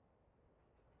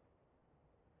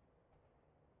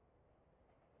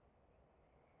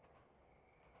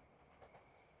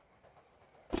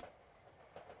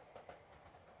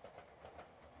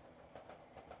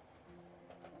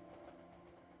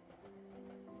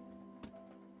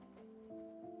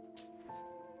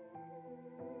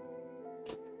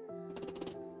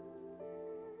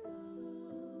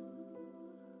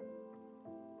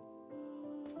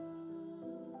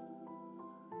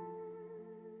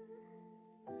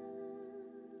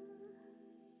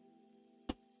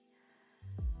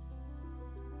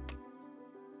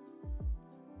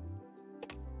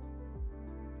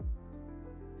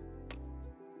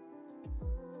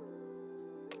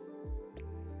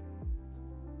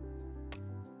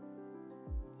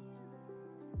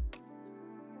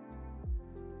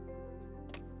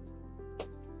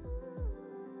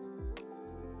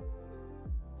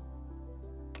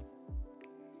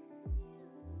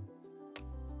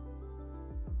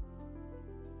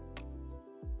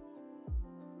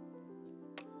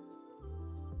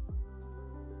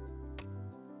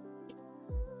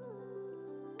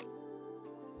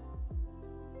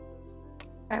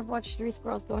 I've watched three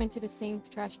squirrels go into the same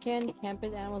trash can.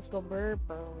 Campus animals go burr.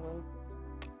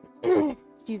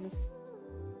 Jesus.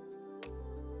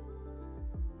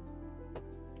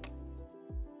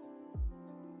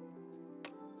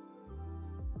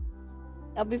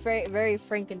 I'll be very, very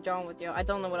frank and drawn with you. I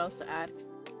don't know what else to add.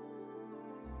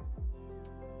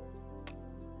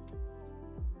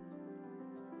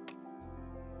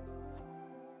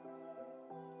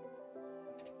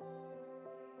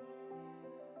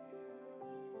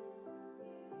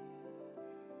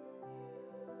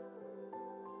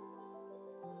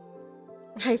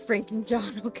 Hi, Frank and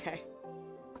John. Okay.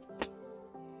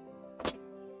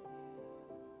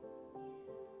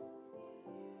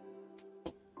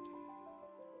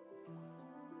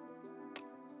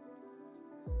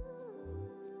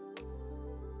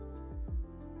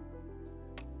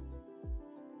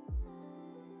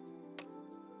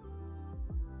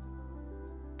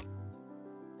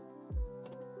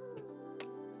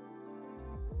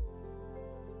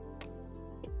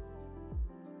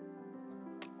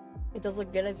 It does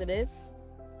look good as it is.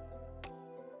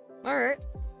 Alright.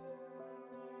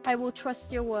 I will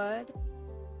trust your word.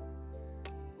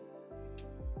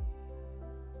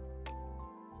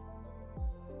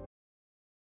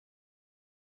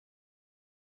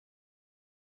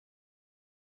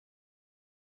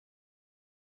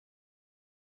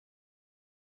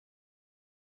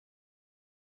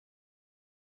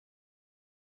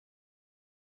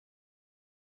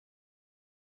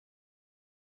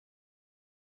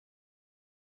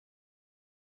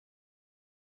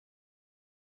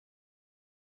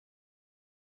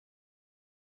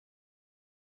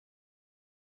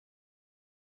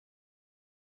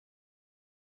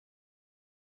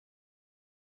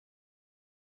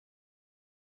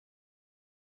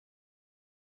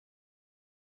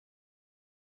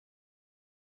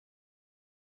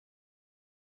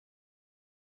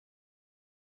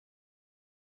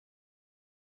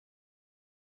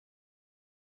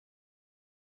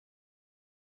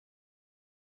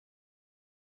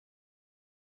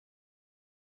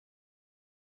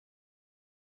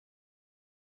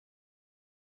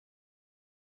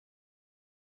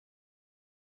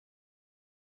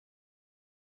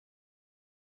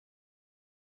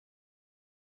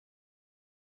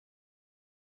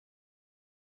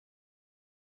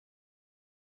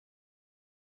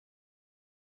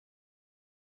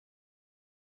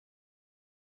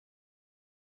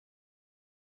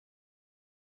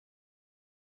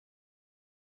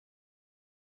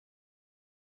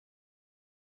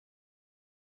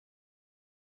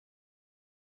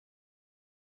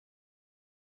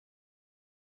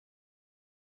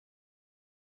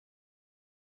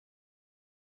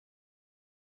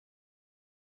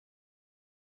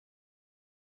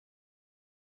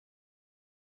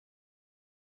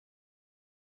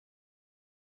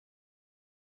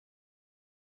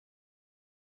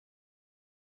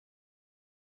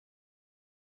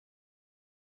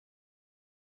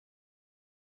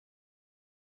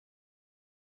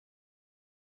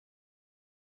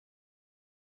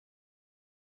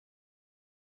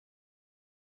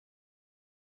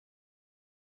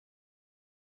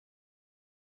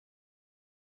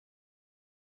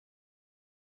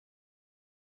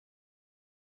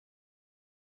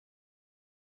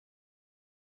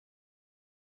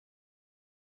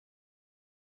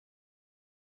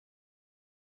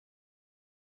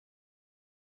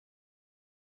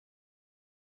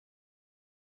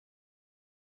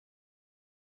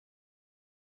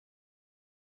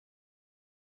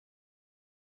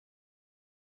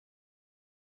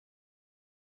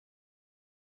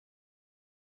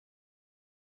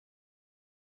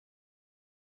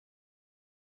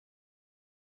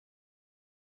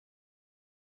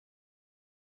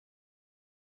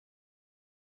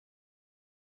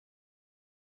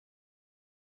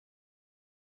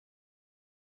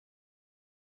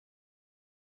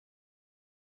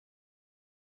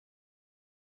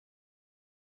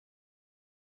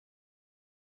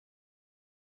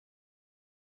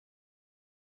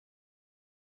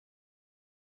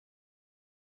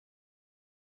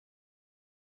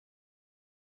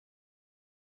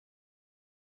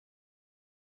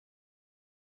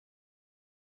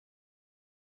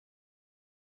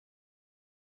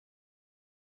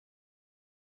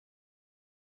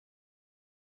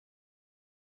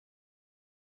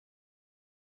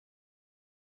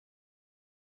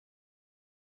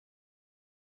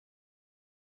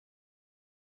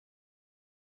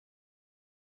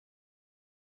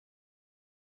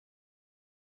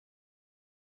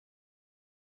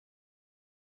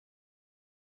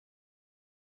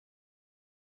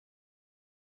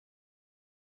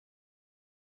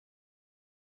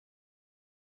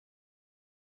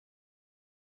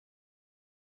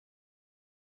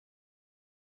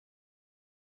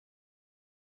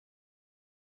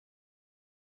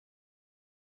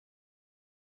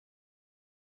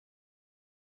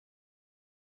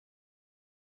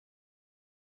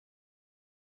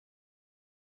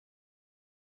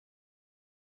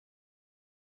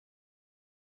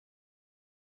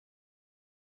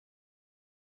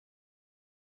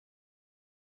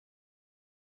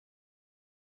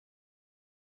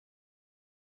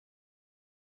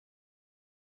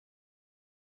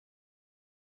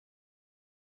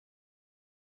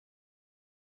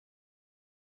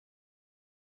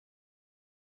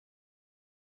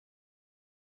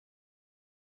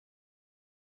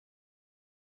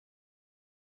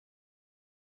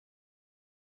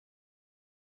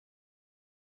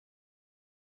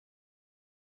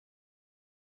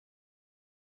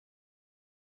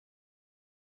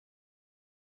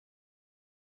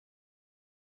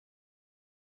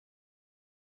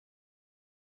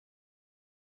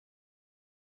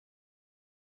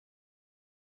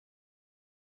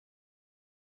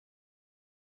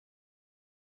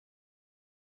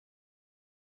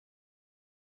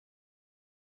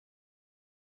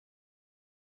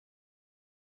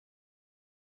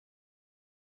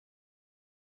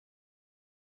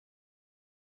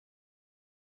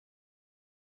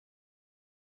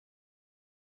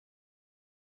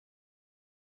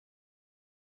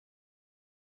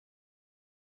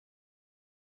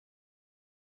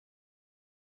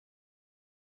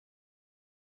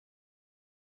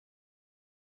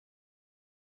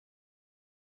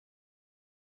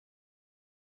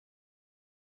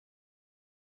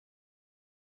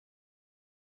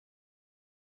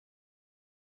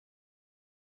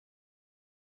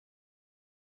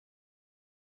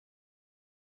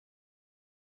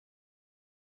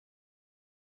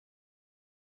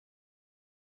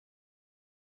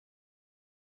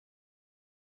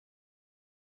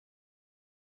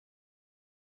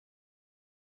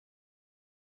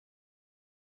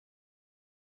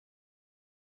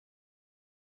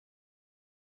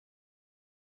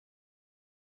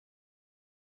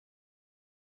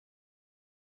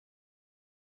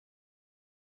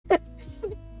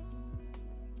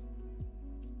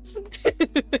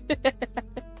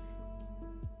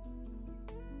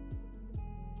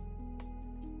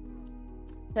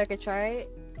 So I could try it.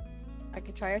 I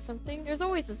could try or something.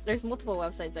 There's multiple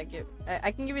websites I give.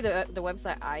 I can give you the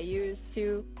website I use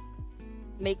to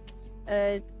make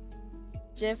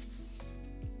GIFs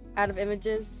out of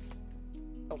images.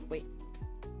 Oh wait.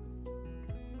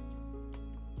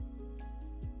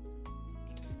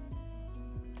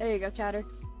 There you go, chatter.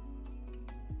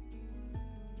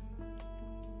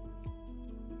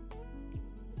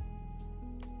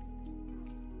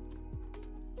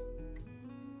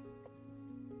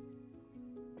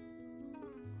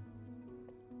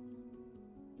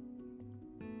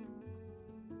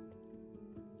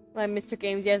 Like Mr.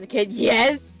 Games as a kid.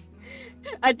 Yes!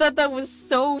 I thought that was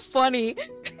so funny.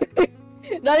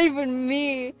 Not even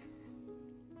me.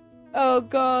 Oh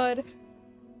god.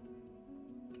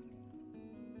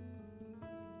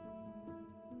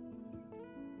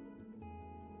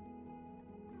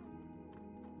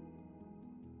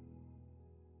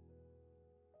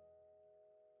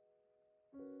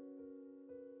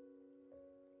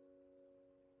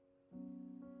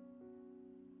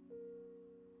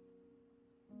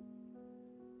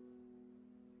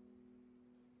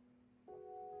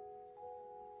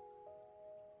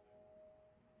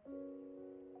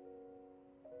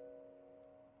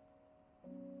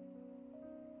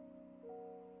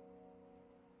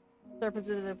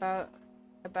 Represented about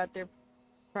their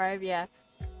Pride, yeah.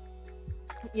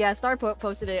 Yeah,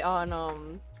 posted it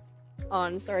on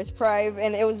Star's Pride,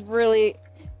 and it was really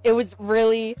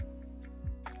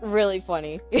really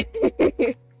funny.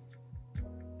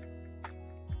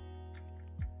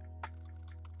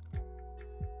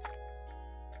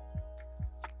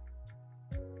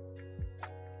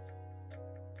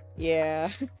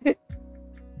 Yeah.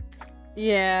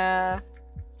 Yeah.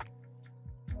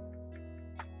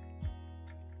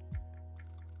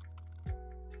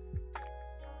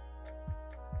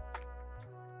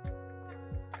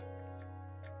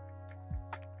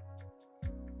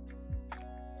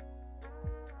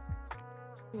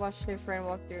 Watched your friend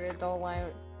walk through a dull line.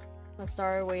 A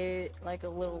star waited like a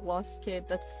little lost kid.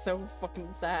 That's so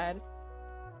fucking sad.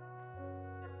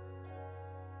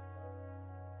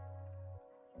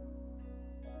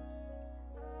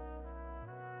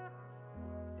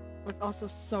 It's also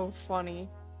so funny.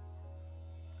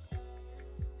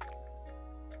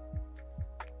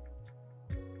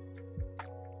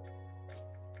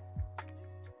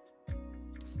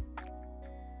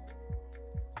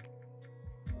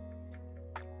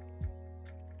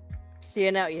 See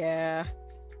you now, yeah.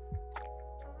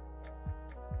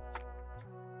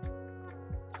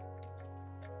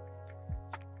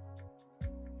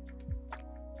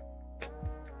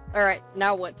 Alright,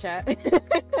 now what, chat?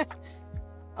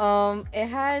 It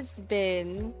has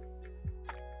been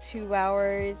 2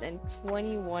 hours and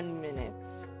 21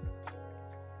 minutes.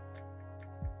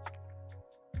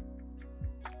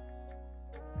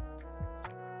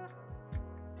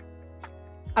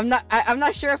 I'm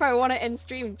not sure if I want to end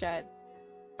stream, chat.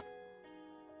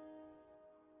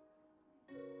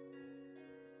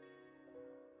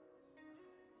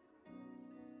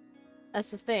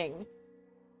 That's the thing.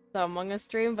 The Among Us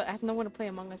stream, but I have no one to play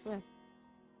Among Us with.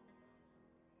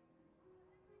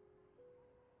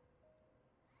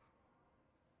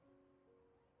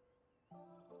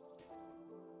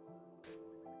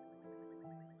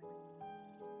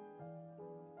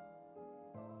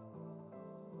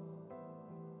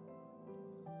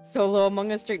 Solo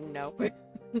Among Us stream? No.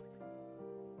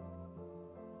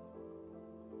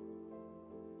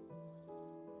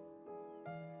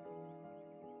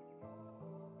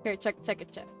 Here, check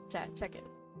it, chat, check it.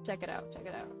 Check it out.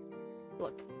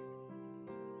 Look.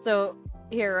 So,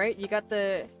 here, right? You got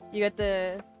the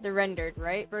rendered,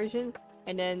 right, version?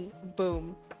 And then,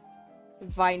 boom.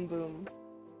 Vine boom.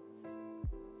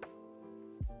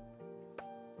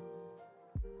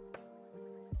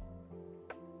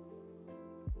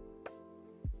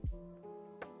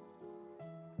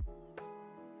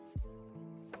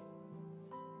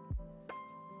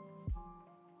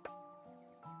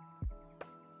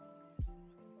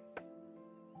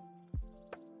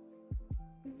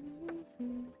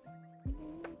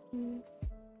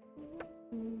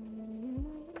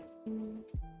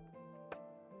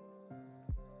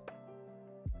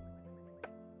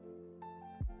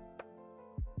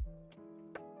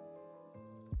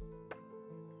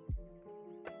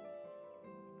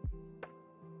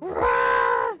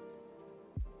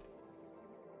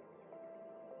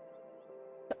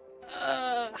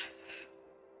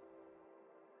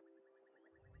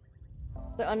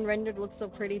 The unrendered looks so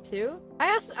pretty too.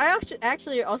 I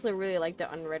actually also really like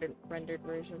the unrendered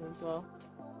version as well.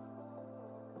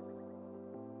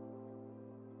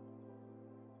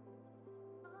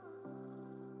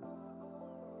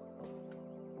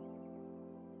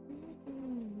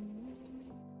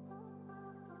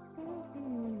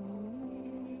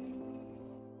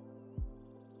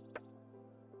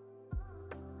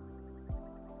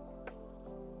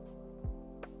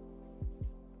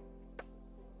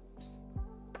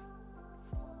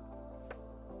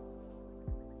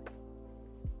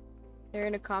 They're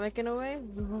in a comic in a way.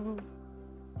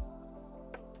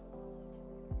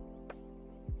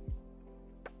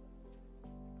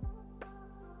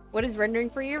 What is rendering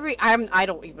for you? I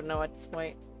don't even know at this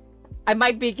point. I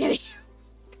might be getting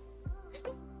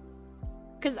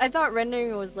because I thought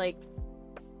rendering was like,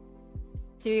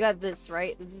 so you got this,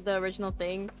 right? This is the original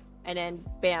thing, and then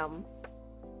bam.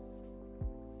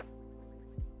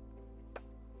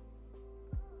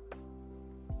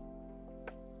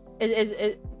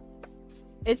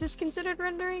 Is this considered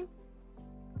rendering?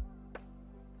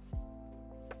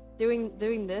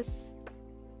 Doing this?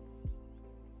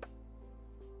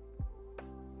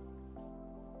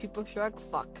 People shrug?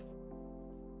 Fuck.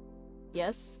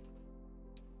 Yes?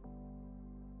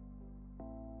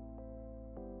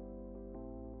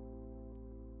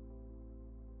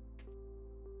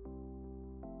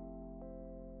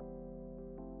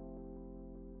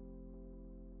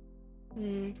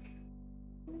 Hmm.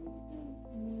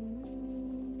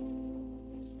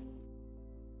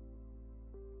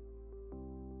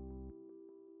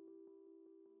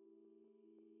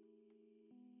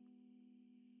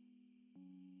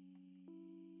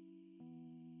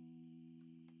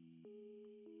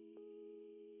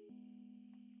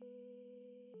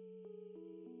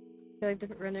 I feel like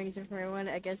different renderings are for everyone.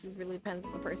 I guess it really depends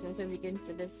on the person. So if you get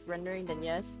into this rendering, then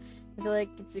yes. I feel like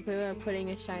it's the equivalent of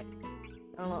putting a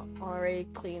already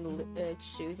clean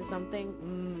shoes or something.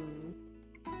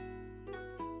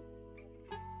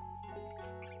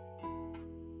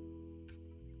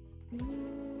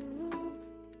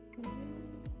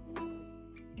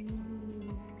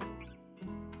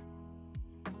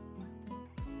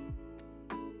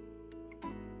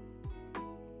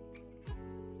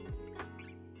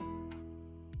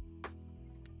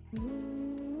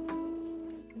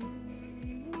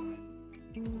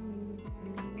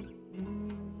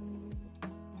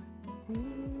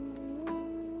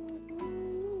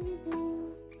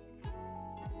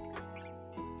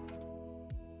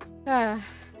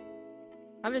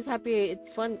 I'm just happy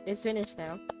it's fun. It's finished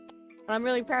now. I'm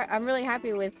really proud. I'm really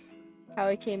happy with how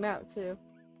it came out too.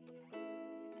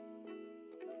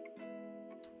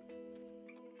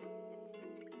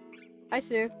 Hi,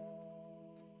 Sue.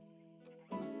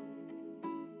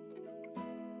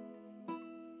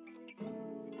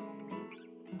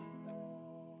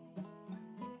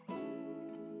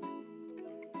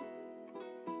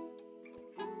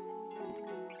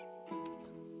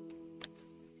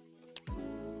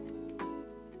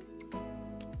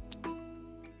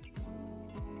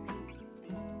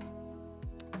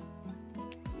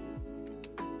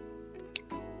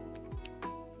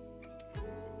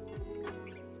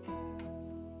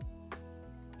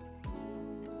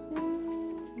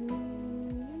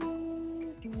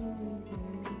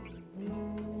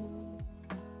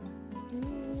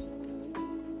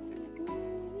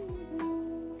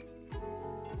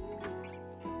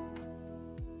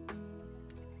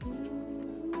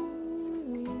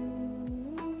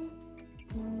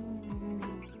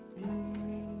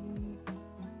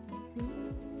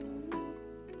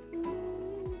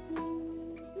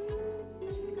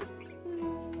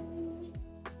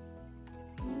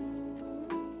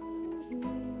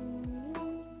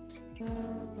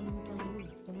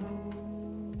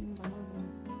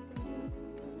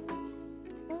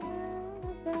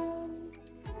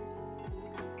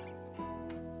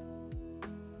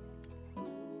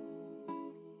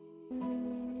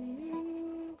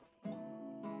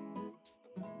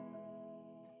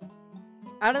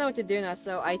 I don't know what to do now,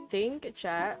 so I think,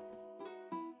 chat,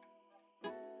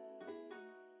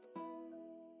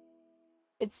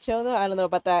 it's chill now? I don't know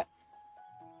about that.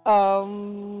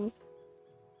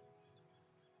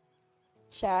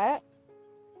 Chat,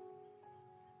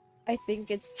 I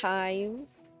think it's time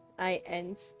I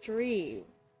end stream.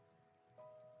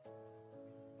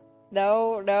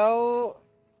 No, no.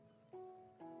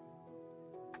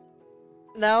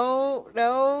 No,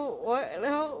 no, what?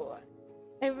 No.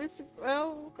 I miss.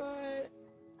 Oh, God.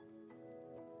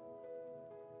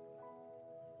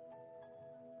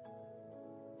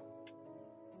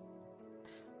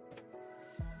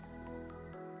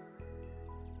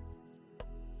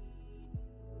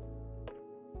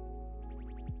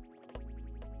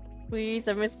 Please,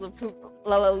 I miss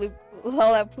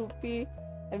Lola Poopy.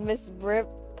 I miss Brip.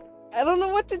 I don't know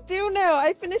what to do now.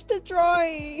 I finished the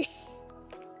drawing.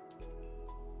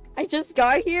 I just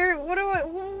got here. What do I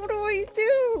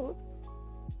do?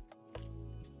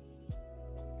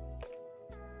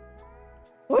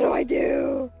 What do I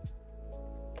do?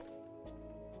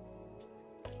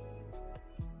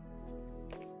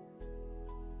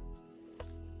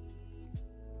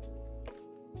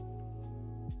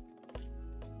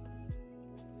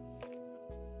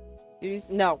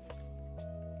 No.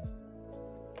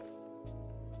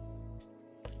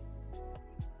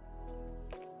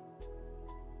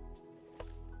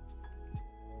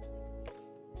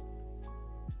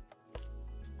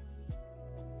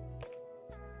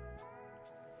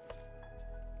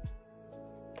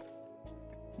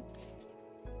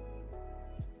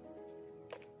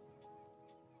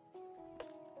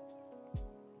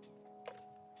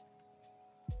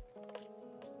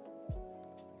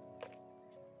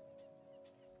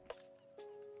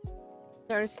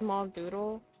 Start a small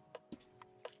doodle.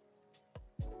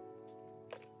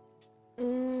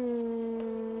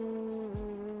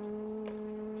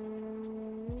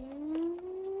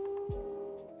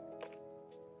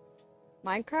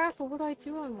 Minecraft? What would I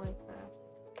do on Minecraft?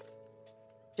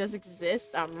 Just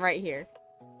exist? I'm right here.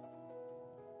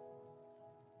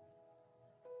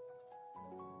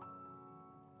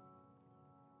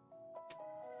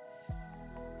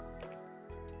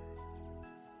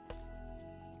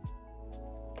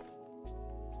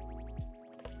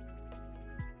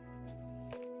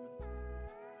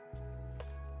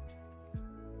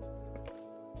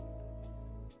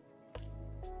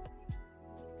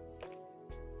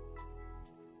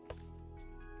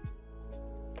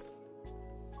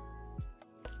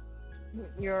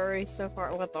 You're already so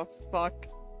far. What the fuck?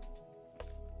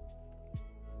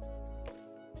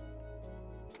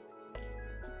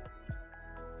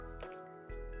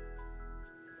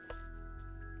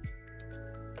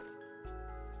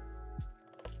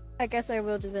 I guess I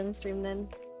will just end stream then.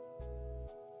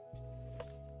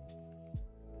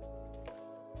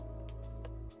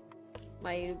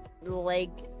 My leg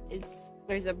is.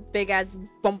 There's a big ass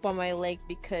bump on my leg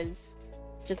because.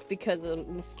 Just because of the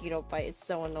mosquito bite. It's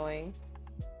so annoying.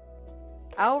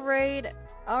 I'll raid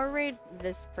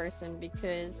this person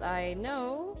because I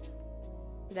know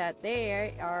that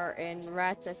they are in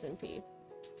Rats SMP.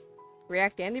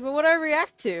 React Andy, but what do I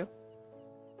react to?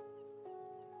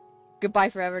 Goodbye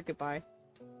forever, goodbye.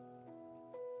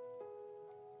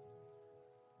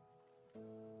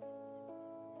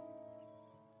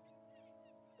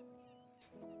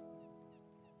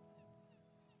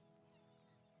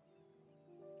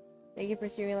 Thank you for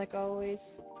streaming like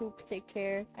always. Poop, take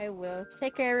care. I will.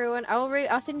 Take care, everyone.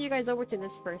 I'll send you guys over to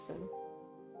this person.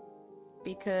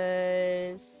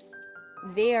 Because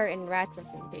they are in Rats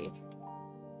SMP.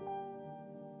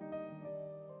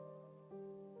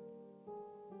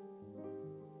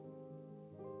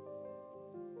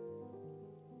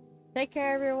 Take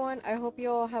care, everyone. I hope you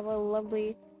all have a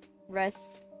lovely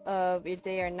rest of your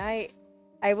day or night.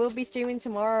 I will be streaming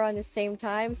tomorrow on the same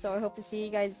time, so I hope to see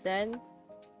you guys then.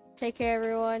 Take care,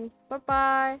 everyone.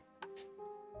 Bye-bye.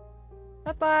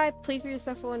 Bye-bye. Please be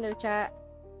respectful in their chat.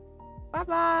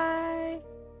 Bye-bye.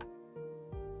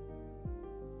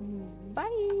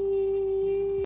 Bye.